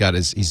 Means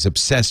he's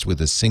obsessed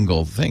with a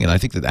single thing, and I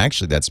think that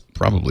actually that's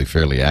probably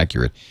fairly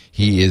accurate.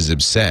 He is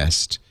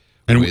obsessed,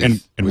 and we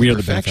are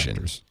the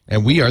benefactors,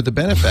 and we are the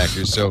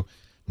benefactors. So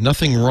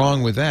nothing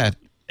wrong with that.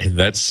 And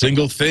that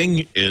single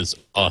thing is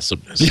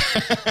awesomeness.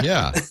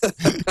 Yeah.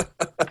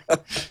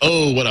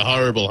 Oh, what a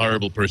horrible,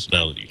 horrible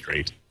personality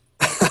trait.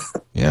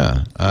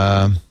 Yeah.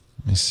 Let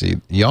me see.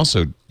 He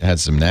also had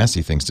some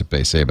nasty things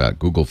to say about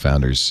Google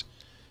founders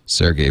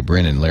Sergey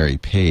Brin and Larry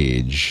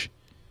Page.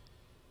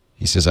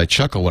 He says, I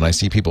chuckle when I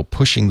see people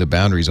pushing the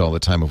boundaries all the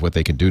time of what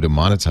they can do to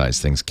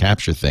monetize things,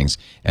 capture things,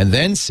 and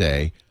then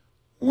say,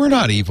 we're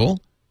not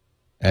evil,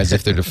 as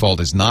if their default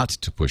is not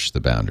to push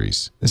the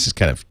boundaries. This is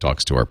kind of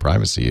talks to our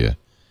privacy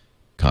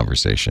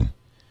conversation.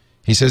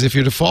 He says, if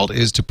your default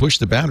is to push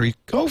the boundary,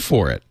 go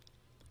for it.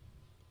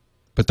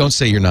 But don't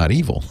say you're not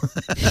evil.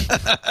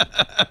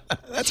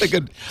 That's a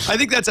good. I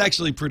think that's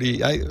actually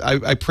pretty.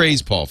 I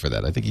praise Paul for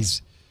that. I think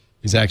he's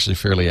actually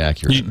fairly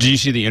accurate. Did you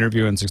see the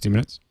interview in 60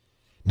 Minutes?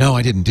 No,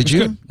 I didn't. Did you?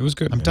 Good. It was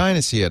good. I'm dying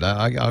to see it.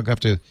 I'll have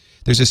to.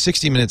 There's a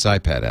 60 Minutes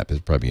iPad app.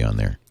 It's probably on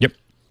there. Yep.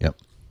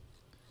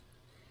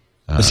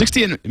 The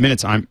 60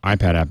 Minutes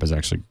iPad app is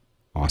actually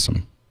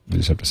awesome. I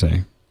just have to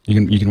say,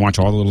 you can watch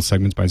all the little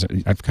segments.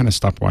 I've kind of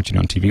stopped watching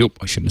on TV. Oh,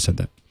 I shouldn't have said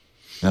that.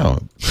 No,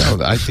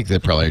 I think they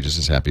probably are just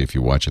as happy if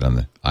you watch it on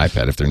the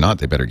iPad. If they're not,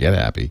 they better get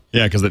happy.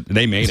 Yeah, because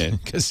they made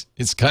it. Because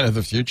it's kind of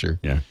the future.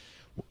 Yeah.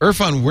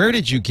 Irfan, where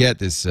did you get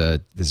this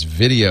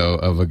video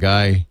of a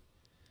guy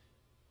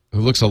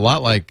who looks a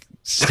lot like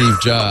Steve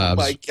Jobs?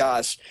 Oh my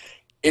gosh.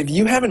 if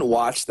you haven't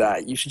watched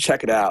that, you should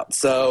check it out.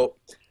 So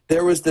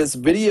there was this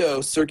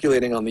video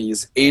circulating on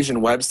these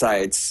Asian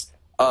websites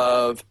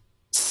of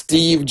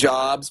Steve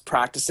Jobs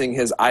practicing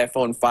his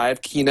iPhone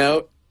 5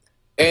 keynote.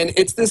 And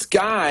it's this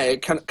guy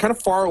kind of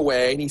far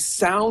away, and he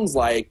sounds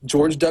like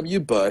George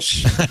W.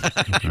 Bush.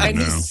 And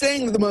he's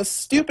saying the most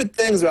stupid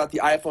things about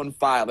the iPhone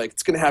 5. Like,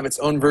 it's going to have its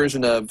own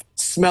version of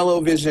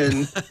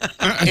smell-o-vision.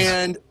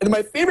 and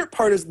my favorite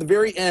part is at the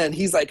very end,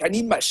 he's like, I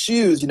need my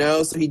shoes, you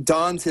know? So he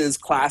dons his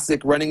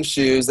classic running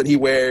shoes that he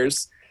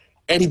wears.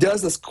 And he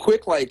does this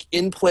quick, like,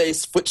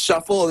 in-place foot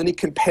shuffle, and then he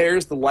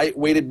compares the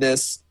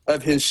lightweightedness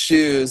of his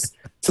shoes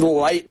to the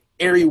light,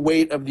 airy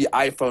weight of the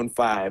iPhone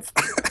 5.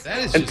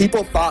 And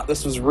people thought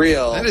this was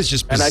real. That is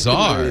just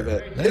bizarre. And I couldn't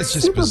believe it. That is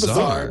just super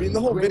bizarre. I mean,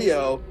 the whole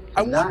video,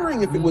 I'm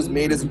wondering if it was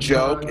made as a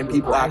joke and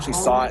people actually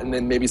saw it and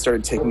then maybe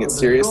started taking it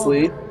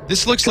seriously.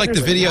 This looks like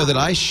the video that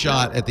I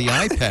shot at the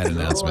iPad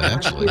announcement,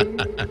 actually.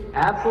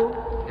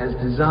 Apple has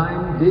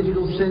designed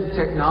digital sync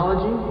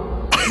technology.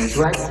 And it's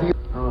right here.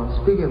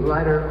 Speaking of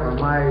lighter,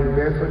 am I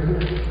barefoot here?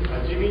 Do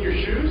you mean your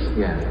shoes?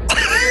 Yeah.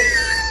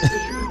 Your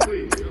shoes,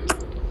 please.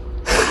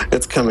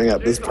 It's coming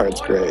up. This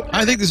part's great.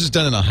 I think this was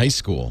done in a high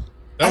school.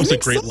 That was a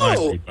great live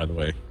read, by the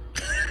way.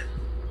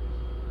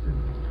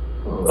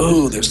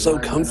 Oh, they're so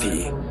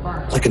comfy.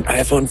 Like an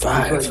iPhone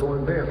 5.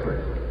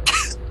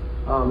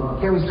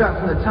 Can we start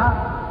from the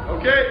top?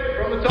 Okay,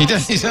 from the top.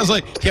 He sounds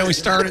like, can we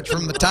start it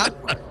from the top?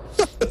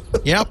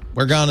 Yep,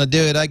 we're going to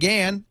do it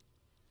again.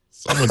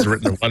 Someone's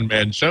written a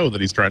one-man show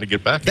that he's trying to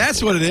get back.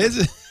 That's what it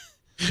is.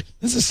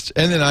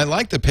 And then I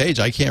like the page.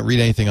 I can't read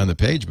anything on the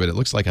page, but it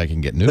looks like I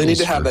can get noodles. They need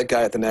to have that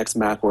guy at the next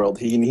Macworld.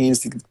 He needs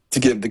to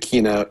give the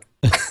keynote.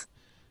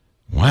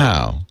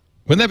 Wow.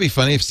 Wouldn't that be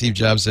funny if Steve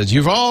Jobs says,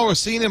 you've all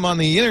seen him on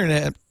the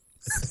internet.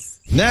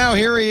 Now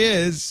here he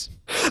is.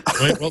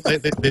 Well,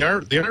 they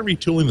are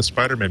retooling the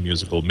Spider-Man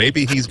musical.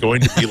 Maybe he's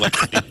going to be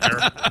like a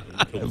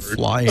character.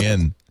 Fly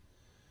in.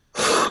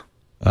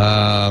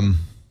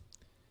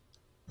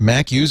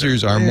 Mac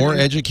users are more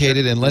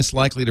educated and less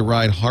likely to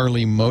ride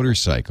Harley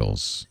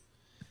motorcycles.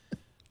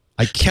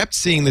 I kept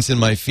seeing this in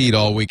my feed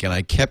all week, and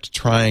I kept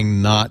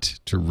trying not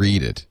to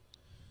read it.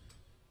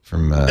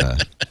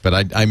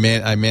 But I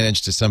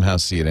managed to somehow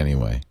see it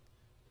anyway.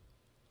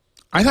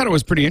 I thought it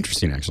was pretty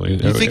interesting,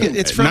 actually. You think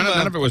it's from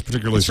none of it was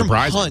particularly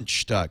surprising. From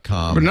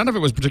Hunch.com. But none of it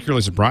was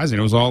particularly surprising.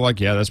 It was all like,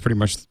 yeah, that's pretty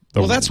much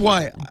Well, that's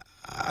why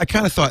I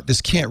kind of thought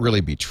this can't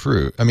really be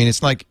true. I mean,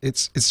 it's like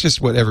it's just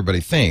what everybody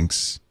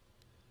thinks.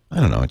 I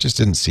don't know. It just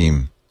didn't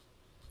seem.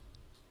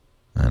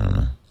 I don't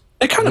know.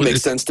 It kind of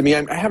makes sense to me.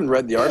 I haven't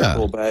read the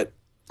article, but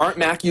aren't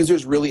Mac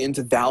users really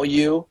into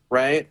value,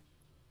 right?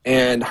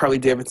 And Harley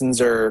Davidsons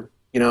are,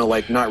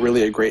 like not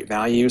really a great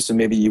value, so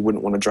maybe you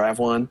wouldn't want to drive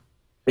one.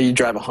 Maybe you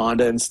drive a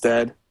Honda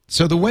instead.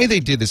 So the way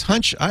they did this,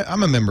 Hunch,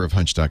 I'm a member of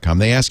Hunch.com.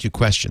 They ask you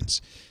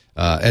questions.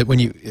 There's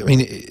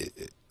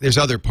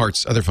other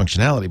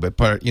functionality, but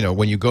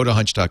when you go to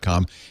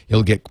Hunch.com,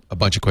 you'll get a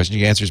bunch of questions.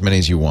 You can answer as many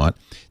as you want.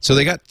 So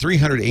they got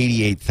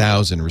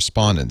 388,000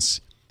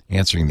 respondents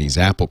answering these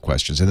Apple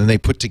questions, and then they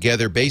put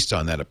together, based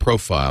on that, a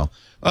profile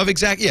of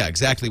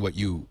exactly what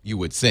you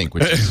would think.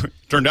 Which is,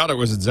 turned out it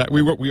was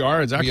exactly what we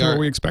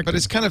expected. But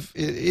it's kind of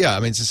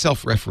it's a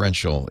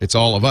self-referential. It's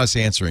all of us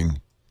answering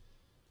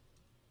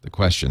the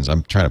questions.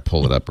 I'm trying to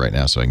pull it up right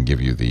now so I can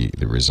give you the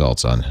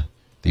results on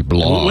the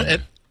blog.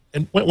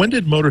 And when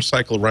did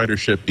motorcycle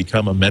ridership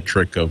become a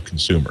metric of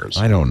consumers?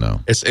 I don't know.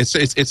 It's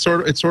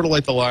sort of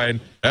like the line,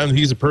 and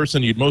he's a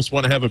person you'd most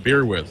want to have a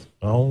beer with.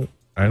 Well,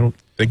 I don't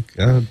think.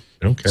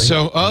 Okay.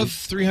 So of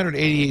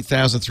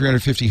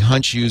 388,350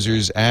 Hunch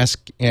users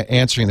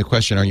answering the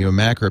question, are you a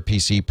Mac or a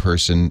PC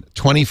person,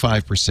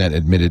 25%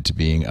 admitted to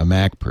being a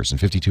Mac person,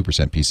 52%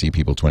 PC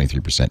people,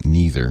 23%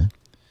 neither.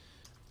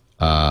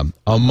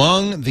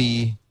 Among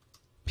the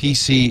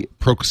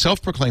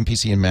self-proclaimed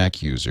PC and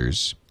Mac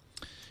users,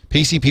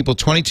 PC people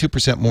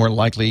 22% more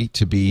likely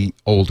to be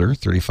older,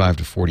 35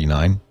 to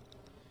 49.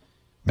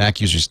 Mac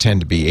users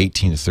tend to be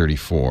 18 to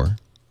 34.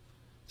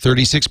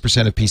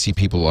 36% of PC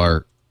people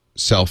are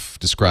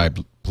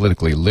self-described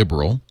politically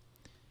liberal,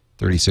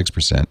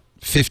 36%.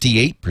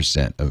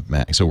 58% of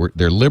Mac, so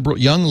they're liberal,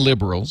 young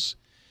liberals.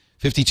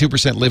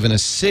 52% live in a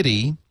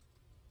city.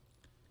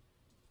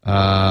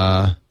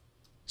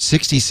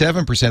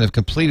 67% have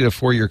completed a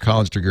 4-year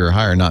college degree or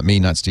higher. Not me,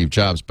 not Steve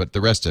Jobs, but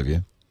the rest of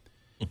you.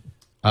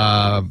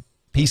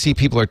 PC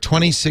people are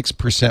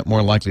 26%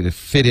 more likely to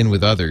fit in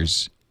with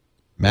others.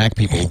 Mac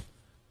people,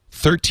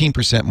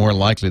 13% more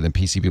likely than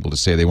PC people to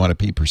say they want to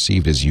be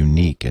perceived as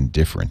unique and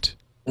different.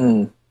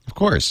 Of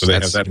course. So they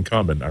have that in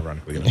common,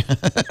 ironically.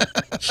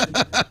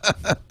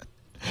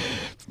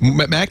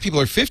 Mac people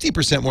are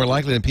 50% more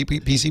likely than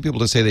PC people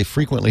to say they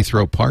frequently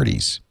throw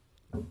parties.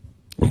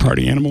 We're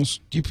party animals.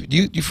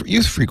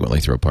 You frequently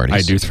throw parties.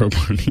 I do throw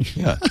parties.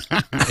 Yeah.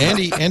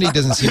 Andy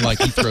doesn't seem like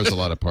he throws a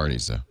lot of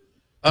parties, though.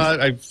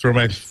 I throw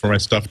for my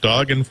stuffed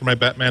dog and for my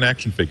Batman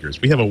action figures.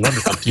 We have a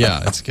wonderful team.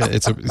 Yeah,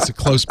 it's a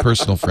close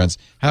personal friends.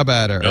 How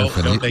about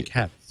Irfan? No, they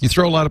cats. You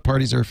throw a lot of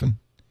parties, Irfan?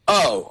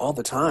 Oh, all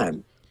the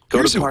time.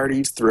 Go to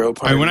parties, throw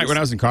parties. When I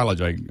was in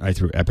college, I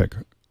threw epic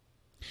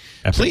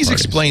Please parties.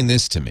 explain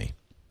this to me.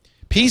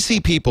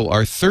 PC people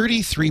are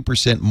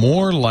 33%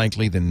 more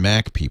likely than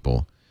Mac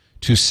people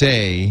to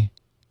say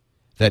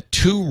that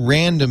two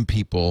random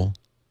people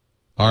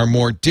are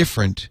more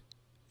different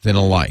than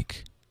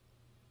alike.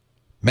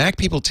 Mac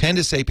people tend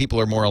to say people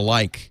are more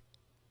alike.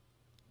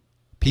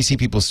 PC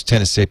people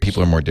tend to say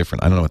people are more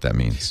different. I don't know what that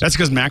means. That's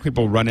because Mac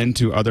people run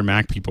into other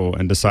Mac people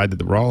and decide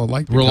that we're all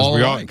alike. We're all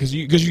alike. Because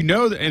you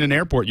know that in an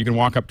airport you can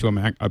walk up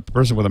to a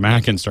person with a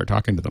Mac and start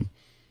talking to them.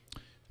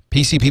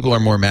 PC people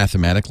are more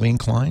mathematically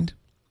inclined?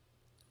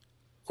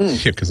 Yeah,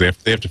 because they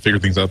have to figure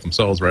things out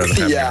themselves rather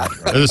than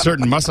having There's a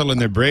certain muscle in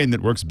their brain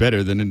that works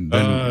better than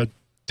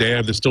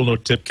damn, there's still no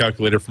tip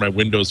calculator for my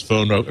Windows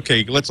phone.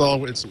 Okay, let's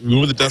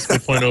move the decimal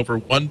point over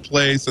one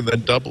place and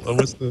then double.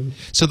 What's the?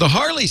 So the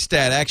Harley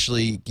stat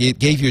actually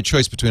gave you a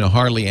choice between a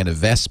Harley and a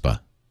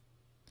Vespa.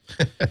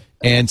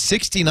 And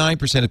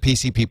 69% of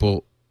PC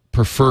people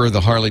prefer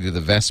the Harley to the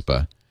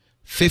Vespa.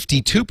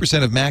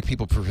 52% of Mac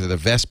people prefer the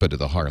Vespa to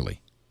the Harley.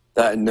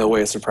 That in no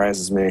way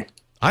surprises me.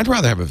 I'd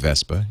rather have a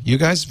Vespa. You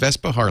guys,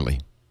 Vespa,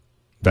 Harley?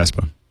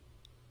 Vespa.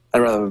 I'd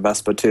rather have a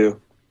Vespa, too.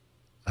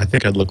 I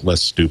think I'd look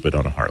less stupid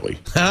on a Harley.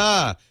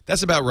 Ah,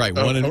 that's about right.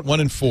 One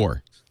in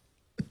four.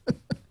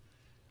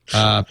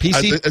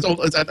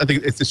 PC. I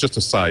think it's just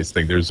a size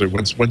thing. There's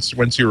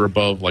once you're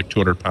above like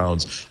 200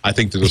 pounds, I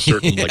think there's a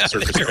certain like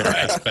circus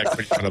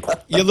aspect.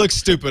 You look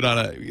stupid on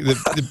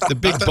the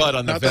big butt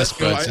on the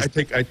Vespa.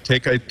 I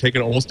take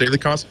it almost daily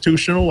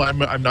constitutional.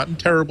 I'm not in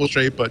terrible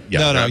shape, but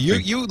yeah. No.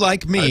 You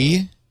like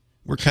me.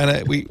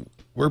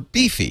 We're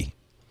beefy.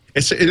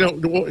 It's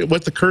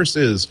what the curse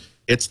is.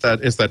 It's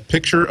that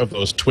picture of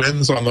those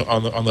twins on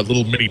the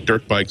little mini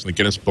dirt bikes in the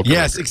Guinness Book.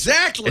 Yes,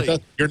 exactly.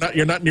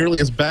 You're not nearly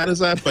as bad as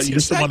that, but you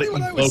just don't want to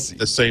invoke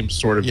the same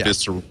sort of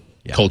visceral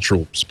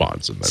cultural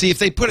response. See, if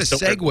they put a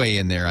Segway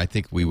in there, I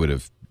think we would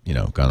have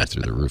gone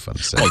through the roof on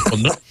the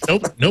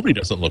Segway. Nobody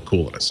doesn't look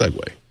cool in a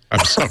Segway.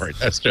 I'm sorry,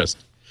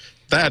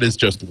 that is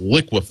just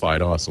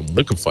liquefied awesome,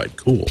 liquefied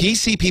cool.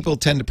 PC people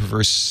tend to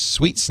prefer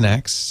sweet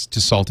snacks to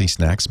salty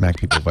snacks. Mac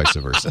people vice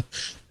versa.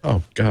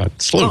 Oh God!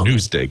 Slow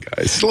news day,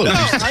 guys. Slow news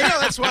day. I know.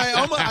 That's why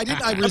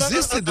I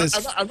resisted this.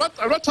 I'm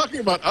not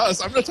talking about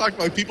us. I'm not talking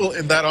about people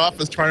in that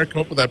office trying to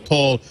come up with that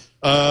poll.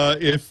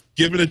 If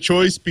given a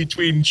choice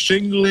between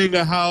shingling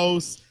a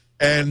house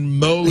and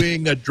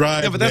mowing a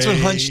driveway, yeah, but that's what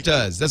Hunch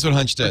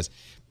does.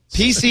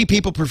 PC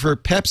people prefer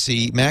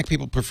Pepsi. Mac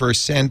people prefer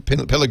San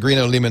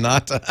Pellegrino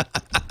Limonata.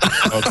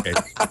 Okay,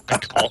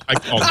 I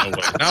call no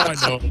way. Now I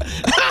know.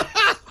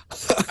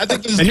 I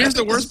think this and here's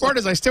the worst part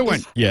is I still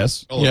went,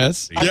 yes.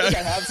 Yes. I think I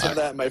have some of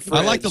that in my fridge.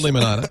 I like the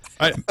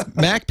limonada.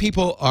 Mac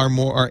people are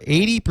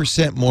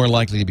 80% more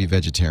likely to be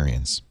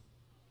vegetarians.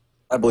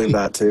 I believe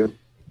that too.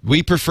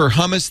 We prefer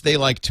hummus. They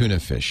like tuna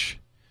fish.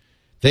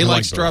 They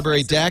like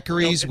strawberry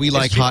daiquiris. We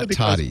like hot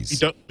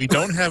toddies. We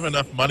don't have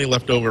enough money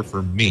left over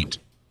for meat.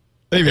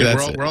 Maybe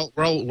that's it. We're all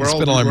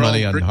spend all our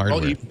money on hardware.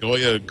 We're all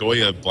eating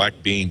Goya black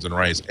beans and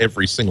rice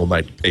every single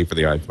night to pay for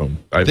the iPhone.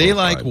 They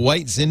like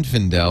white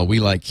Zinfandel. We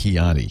like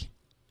Chianti.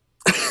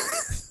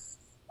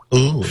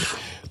 Ooh.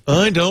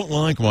 I don't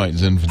like white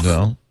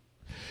Zinfandel.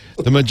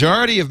 The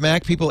majority of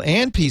Mac people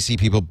and PC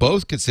people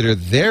both consider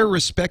their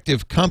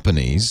respective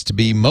companies to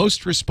be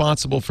most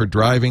responsible for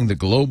driving the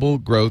global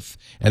growth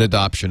and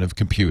adoption of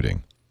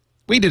computing.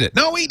 We did it.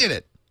 No, we did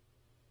it.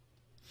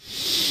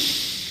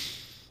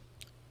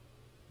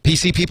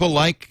 PC people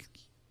like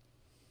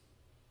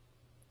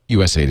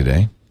USA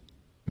Today.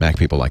 Mac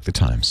people like the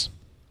Times.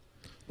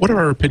 What are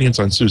our opinions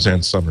on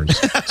Suzanne Summers?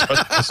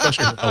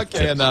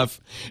 Okay, enough.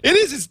 It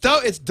is.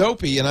 It's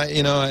dopey, and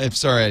I'm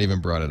sorry I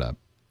even brought it up.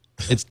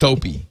 It's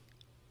dopey,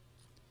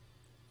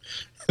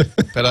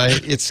 but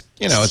it's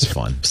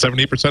fun.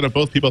 70% of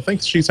both people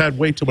think she's had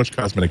way too much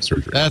cosmetic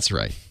surgery. That's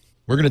right.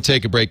 We're going to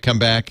take a break. Come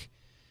back.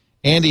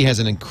 Andy has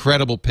an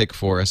incredible pick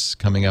for us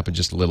coming up in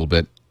just a little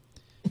bit.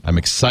 I'm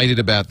excited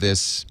about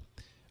this.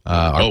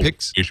 Our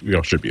picks. We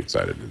all should be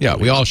excited. Yeah,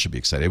 we all should be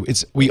excited.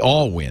 We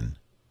all win.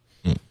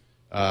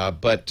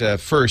 But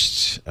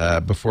first,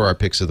 before our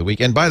picks of the week,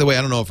 and by the way,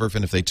 I don't know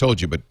if they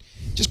told you, but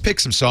just pick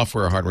some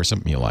software or hardware,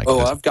 something you like.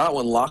 I've got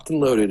one locked and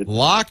loaded.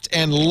 Locked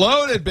and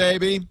loaded,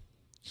 baby.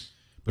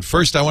 But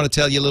first, I want to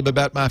tell you a little bit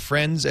about my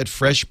friends at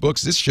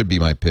FreshBooks. This should be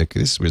my pick.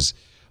 This was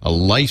a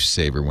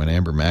lifesaver when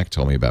Amber Mack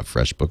told me about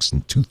FreshBooks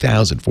in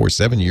 2004,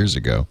 7 years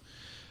ago.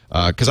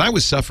 Because I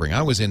was suffering.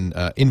 I was in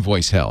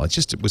invoice hell.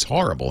 It was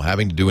horrible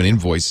having to do an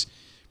invoice,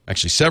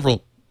 actually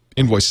several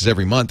invoices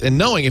every month, and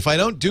knowing if I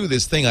don't do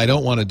this thing I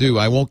don't want to do,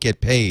 I won't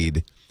get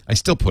paid. I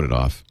still put it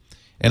off,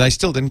 and I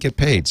still didn't get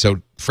paid.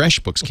 So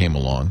FreshBooks came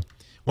along,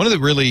 one of the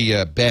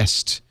really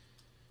best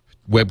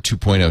Web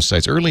 2.0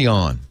 sites early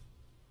on.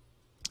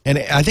 And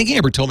I think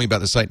Amber told me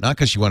about the site not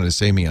because she wanted to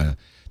save me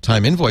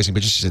time invoicing,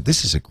 but just she said,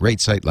 this is a great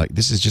site. Like,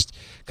 this is just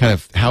kind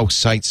of how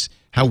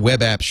web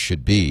apps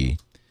should be.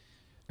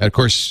 And of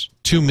course,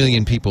 2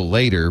 million people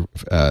later,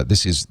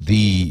 this is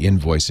the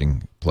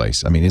invoicing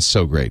place. I mean, it's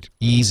so great.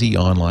 Easy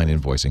online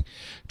invoicing.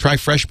 Try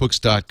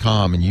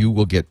FreshBooks.com, and you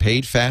will get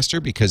paid faster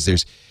because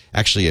there's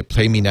actually a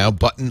Pay Me Now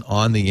button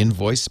on the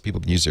invoice.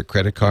 People can use their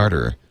credit card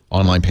or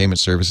online payment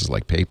services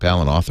like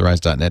PayPal and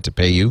Authorize.net to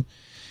pay you.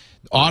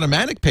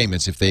 Automatic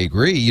payments, if they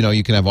agree.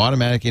 You can have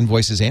automatic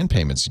invoices and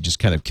payments. You just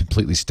kind of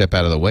completely step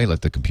out of the way,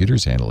 let the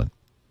computers handle it.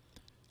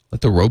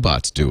 Let the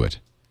robots do it.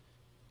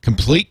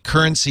 Complete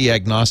currency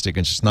agnostic,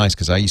 and it's just nice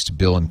because I used to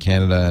bill in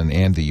Canada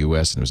and the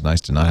U.S., and it was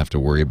nice to not have to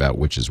worry about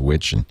which is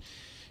which, and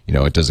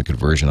it does a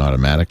conversion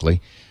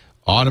automatically.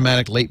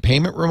 Automatic late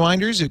payment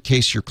reminders in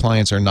case your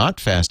clients are not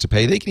fast to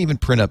pay. They can even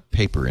print up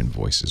paper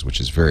invoices,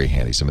 which is very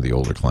handy. Some of the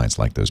older clients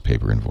like those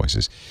paper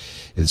invoices.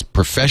 It's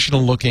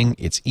professional looking.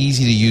 It's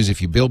easy to use.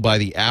 If you bill by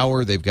the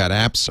hour, they've got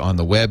apps on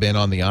the web and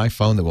on the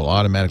iPhone that will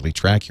automatically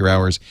track your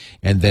hours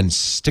and then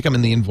stick them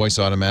in the invoice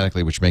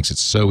automatically, which makes it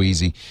so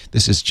easy.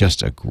 This is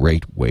just a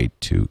great way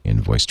to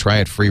invoice. Try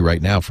it free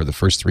right now for the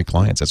first 3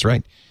 clients. That's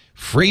right.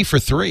 Free for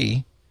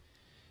 3.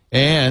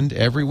 And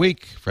every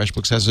week,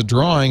 FreshBooks has a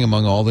drawing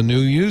among all the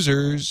new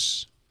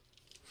users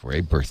for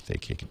a birthday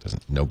cake.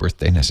 No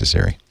birthday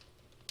necessary.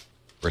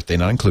 Birthday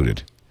not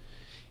included.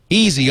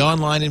 Easy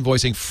online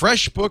invoicing.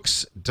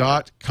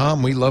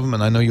 FreshBooks.com. We love them,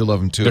 and I know you love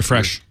them too. They're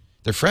fresh.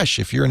 They're fresh.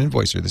 If you're an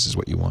invoicer, this is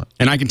what you want.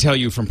 And I can tell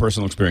you from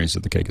personal experience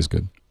that the cake is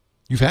good.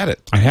 You've had it.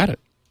 I had it.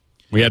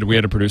 We had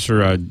a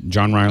producer,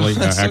 John Riley.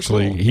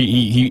 Actually, so cool.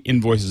 he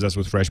invoices us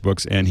with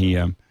FreshBooks, and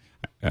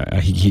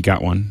he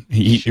got one.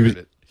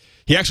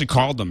 He actually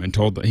called them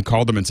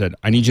and said,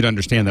 "I need you to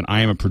understand that I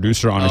am a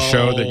producer on a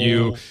show that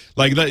you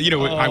like. That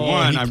I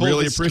won. I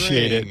really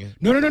appreciate it."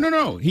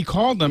 No. He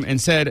called them and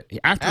said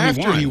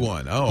after he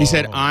won. He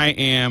said, "I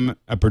am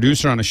a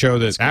producer on a show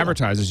that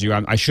advertises you.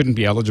 I shouldn't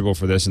be eligible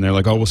for this." And they're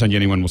like, "Oh, we'll send you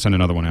anyone. We'll send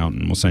another one out,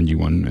 and we'll send you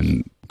one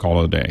and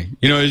call it a day."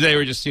 They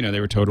were just they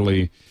were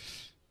totally.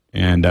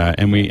 And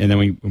then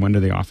we went to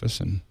the office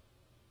and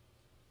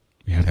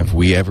we had. Have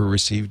we ever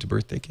received a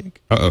birthday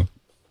cake? Uh-oh.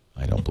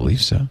 I don't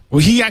believe so.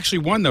 Well, he actually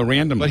won, though,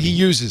 randomly. But he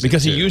uses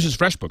because he uses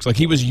FreshBooks. Like,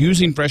 he was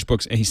using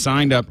FreshBooks, and he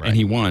signed up, and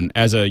he won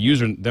as a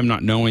user, them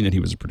not knowing that he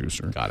was a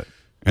producer. Got it.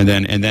 And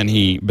then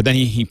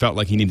he felt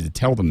like he needed to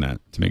tell them that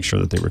to make sure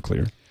that they were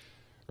clear.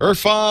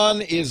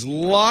 Irfan is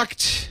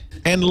locked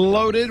and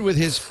loaded with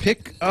his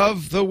pick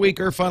of the week.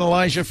 Irfan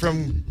Elijah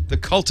from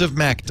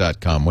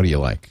thecultofmac.com. What do you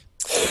like?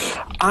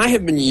 I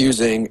have been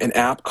using an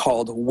app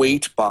called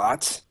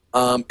WaitBot.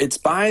 It's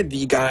by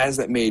the guys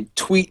that made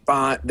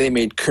TweetBot. They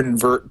made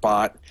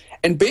ConvertBot.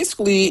 And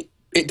basically,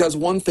 it does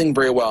one thing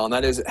very well, and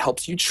that is it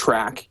helps you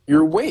track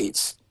your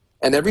weight.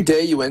 And every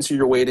day you enter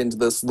your weight into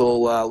this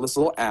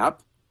little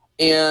app,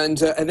 and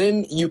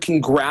then you can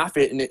graph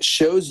it, and it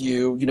shows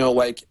you,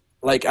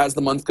 like as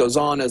the month goes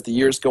on, as the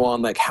years go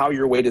on, like how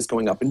your weight is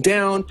going up and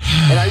down.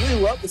 And I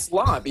really love this a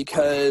lot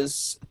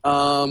because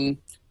one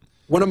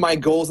of my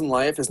goals in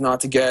life is not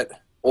to get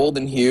old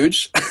and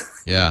huge.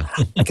 Yeah,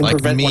 I can like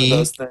prevent me. one of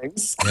those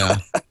things. Yeah.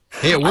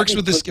 Hey, it works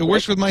with this. It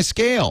works with my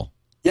scale.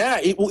 Yeah,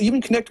 it will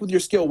even connect with your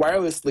scale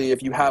wirelessly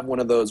if you have one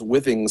of those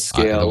withing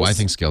scales. The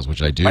withing scales,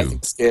 which I do.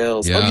 Withing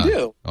scales. Yeah. Oh, you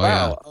do? Oh,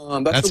 wow. Yeah.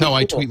 That's really how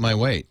I cool. tweet my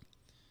weight.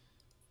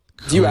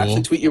 Cool. Do you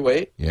actually tweet your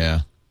weight? Yeah.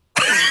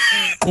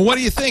 Well, what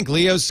do you think?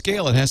 Leo's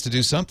scale. It has to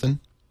do something.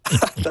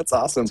 That's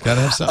awesome. It's got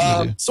to have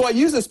something to do. So I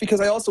use this because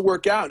I also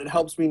work out, and it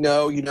helps me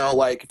know,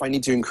 like if I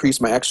need to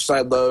increase my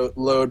exercise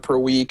load per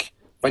week,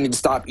 if I need to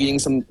stop eating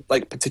some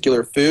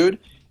particular food.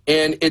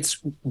 And it's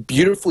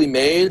beautifully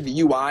made.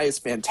 The UI is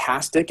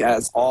fantastic,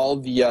 as all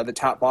the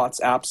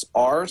TapBots apps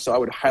are. So I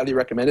would highly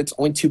recommend it. It's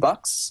only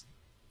 $2.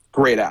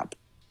 Great app.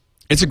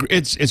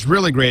 It's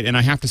really great, and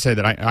I have to say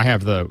that I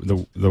have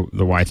the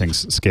Y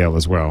Things scale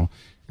as well,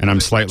 and I'm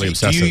slightly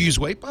obsessive. Do you use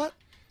WeightBot?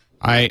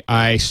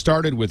 I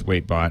started with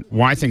WeightBot.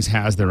 Y Things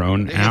has their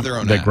own app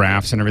that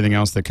graphs and everything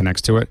else that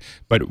connects to it,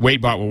 but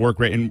WeightBot will work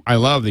great, and I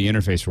love the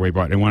interface for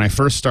WeightBot. And when I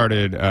first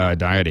started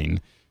dieting,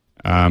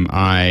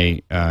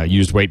 I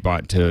used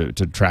WeightBot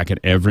to track it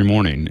every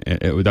morning.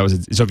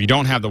 So if you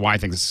don't have the Y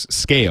Things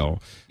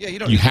scale,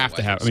 you have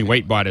to have. I mean,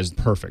 WeightBot is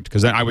perfect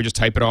because then I would just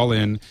type it all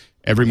in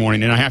every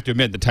morning. And I have to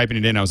admit that typing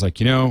it in, I was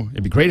like,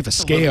 it'd be great if a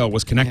scale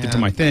was connected to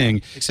my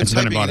thing. Except so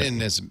then typing I bought it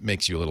in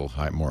makes you a little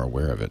more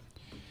aware of it.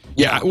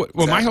 Yeah. Well,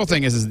 exactly. My whole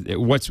thing is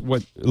what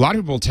a lot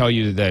of people tell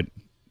you that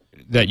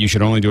you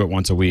should only do it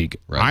once a week.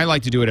 Right. I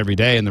like to do it every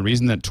day, and the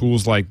reason that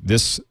tools like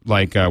this,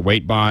 like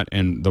WeightBot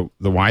and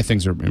the Y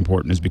Things are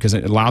important is because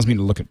it allows me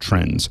to look at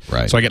trends.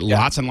 Right. So I get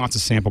lots and lots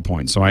of sample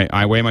points. So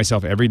I weigh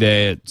myself every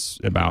day. It's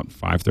about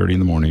 5:30 in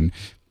the morning,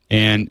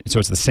 and so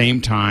it's the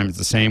same time, it's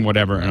the same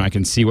whatever, and I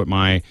can see what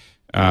my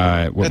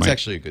that's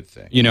actually a good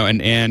thing.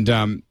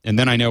 And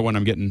then I know when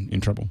I'm getting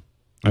in trouble.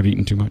 I've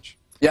eaten too much.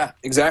 Yeah,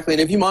 exactly.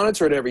 And if you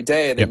monitor it every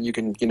day, then you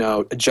can,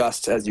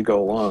 adjust as you go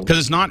along. Because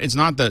it's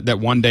not that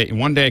one day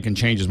it can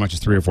change as much as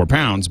 3 or 4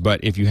 pounds, but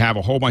if you have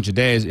a whole bunch of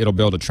days, it'll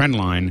build a trend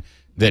line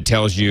that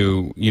tells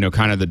you,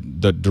 kind of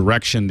the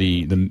direction,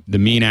 the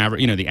mean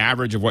average, the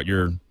average of what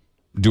you're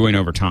doing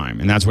over time,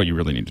 and that's what you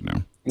really need to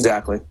know.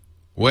 Exactly.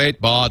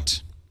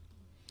 WeightBot.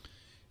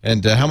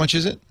 And how much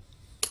is it?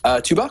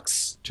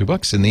 $2.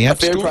 $2 in the App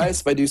Fair Store.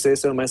 price, if I do say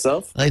so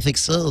myself. I think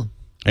so.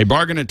 A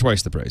bargain at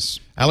twice the price.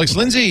 Alex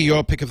Lindsay,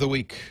 your pick of the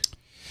week.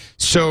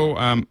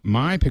 So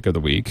my pick of the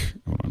week.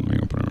 Hold on, let me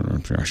open it.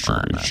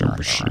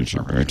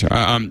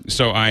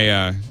 So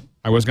I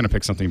was going to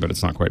pick something, but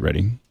it's not quite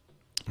ready.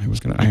 I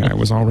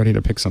was all ready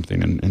to pick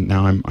something, and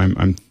now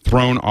I'm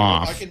thrown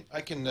off.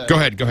 I can. Go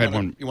ahead.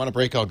 You want a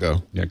break? I'll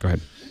go. Yeah, go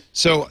ahead.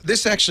 So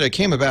this actually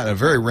came about in a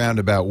very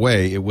roundabout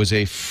way. It was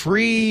a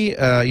free,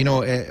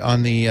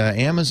 on the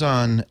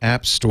Amazon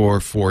App Store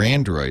for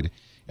Android.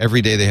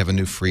 Every day they have a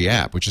new free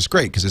app, which is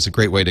great because it's a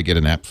great way to get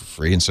an app for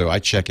free. And so I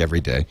check every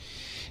day.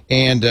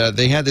 And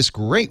they had this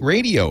great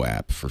radio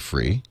app for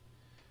free.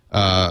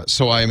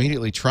 So I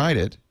immediately tried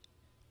it,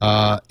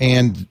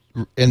 and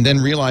then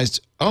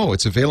realized, oh,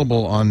 it's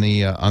available on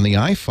the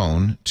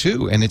iPhone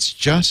too, and it's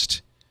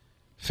just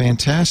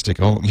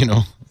fantastic. Oh,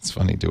 it's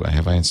funny.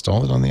 Have I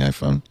installed it on the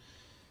iPhone?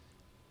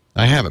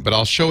 I haven't, but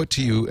I'll show it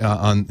to you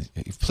on.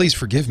 Please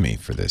forgive me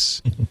for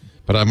this,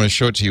 but I'm going to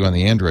show it to you on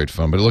the Android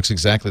phone. But it looks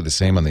exactly the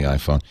same on the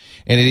iPhone,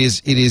 and it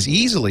is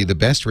easily the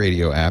best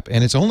radio app,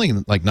 and it's only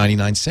like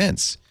 99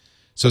 cents.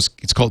 So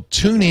it's called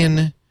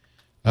TuneIn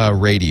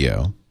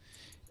Radio,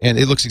 and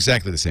it looks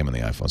exactly the same on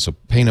the iPhone. So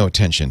pay no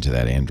attention to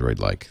that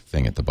Android-like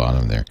thing at the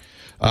bottom there.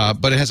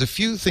 But it has a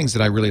few things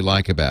that I really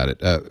like about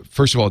it.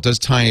 First of all, it does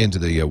tie into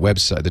the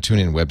website, the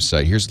TuneIn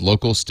website. Here's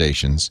local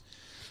stations.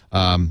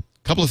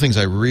 Couple of things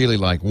I really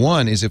like.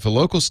 One is if a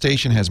local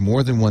station has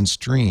more than one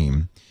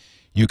stream,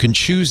 you can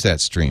choose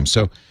that stream.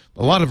 So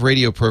a lot of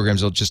radio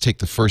programs will just take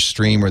the first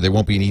stream, or there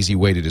won't be an easy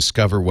way to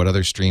discover what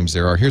other streams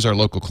there are. Here's our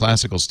local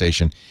classical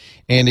station,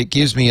 and it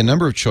gives me a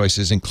number of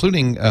choices,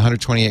 including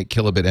 128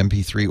 kilobit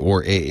MP3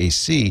 or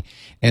AAC.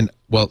 And,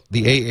 well,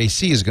 the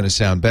AAC is going to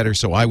sound better,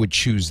 so I would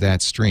choose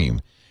that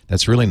stream.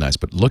 That's really nice.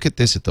 But look at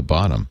this at the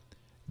bottom.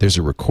 There's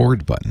a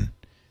record button.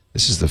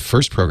 This is the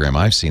first program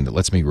I've seen that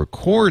lets me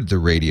record the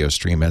radio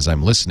stream as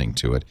I'm listening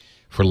to it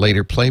for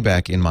later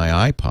playback in my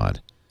iPod.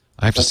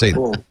 I have to say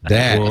cool.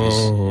 that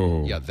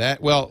is, yeah,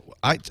 that, well,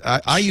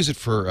 I use it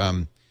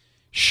for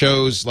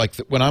shows like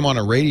when I'm on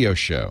a radio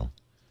show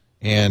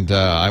and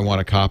I want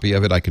a copy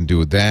of it, I can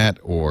do that.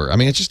 Or, I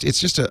mean, it's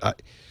just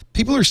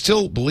people are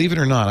still, believe it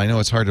or not, I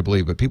know it's hard to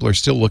believe, but people are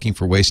still looking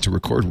for ways to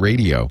record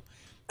radio.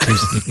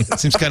 It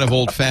seems kind of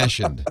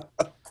old-fashioned,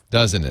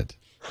 doesn't it?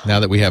 Now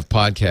that we have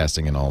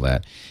podcasting and all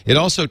that. It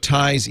also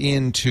ties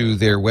into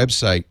their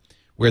website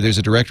where there's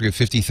a directory of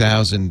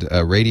 50,000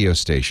 radio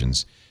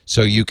stations.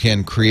 So you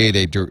can create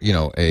a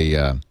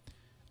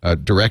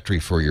directory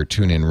for your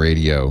TuneIn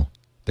Radio.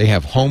 They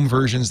have home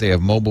versions. They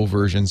have mobile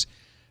versions.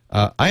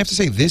 I have to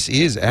say, this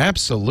is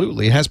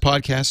absolutely, it has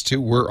podcasts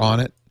too. We're on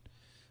it.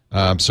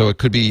 So it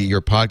could be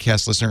your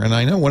podcast listener. And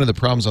I know one of the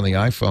problems on the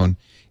iPhone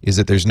is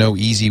that there's no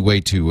easy way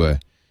to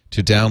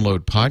download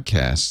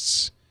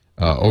podcasts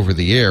over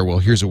the air. Well,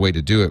 here's a way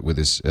to do it with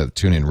this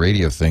TuneIn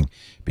Radio thing,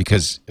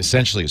 because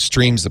essentially it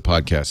streams the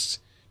podcasts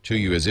to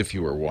you as if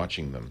you were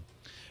watching them.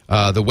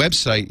 The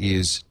website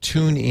is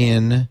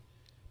tunein.com.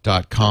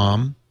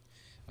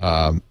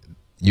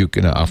 You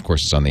can, of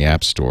course, it's on the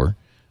App Store.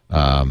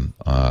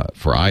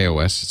 For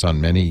iOS, it's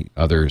on many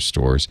other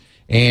stores.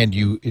 And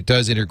it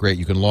does integrate.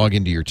 You can log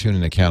into your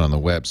TuneIn account on the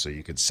web, so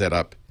you could set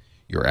up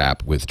your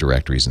app with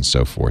directories and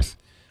so forth.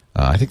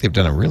 I think they've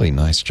done a really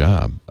nice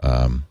job.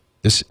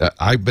 There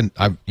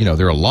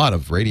are a lot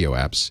of radio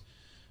apps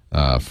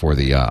for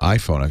the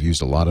iPhone. I've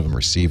used a lot of them.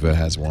 Reciva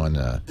has one,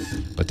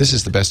 but this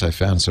is the best I've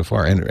found so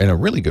far, and a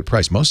really good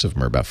price. Most of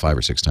them are about 5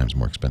 or 6 times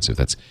more expensive.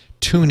 That's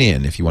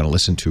TuneIn if you want to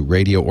listen to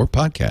radio or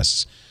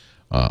podcasts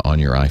on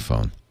your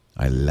iPhone.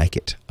 I like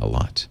it a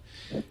lot.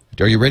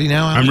 Are you ready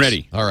now, Alex? I'm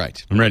ready. All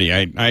right. I'm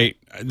ready.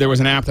 There was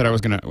an app that I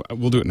was gonna.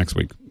 We'll do it next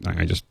week.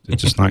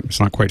 It's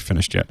not quite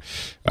finished yet.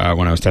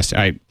 When I was testing,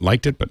 I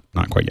liked it, but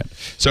not quite yet.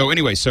 So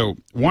anyway,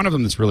 one of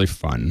them that's really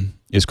fun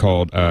is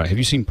called. Have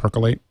you seen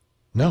Percolate?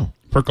 No.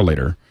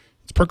 Percolator.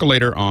 It's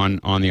Percolator on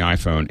the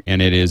iPhone,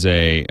 and it is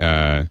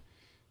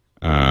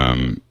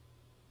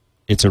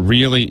it's a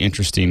really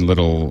interesting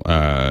little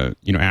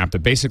app that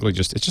basically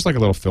it's just like a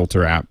little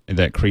filter app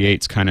that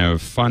creates kind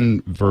of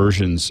fun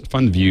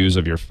views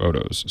of your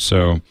photos.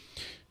 So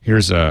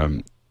here's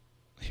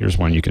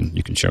one you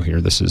can show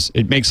here.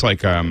 It makes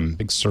like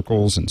big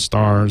circles and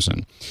stars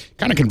and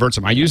kind of converts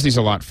them. I use these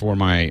a lot for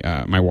my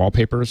my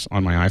wallpapers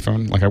on my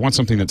iPhone. Like I want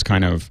something that's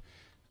kind of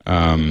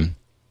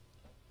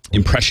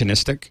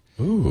impressionistic,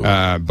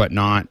 but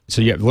not.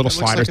 So you have little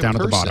sliders down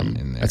at the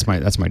bottom. That's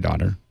my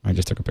daughter. I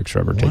just took a picture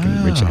of her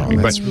reaching at me.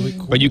 That's really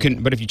cool. But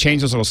if you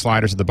change those little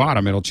sliders at the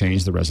bottom, it'll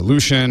change the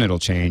resolution. It'll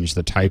change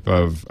the type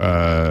of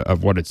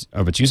what it's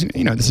using.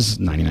 This is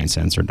 99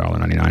 cents or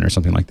 $1.99 or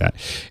something like that,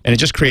 and it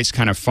just creates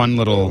kind of fun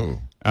little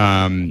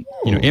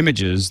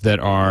images that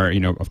are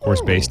of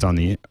course based on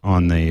the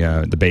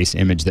base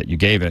image that you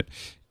gave it.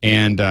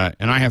 And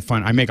I have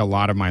fun. I make a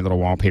lot of my little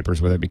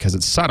wallpapers with it because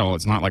it's subtle.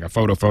 It's not like a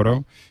photo.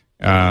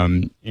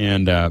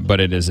 But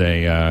it is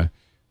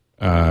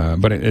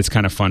it's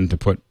kind of fun to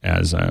put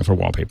as for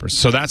wallpapers.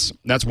 So that's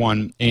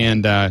one.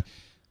 And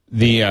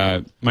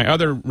My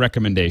other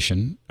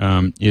recommendation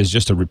is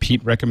just a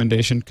repeat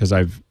recommendation because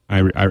I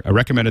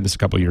recommended this a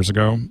couple of years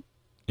ago,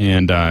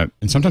 and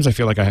sometimes I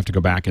feel like I have to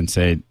go back and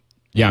say,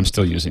 yeah, I'm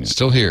still using it.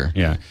 Still here.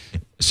 Yeah.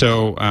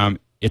 So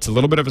it's a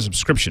little bit of a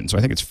subscription, so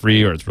I think it's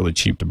free or it's really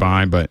cheap to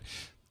buy. But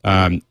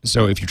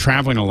so if you're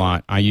traveling a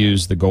lot, I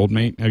use the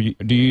Goldmate.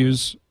 Do you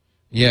use?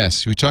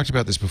 Yes, we talked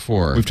about this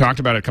before. We've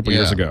talked about it a couple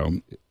years ago,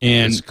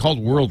 and it's called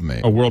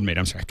WorldMate. Oh, WorldMate.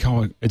 I'm sorry.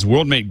 It's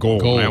WorldMate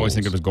Gold. I always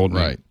think of it as Goldmate.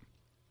 Right.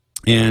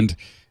 And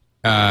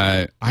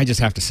I just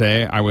have to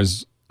say, I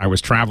was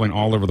traveling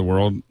all over the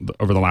world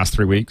over the last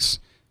 3 weeks,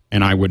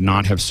 and I would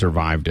not have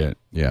survived it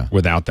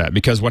without that.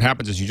 Because what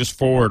happens is you just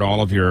forward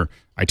all of your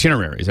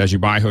itineraries as you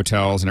buy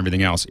hotels and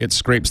everything else. It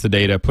scrapes the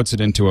data, puts it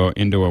into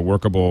a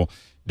workable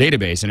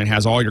database, and it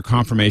has all your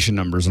confirmation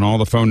numbers and all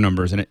the phone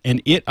numbers, and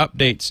it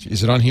updates.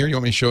 Is it on here? You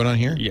want me to show it on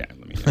here? Yeah.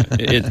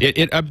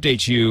 It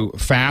updates you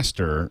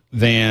faster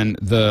than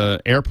the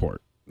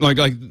airport.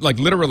 Like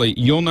literally,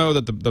 you'll know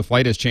that the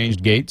flight has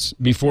changed gates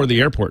before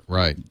the airport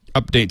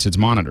updates its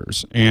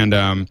monitors.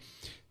 And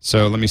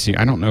so let me see.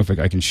 I don't know if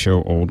I can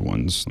show old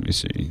ones. Let me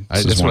see.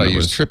 That's what I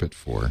use TripIt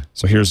for.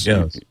 So here's.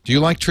 Do you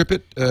like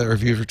TripIt, or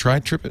have you ever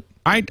tried TripIt?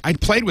 I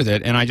played with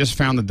it, and I just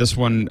found that this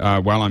one,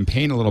 while I'm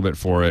paying a little bit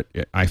for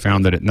it, I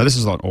found that now this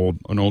is an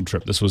old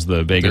trip. This was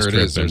the Vegas trip.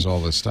 There it is. There's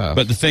all this stuff.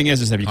 But the thing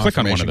is that if you click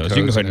on one of those, you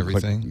can go ahead and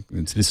everything.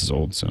 This is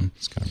old, so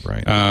it's kind of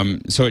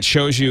bright. So it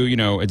shows you,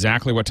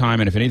 exactly what time,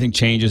 and if anything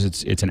changes,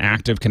 it's an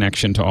active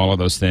connection to all of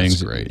those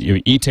things. That's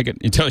great. E-ticket.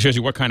 It shows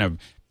you what kind of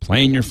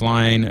plane you're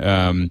flying.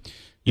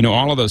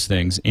 All of those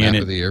things. Map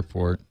of the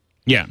airport.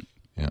 Yeah.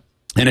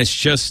 And it's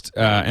just,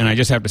 and I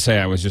just have to say,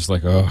 I was just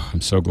like, oh, I'm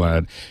so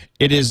glad.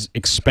 It is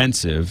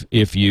expensive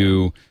if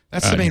you.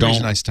 That's the main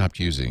reason I stopped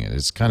using it.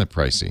 It's kind of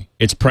pricey.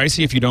 It's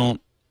pricey if you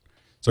don't.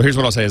 So here's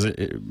what I'll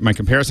say: my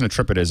comparison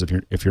to TripIt is if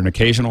you're an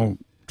occasional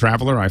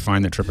traveler, I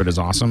find that TripIt is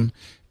awesome.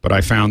 But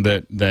I found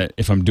that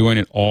if I'm doing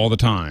it all the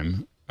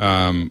time,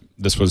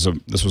 this was a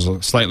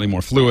slightly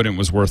more fluid and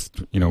was worth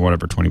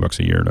whatever $20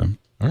 a year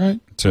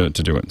to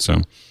do it.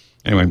 So.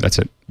 Anyway, that's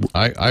it.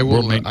 I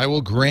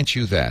will grant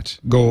you that.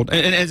 Gold.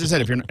 And as I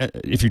said,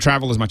 if you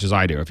travel as much as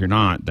I do, if you're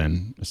not,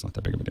 then it's not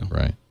that big of a deal.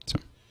 Right. So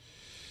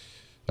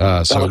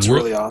that looks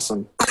really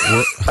awesome.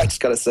 I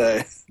just gotta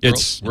say,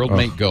 it's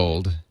WorldMate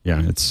Gold.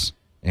 Yeah, it's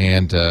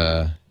and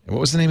what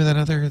was the name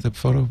of the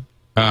photo?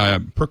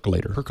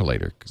 Percolator.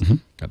 Percolator.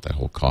 Got that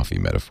whole coffee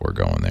metaphor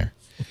going there.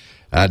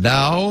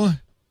 Now,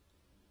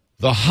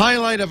 the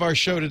highlight of our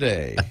show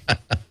today: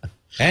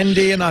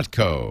 Andy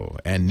Ihnatko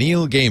and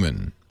Neil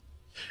Gaiman.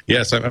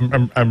 Yes,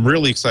 I'm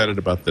really excited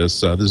about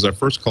this. This is our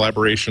first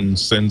collaboration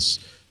since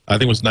I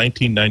think it was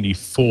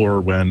 1994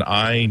 when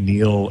I,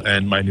 Neil,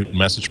 and my Newton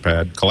message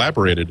pad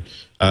collaborated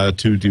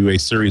to do a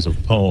series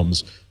of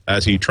poems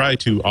as he tried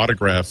to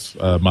autograph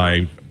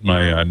my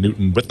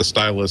Newton with the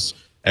stylus,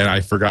 and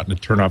I'd forgotten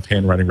to turn off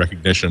handwriting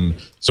recognition,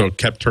 so it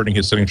kept turning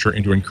his signature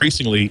into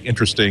increasingly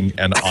interesting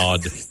and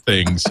odd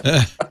things.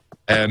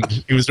 And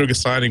he was doing a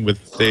signing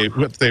with Dave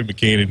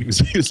McKean, and he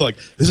was like,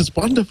 "This is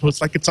wonderful.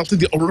 It's like it's something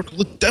the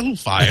Oracle of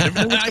Delphi. I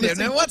don't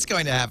know what's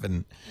going to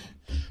happen."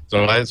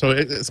 So I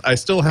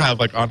still have,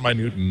 like, on my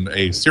Newton,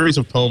 a series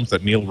of poems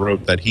that Neil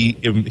wrote that he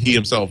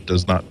himself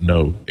does not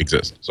know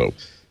exist. So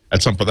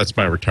at some point, that's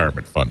my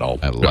retirement fund. I'll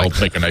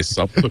make a nice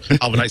I'll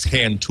have a nice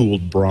hand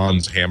tooled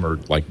bronze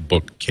hammered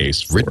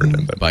bookcase for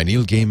written it. by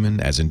Neil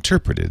Gaiman as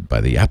interpreted by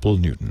the Apple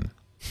Newton.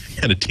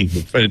 And a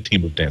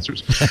team of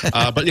dancers.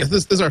 But yeah,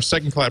 this is our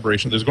second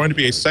collaboration. There's going to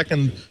be a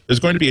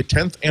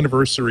 10th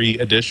anniversary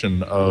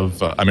edition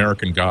of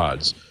American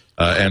Gods,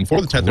 and for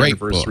the 10th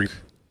anniversary,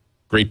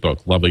 great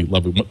book, lovely,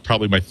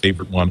 probably my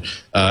favorite one.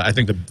 I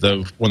think one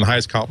of the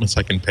highest compliments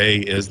I can pay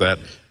is that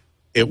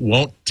it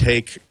won't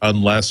take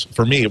unless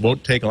I'm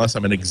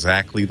in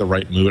exactly the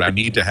right mood. I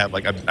need to have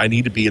I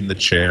need to be in the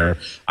chair.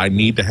 I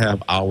need to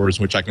have hours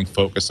in which I can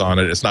focus on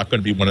it. It's not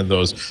going to be one of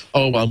those,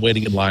 I'm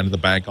waiting in line at the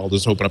bank, I'll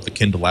just open up the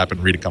Kindle app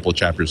and read a couple of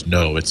chapters.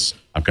 No,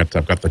 I've got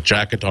the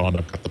jacket on,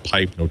 I've got the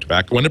pipe, no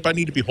tobacco. And if I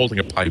need to be holding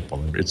a pipe,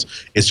 it's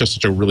just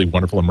such a really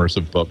wonderful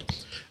immersive book.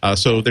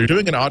 So they're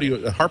doing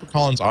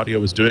HarperCollins Audio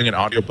is doing an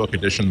audiobook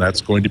edition that's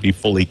going to be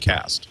fully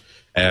cast.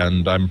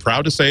 And I'm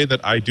proud to say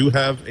that I do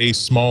have a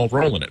small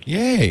role in it.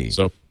 Yay!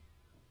 So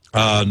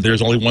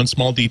there's only one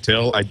small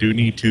detail. I do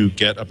need to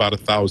get about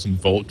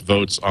 1,000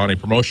 votes on a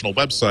promotional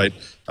website.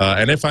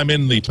 And if I'm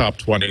in the top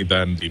 20,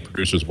 then the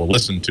producers will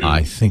listen to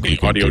the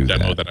audio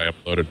demo that I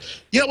uploaded.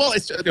 Yeah, well,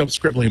 it's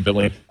scribbling and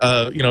bibbling.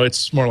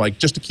 It's more like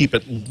just to keep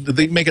it.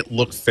 They make it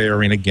look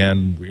fair. And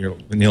again,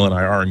 Neil and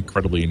I are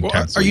incredibly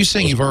intense. Are you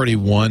saying you've already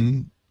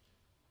won?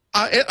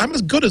 I'm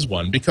as good as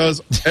one,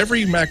 because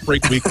every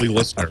MacBreak Weekly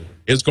listener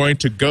is going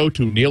to go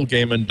to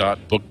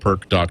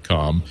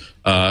neilgaiman.bookperk.com.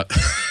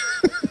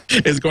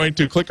 Is going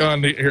to click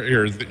on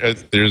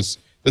this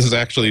is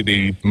actually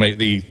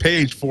the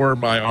page for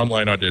my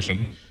online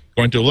audition.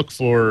 Going to look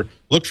for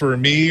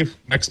me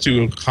next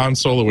to Han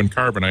Solo and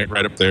Carbonite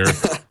right up there.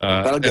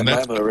 That'll get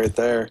my vote right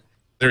there.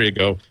 There you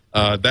go.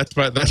 That's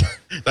my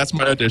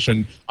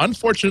audition.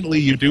 Unfortunately,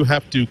 you do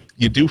have to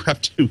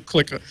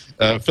click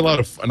fill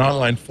out an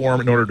online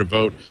form in order to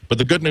vote. But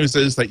the good news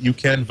is that you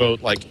can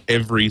vote like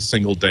every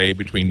single day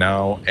between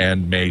now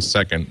and May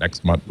 2nd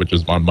next month, which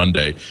is on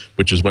Monday,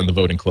 which is when the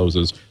voting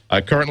closes.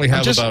 I currently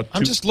have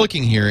I'm just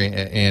looking here,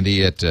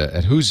 Andy, at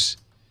who's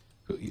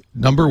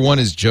number one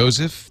is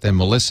Joseph, then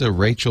Melissa,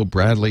 Rachel,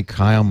 Bradley,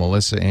 Kyle,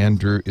 Melissa,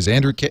 Andrew. Is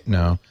Andrew Kit?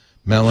 No.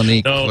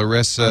 Melanie, No,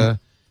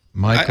 Clarissa.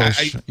 Michael,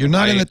 you're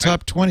not in the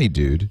top 20,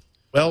 dude.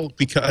 Well,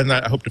 and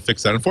I hope to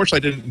fix that.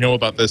 Unfortunately, I didn't know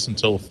about this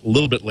until a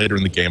little bit later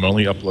in the game. I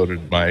only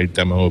uploaded my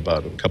demo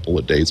about a couple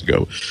of days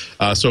ago.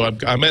 So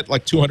I'm at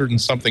like 200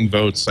 and something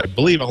votes. I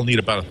believe I'll need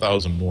about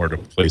 1,000 more to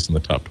place in the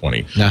top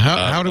 20. Now,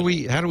 how do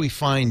we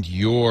find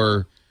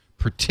your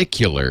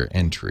particular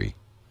entry?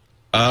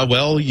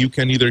 Well, you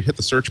can either hit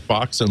the search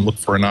box and look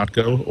for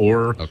Anatco,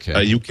 or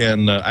you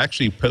can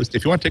actually post.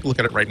 If you want to take a look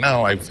at it right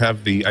now, I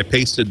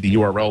pasted the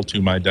URL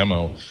to my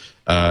demo.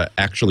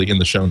 Actually in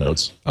the show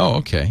notes. Oh,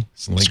 okay.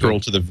 So scroll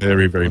to the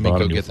very, very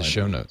bottom. Go get the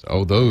show notes.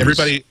 Oh, those.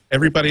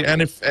 Everybody,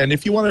 and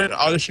if you want to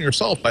audition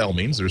yourself, by all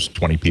means, there's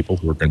 20 people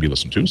who are going to be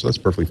listened to, so that's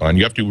perfectly fine.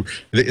 You have to.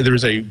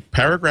 There's a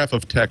paragraph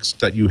of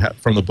text that you have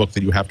from the book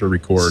that you have to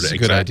record. That's a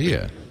good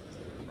idea,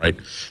 right?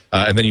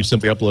 And then you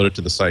simply upload it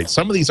to the site.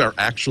 Some of these are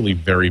actually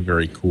very,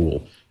 very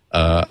cool.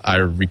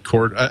 I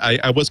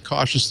was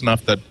cautious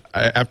enough that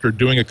after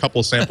doing a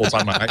couple of samples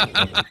on my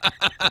iPhone,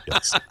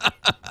 yes.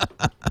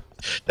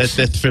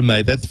 That's from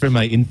my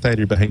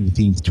insider behind the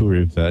scenes tour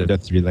of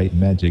Industrial Light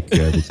and Magic.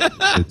 The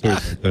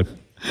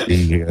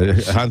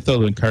Han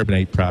Solo and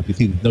Carbonite prop. You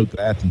see, there's no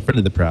glass in front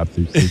of the prop.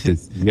 You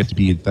have to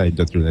be inside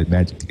Industrial Light and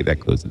Magic to get that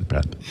close to the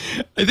prop.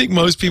 I think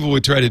most people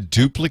would try to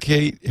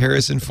duplicate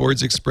Harrison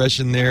Ford's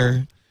expression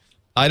there.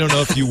 I don't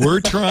know if you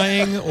were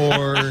trying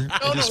or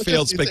just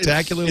failed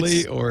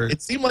spectacularly. Or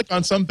it seemed like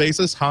on some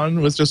basis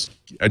Han was just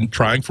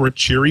trying for a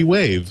cheery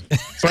wave.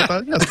 So I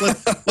thought, yes,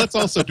 let's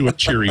also do a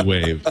cheery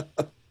wave.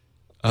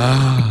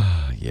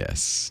 Ah,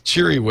 yes.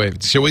 Cheery wave.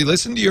 Shall we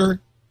listen to your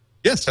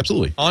Yes,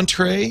 absolutely.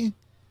 entree?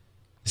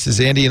 This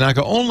is Andy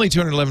Yanako. Only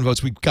 211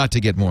 votes. We've got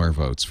to get more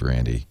votes for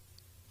Andy.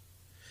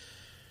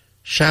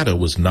 Shadow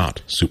was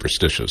not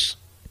superstitious.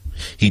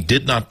 He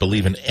did not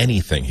believe in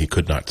anything he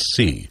could not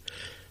see.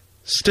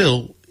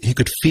 Still, he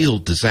could feel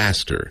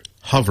disaster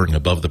hovering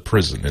above the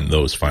prison in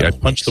those final I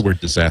punched the word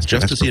disaster.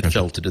 just as he had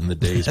felt it in the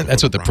days before.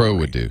 That's what the pro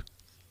would do.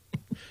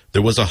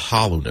 There was a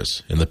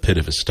hollowness in the pit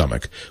of his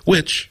stomach,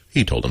 which,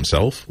 he told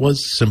himself,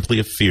 was simply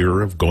a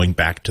fear of going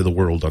back to the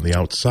world on the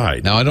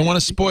outside. Now, I don't want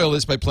to spoil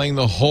this by playing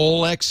the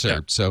whole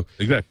excerpt. So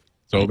exactly.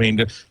 So, I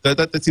mean,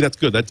 that's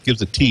good. That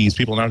gives a tease.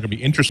 People are now going to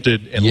be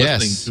interested in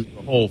listening to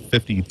the whole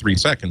 53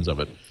 seconds of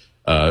it.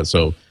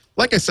 So,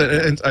 like I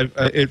said,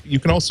 and you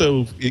can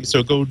also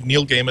go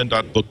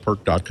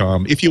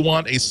neilgaiman.bookperk.com if you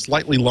want a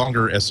slightly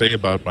longer essay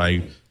about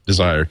my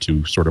desire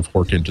to sort of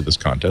hork into this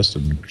contest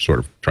and sort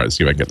of try to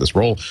see if I can get this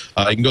role.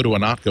 You can go to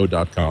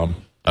anatco.com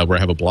where I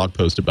have a blog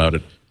post about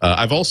it.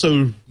 I've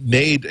also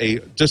made I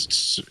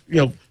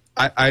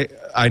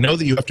know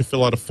that you have to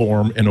fill out a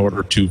form in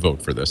order to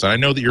vote for this. And I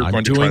know that you're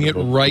going to try to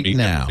vote right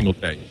now. Every single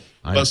day.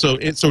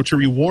 So to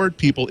reward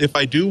people, if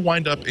I do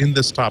wind up in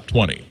this top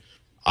 20,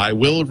 I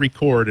will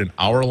record an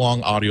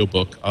hour-long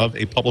audiobook of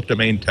a public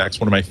domain text,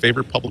 one of my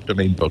favorite public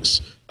domain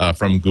books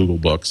from Google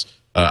Books.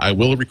 I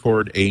will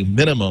record a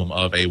minimum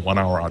of a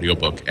 1-hour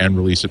audiobook and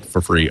release it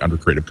for free under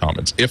Creative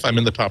Commons if I'm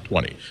in the top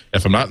 20.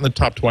 If I'm not in the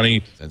top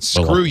 20, then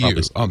screw you.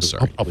 I'm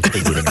sorry. I'll probably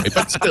still do it anyway.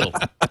 But still,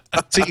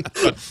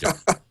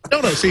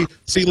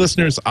 see,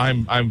 listeners,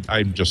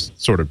 I'm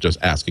just sort of just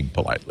asking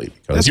politely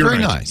because that's you're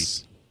very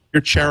nice.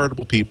 You're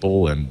charitable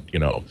people, and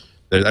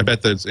I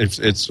bet that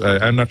it's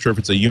I'm not sure if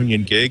it's a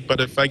union gig, but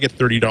if I get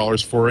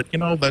 $30 for it,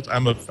 that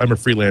I'm a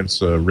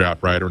freelance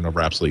rap writer in a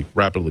rapidly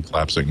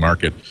collapsing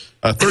market.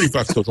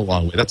 $30 goes a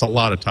long way. That's a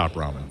lot of top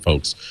ramen,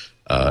 folks.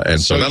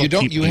 And so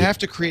you have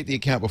to create the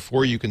account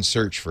before you can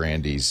search for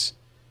Andy's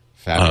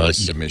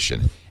fabulous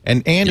submission.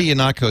 And Andy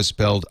Yanako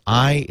spelled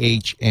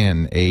IHNATKO.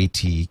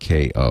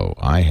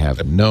 I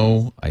have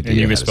no idea. And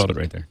you misspelled it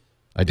right there.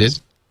 I did?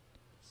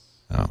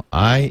 Oh,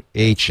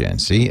 IHN.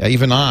 See,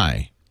 even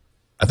I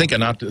think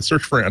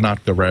search for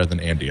Anatco rather than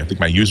Andy. I think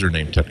my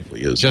username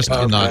technically is just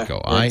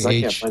Anatco. I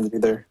can't find it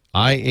either.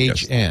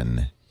 IHNATKO.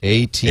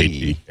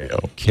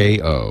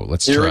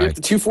 Let's try. You're at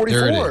the 244.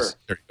 There it is.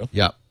 There you go.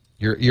 Yeah,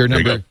 your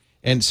number.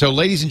 And so,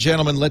 ladies and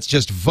gentlemen, let's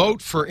just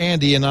vote for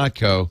Andy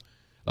Yanako.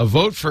 A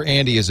vote for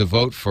Andy is a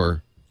vote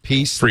for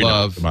peace, freedom,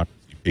 love,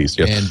 democracy, peace,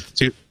 yes.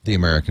 and the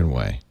American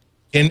way.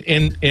 In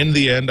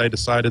the end, I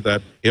decided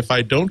that if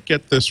I don't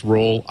get this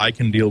role, I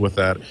can deal with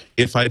that.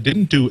 If I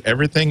didn't do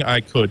everything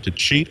I could to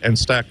cheat and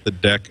stack the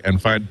deck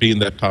and be in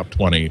that top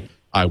 20,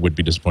 I would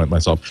be disappointed in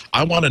myself.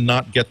 I want to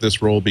not get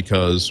this role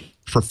because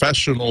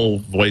professional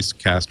voice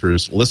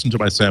casters listened to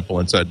my sample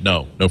and said,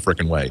 no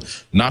frickin' way.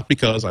 Not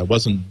because I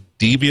wasn't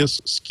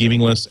devious,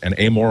 schemingless, and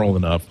amoral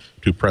enough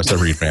to press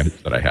every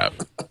advantage that I have.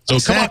 So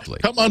exactly.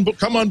 come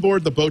on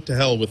board the boat to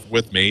hell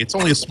with me. It's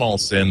only a small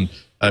sin.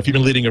 if you've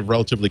been leading a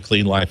relatively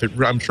clean life,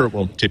 I'm sure it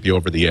won't tip you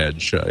over the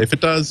edge. If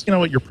it does, you know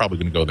what? You're probably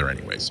going to go there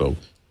anyway. So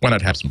why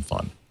not have some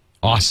fun?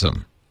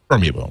 Awesome.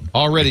 From you, Boom.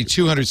 Already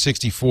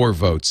 264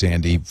 votes,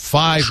 Andy.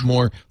 Five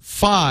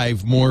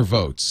more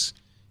votes.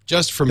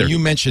 Just from you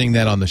mentioning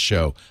that on the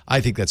show, I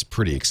think that's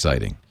pretty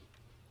exciting.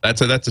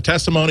 That's a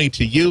testimony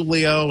to you,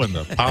 Leo, and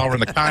the power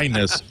and the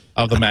kindness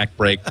of the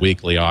MacBreak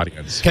Weekly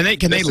audience. Can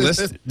they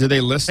list? Do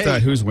they list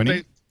who's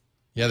winning?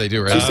 Yeah, they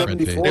do. Right?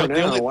 274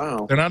 now.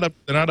 Wow. They're not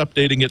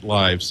updating it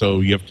live, so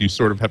you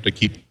sort of have to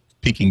keep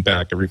peeking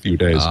back every few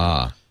days.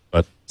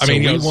 But I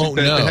mean, we won't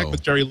know. The heck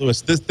with Jerry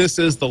Lewis. This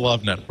is the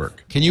Love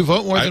Network. Can you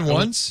vote more than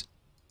once?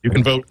 You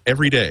can vote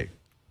every day.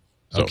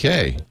 So.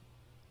 Okay.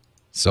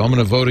 So I'm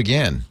going to vote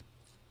again.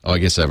 Oh, I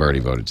guess I've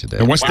already voted today.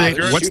 And what's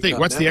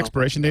the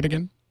expiration date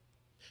again?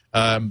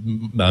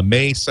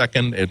 May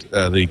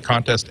 2nd. The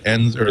contest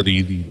ends, or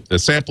the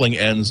sampling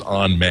ends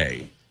on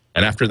May,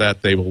 and after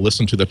that they will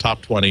listen to the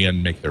top 20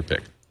 and make their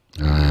pick.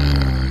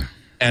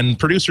 And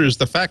producers,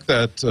 the fact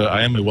that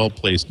I am a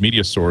well-placed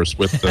media source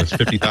with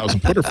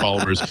 50,000 Twitter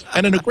followers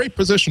and in a great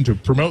position to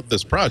promote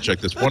this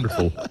project, this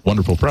wonderful,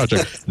 wonderful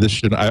project,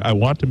 I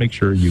want to make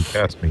sure you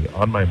cast me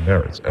on my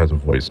merits as a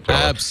voice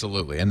talent.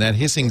 Absolutely. And that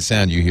hissing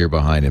sound you hear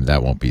behind him,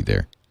 that won't be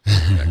there.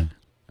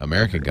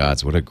 American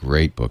Gods, what a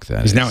great book that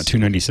is. He's now at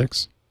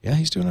 296. Yeah,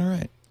 he's doing all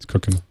right. He's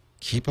cooking.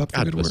 Keep up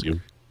the good work.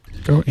 You.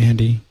 Go,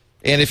 Andy.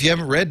 And if you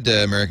haven't read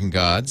American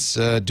Gods,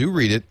 do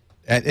read it.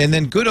 And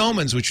then Good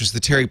Omens, which was the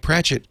Terry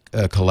Pratchett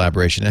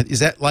collaboration. Is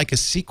that like a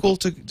sequel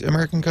to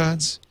American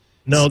Gods?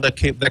 No, that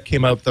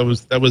came out.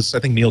 That was I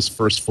think Neil's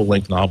first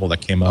full-length novel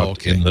that came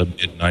out in the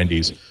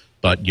mid-90s.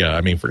 But yeah,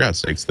 I mean, for God's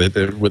sakes, Neil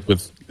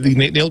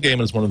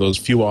Gaiman is one of those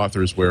few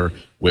authors where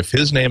if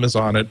his name is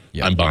on it,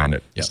 I'm buying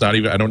it. It's not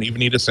even. I don't even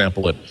need to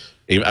sample it.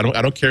 I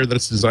don't care that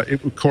it's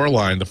designed.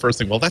 Coraline, the first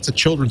thing. Well, that's a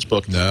children's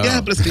book. No.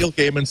 Yeah, but it's Neil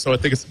Gaiman, so I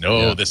think it's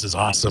This is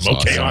awesome.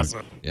 It's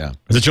awesome. Yeah,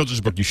 it's a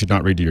children's book you should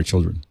not read to your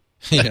children.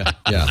 yeah,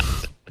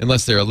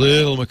 unless they're a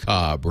little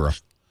macabre.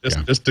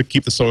 Just to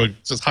keep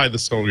just hide the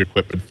sewing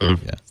equipment for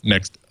the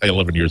next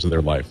 11 years of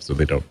their life, so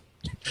they don't.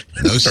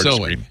 No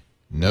sewing.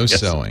 No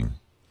sewing.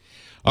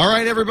 All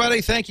right,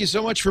 everybody. Thank you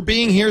so much for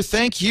being here.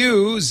 Thank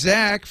you,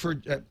 Zach, for...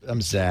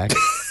 I'm Zach.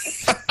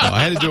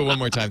 I had to do it one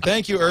more time.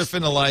 Thank you,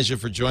 Irfan Elijah,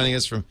 for joining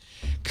us from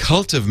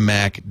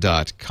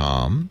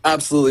cultofmac.com.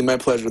 Absolutely, my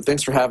pleasure.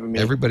 Thanks for having me.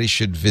 Everybody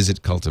should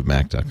visit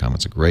cultofmac.com.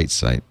 It's a great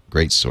site,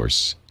 great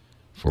source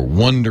for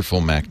wonderful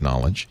Mac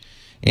knowledge.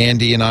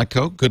 Andy and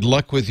Atko, good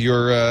luck with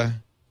your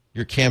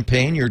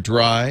campaign, your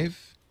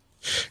drive.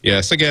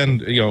 Yes,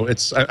 again,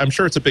 I'm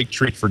sure it's a big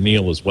treat for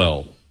Neil as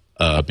well,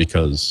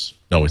 because...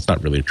 No, it's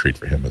not really a treat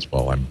for him as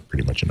well. I'm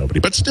pretty much a nobody.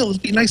 But still,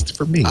 it'd be nice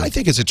for me. I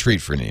think it's a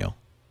treat for Neil.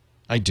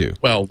 I do.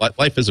 Well,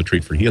 life is a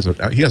treat for him.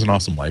 He has an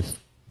awesome life.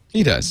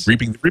 He does.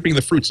 Reaping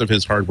the fruits of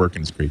his hard work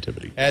and his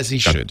creativity. As he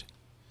should.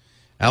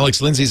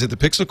 Alex Lindsay's at the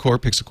Pixel Corps,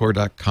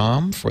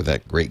 pixelcorps.com, for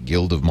that great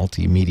guild of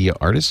multimedia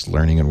artists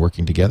learning and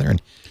working together.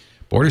 And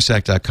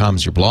bordersack.com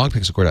is your blog,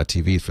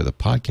 pixelcorps.tv for the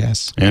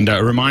podcasts. And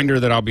a reminder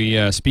that I'll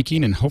be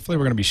speaking, and hopefully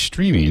we're going to be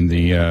streaming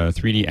the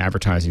 3D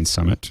Advertising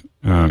Summit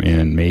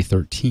in May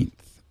 13th.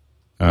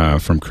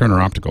 From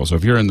Kerner Optical. So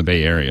if you're in the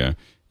Bay Area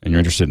and you're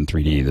interested in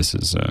 3D, this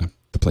is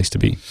the place to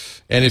be.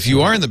 And if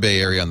you are in the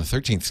Bay Area on the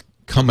 13th,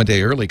 come a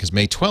day early, because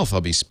May 12th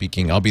I'll be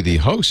speaking. I'll be the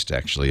host,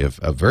 actually, of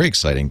a very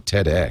exciting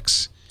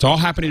TEDx. It's all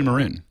happening in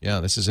Marin. Yeah,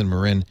 this is in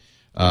Marin.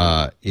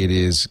 It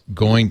is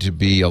going to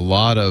be a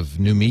lot of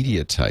new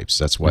media types.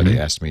 That's why they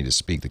asked me to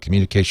speak. The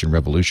communication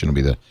revolution will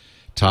be the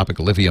topic.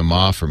 Olivia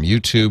Ma from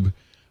YouTube,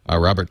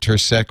 Robert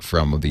Tursek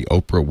from the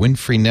Oprah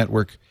Winfrey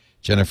Network,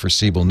 Jennifer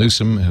Siebel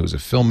Newsom, who's a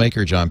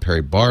filmmaker, John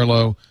Perry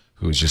Barlow,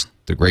 who's just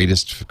the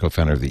greatest,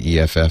 co-founder of the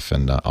EFF,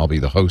 and I'll be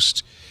the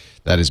host.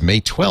 That is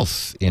May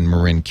 12th in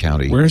Marin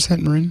County. Where is that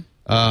in Marin?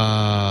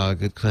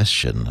 Good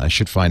question. I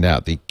should find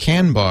out. The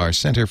Canbar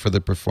Center for the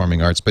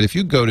Performing Arts. But if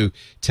you go to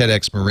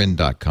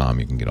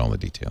tedxmarin.com, you can get all the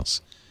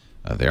details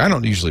there. I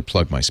don't usually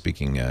plug my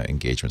speaking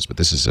engagements, but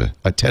this is a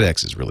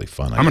TEDx is really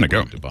fun. I'm going to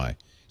go.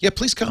 Yeah,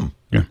 please come.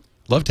 Yeah.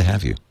 Love to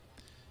have you.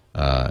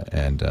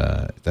 And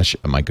that's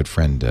my good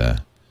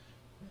friend...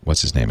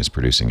 what's his name is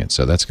producing it,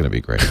 so that's going to be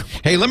great.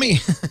 Hey, let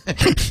me...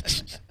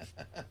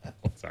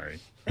 Sorry.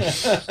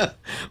 That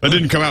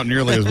didn't come out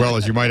nearly as well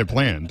as you might have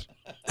planned.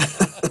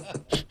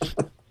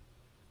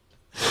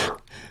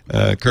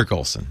 Kirk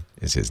Olson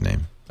is his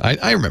name.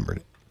 I remembered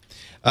it.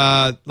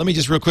 Let me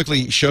just real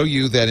quickly show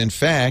you that, in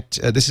fact,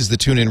 this is the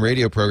TuneIn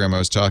Radio program I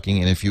was talking,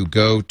 and if you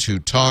go to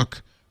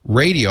Talk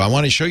Radio, I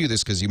want to show you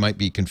this because you might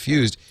be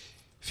confused.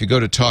 If you go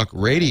to Talk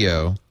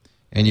Radio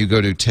and you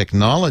go to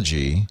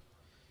Technology...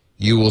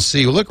 you will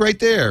see, look right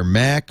there,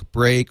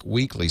 MacBreak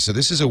Weekly. So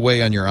this is a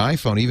way on your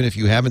iPhone, even if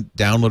you haven't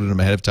downloaded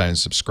them ahead of time and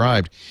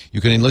subscribed, you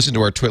can listen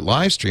to our Twit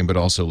live stream, but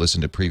also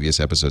listen to previous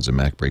episodes of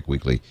MacBreak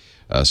Weekly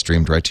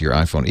streamed right to your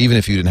iPhone, even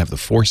if you didn't have the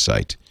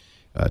foresight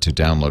to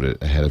download it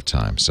ahead of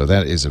time. So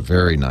that is a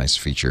very nice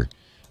feature.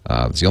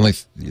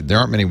 It's there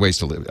aren't many ways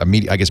to,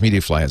 I guess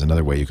MediaFly has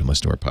another way you can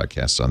listen to our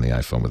podcasts on the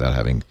iPhone without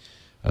having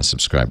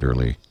subscribed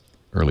early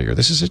earlier.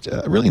 This is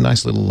a really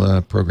nice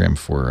little program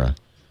for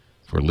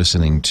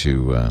listening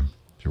to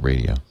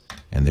radio.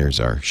 And there's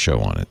our show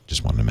on it.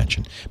 Just wanted to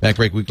mention.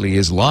 MacBreak Weekly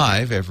is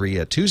live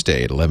every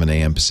Tuesday at 11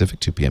 a.m. Pacific,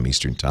 2 p.m.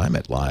 Eastern Time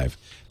at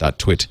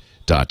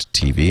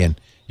live.twit.tv. And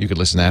you could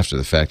listen after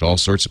the fact all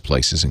sorts of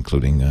places,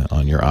 including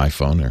on your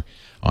iPhone or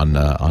on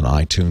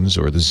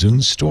iTunes or the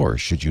Zune store,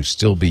 should you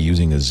still be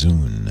using a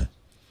Zune.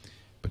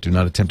 But do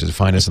not attempt to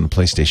find us on the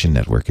PlayStation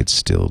Network. It's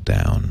still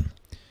down.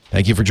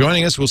 Thank you for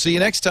joining us. We'll see you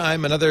next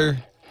time. Another...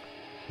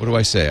 What do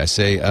I say? I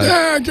say...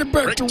 yeah, get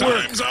back to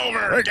work. Time's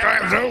over. Break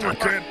time's over,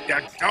 kid. You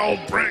gold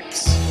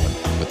bricks.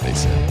 What they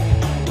say.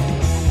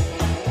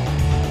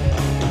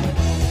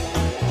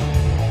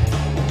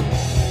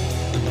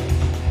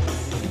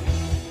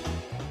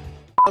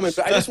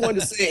 I just wanted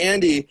to say,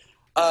 Andy,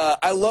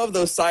 I love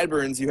those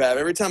sideburns you have.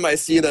 Every time I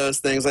see those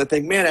things, I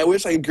think, man, I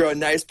wish I could grow a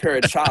nice pair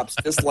of chops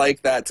just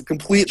like that to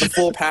complete the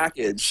full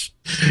package.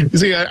 You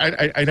see,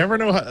 I never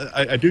know how,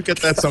 I do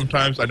get that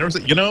sometimes. I never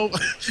say,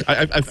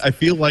 I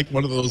feel like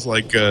one of those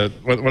like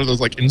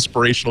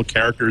inspirational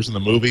characters in the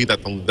movie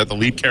that the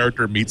lead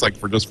character meets like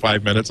for just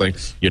 5 minutes. Like,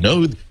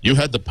 you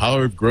had the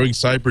power of growing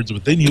sideburns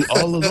within you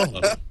all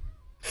along.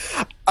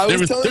 There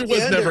was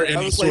never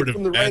any sort of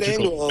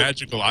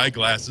magical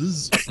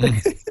eyeglasses.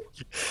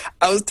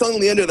 I was telling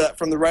Leander that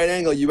from the right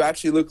angle, you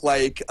actually look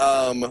like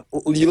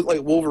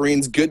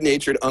Wolverine's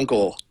good-natured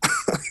uncle.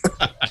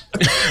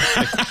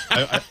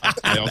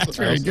 That's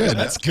very good.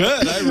 That's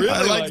good. I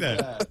really like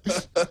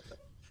that.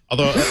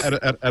 Although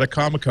at a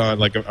Comic-Con,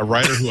 like a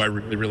writer who I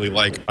really, really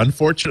like,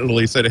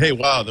 unfortunately said, hey,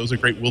 wow, those are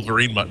great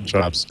Wolverine mutton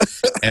chops.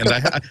 And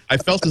I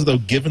felt as though,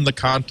 given the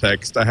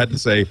context, I had to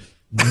say,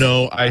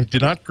 no, I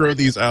did not grow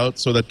these out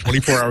so that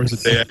 24 hours a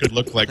day I could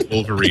look like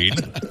Wolverine.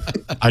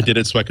 I did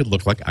it so I could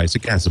look like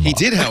Isaac Asimov. He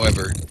did,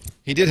 however,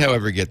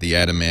 get the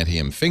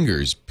adamantium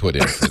fingers put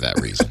in for that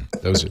reason.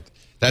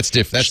 That's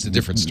the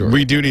different story.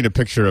 We do need a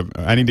picture of.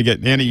 I need to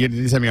get Andy. You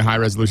need to send me a high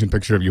resolution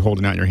picture of you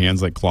holding out your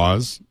hands like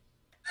claws.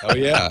 Oh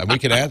yeah, we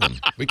can add them.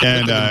 We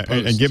can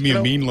and give me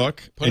a mean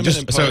look. And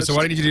so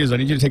what I need you to do is I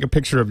need you to take a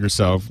picture of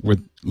yourself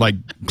with like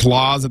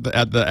claws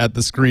at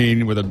the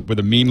screen with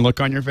a mean look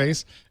on your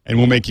face, and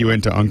we'll make you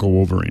into Uncle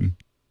Wolverine.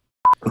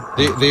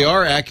 They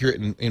are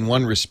accurate in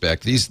one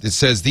respect. It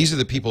says these are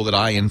the people that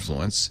I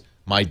influence: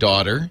 my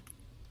daughter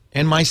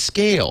and my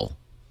scale.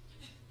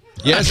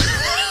 Yes,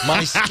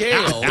 my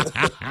scale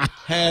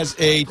has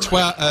a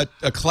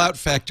clout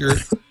factor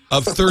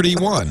of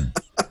 31.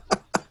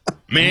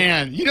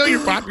 Man, you're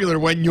popular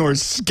when your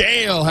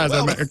scale has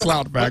a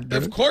clout factor.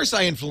 Of course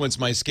I influence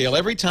my scale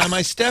every time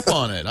I step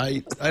on it.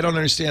 I don't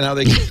understand how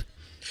they can...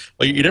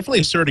 Well, you're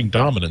definitely asserting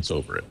dominance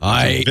over it.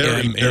 I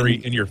am very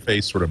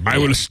in-your-face sort of... I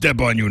will step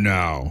on you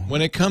now.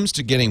 When it comes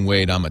to getting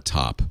weighed, I'm a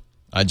top.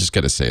 I just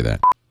got to say that.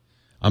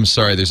 I'm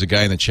sorry, there's a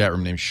guy in the chat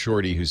room named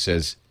Shorty who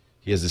says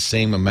he has the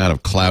same amount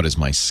of clout as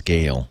my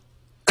scale.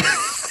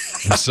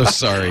 I'm so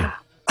sorry.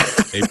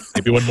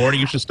 Maybe one morning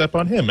you should step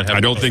on him. And have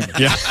I don't think...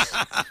 Yeah.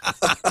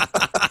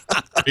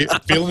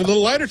 Feeling a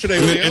little lighter today,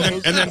 Leo.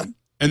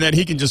 And then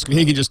he can just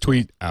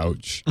tweet,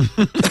 ouch.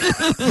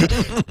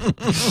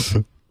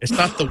 It's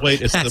not the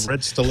weight, it's the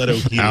red stiletto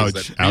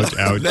heels.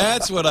 Ouch.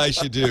 That's what I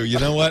should do. You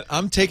know what?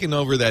 I'm taking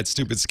over that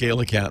stupid scale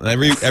account. And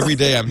every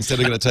day, instead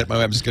of going to type my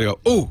way, I'm just going to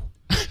go, ooh,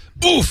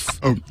 oof.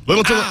 Oh,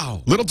 little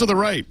to the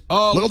right.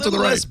 Oh, little to the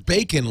right. Less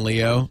bacon,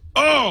 Leo.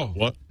 Oh.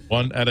 What?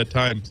 One at a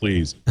time,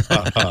 please.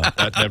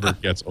 That never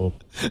gets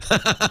old.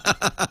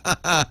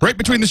 Right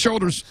between the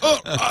shoulders.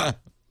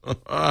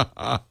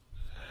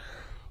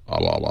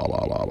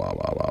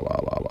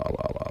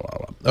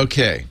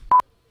 Okay.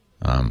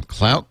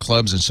 Clout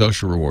clubs and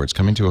social rewards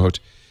coming to a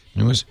hotel.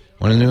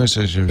 One of the newest.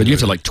 But you have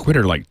to like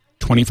Twitter like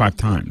 25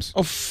 times.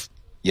 Oh,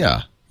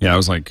 yeah. Yeah, I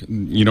was like,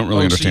 you don't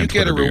really understand. So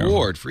you get Twitter, a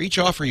reward for each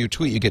offer you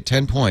tweet. You get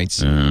 10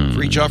 points.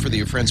 For each offer that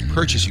your friends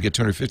purchase, you get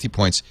 250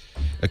 points.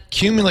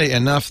 Accumulate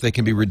enough they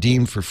can be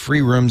redeemed for free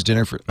rooms,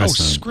 dinner for.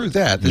 Screw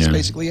that! That's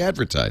basically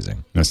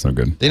advertising. That's no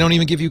good. They don't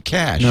even give you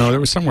cash. No,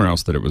 there was somewhere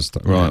else that it was.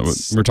 Well,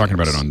 we were talking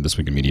about it on This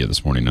Week in Media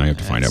this morning. And I have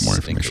to find out more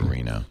information.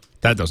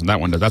 That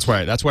one. That's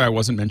why I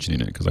wasn't mentioning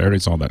it because I already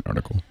saw that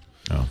article.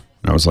 Oh,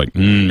 and I was like,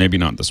 maybe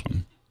not this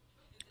one.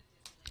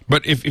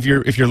 But if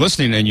you're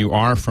listening and you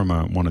are from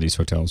one of these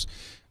hotels.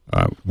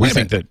 We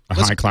think that a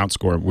high clout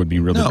score would be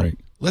really great.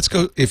 Let's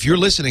go. If you're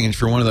listening and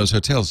for one of those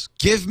hotels,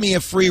 give me a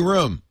free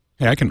room.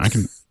 Hey,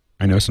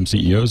 I know some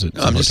CEOs at.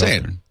 No, I'm just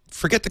saying.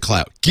 Forget the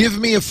clout. Give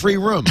me a free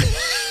room.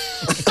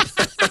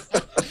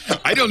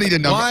 I don't need a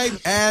number. Why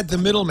add the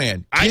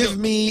middleman? Give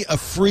me a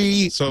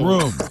free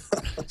room.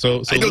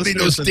 So I don't need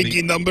no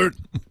stinky number.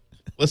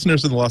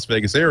 Listeners in the Las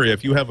Vegas area,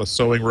 if you have a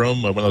sewing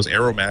room, one of those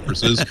Aero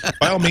mattresses,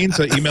 by all means,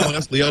 email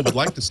us. Leo would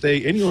like to stay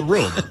in your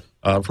room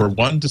for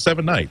 1 to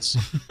 7 nights.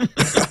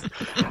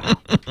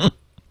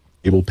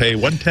 He will pay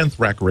 1/10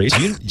 rack rate.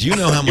 Do you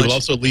know how much? He will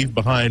also leave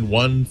behind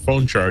one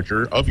phone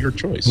charger of your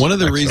choice. One of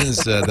the reasons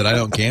that I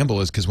don't gamble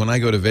is because when I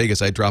go to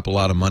Vegas, I drop a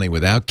lot of money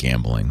without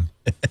gambling.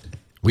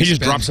 He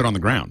just drops it on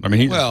the ground.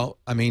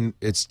 I mean,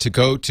 it's to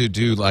go to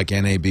do like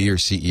NAB or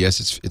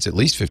CES. It's at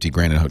least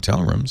 $50,000 in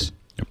hotel rooms.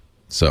 Yep.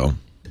 So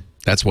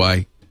that's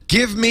why.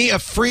 Give me a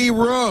free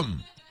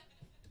room.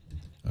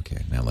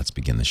 Okay, now let's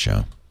begin the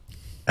show.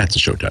 That's a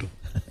show title.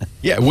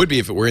 Yeah, it would be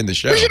if it were in the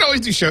show. We should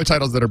always do show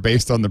titles that are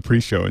based on the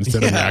pre-show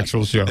instead of the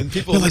actual show. And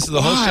people listen to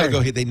the whole show and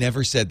go, hey, they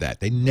never said that.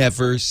 They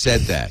never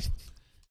said that.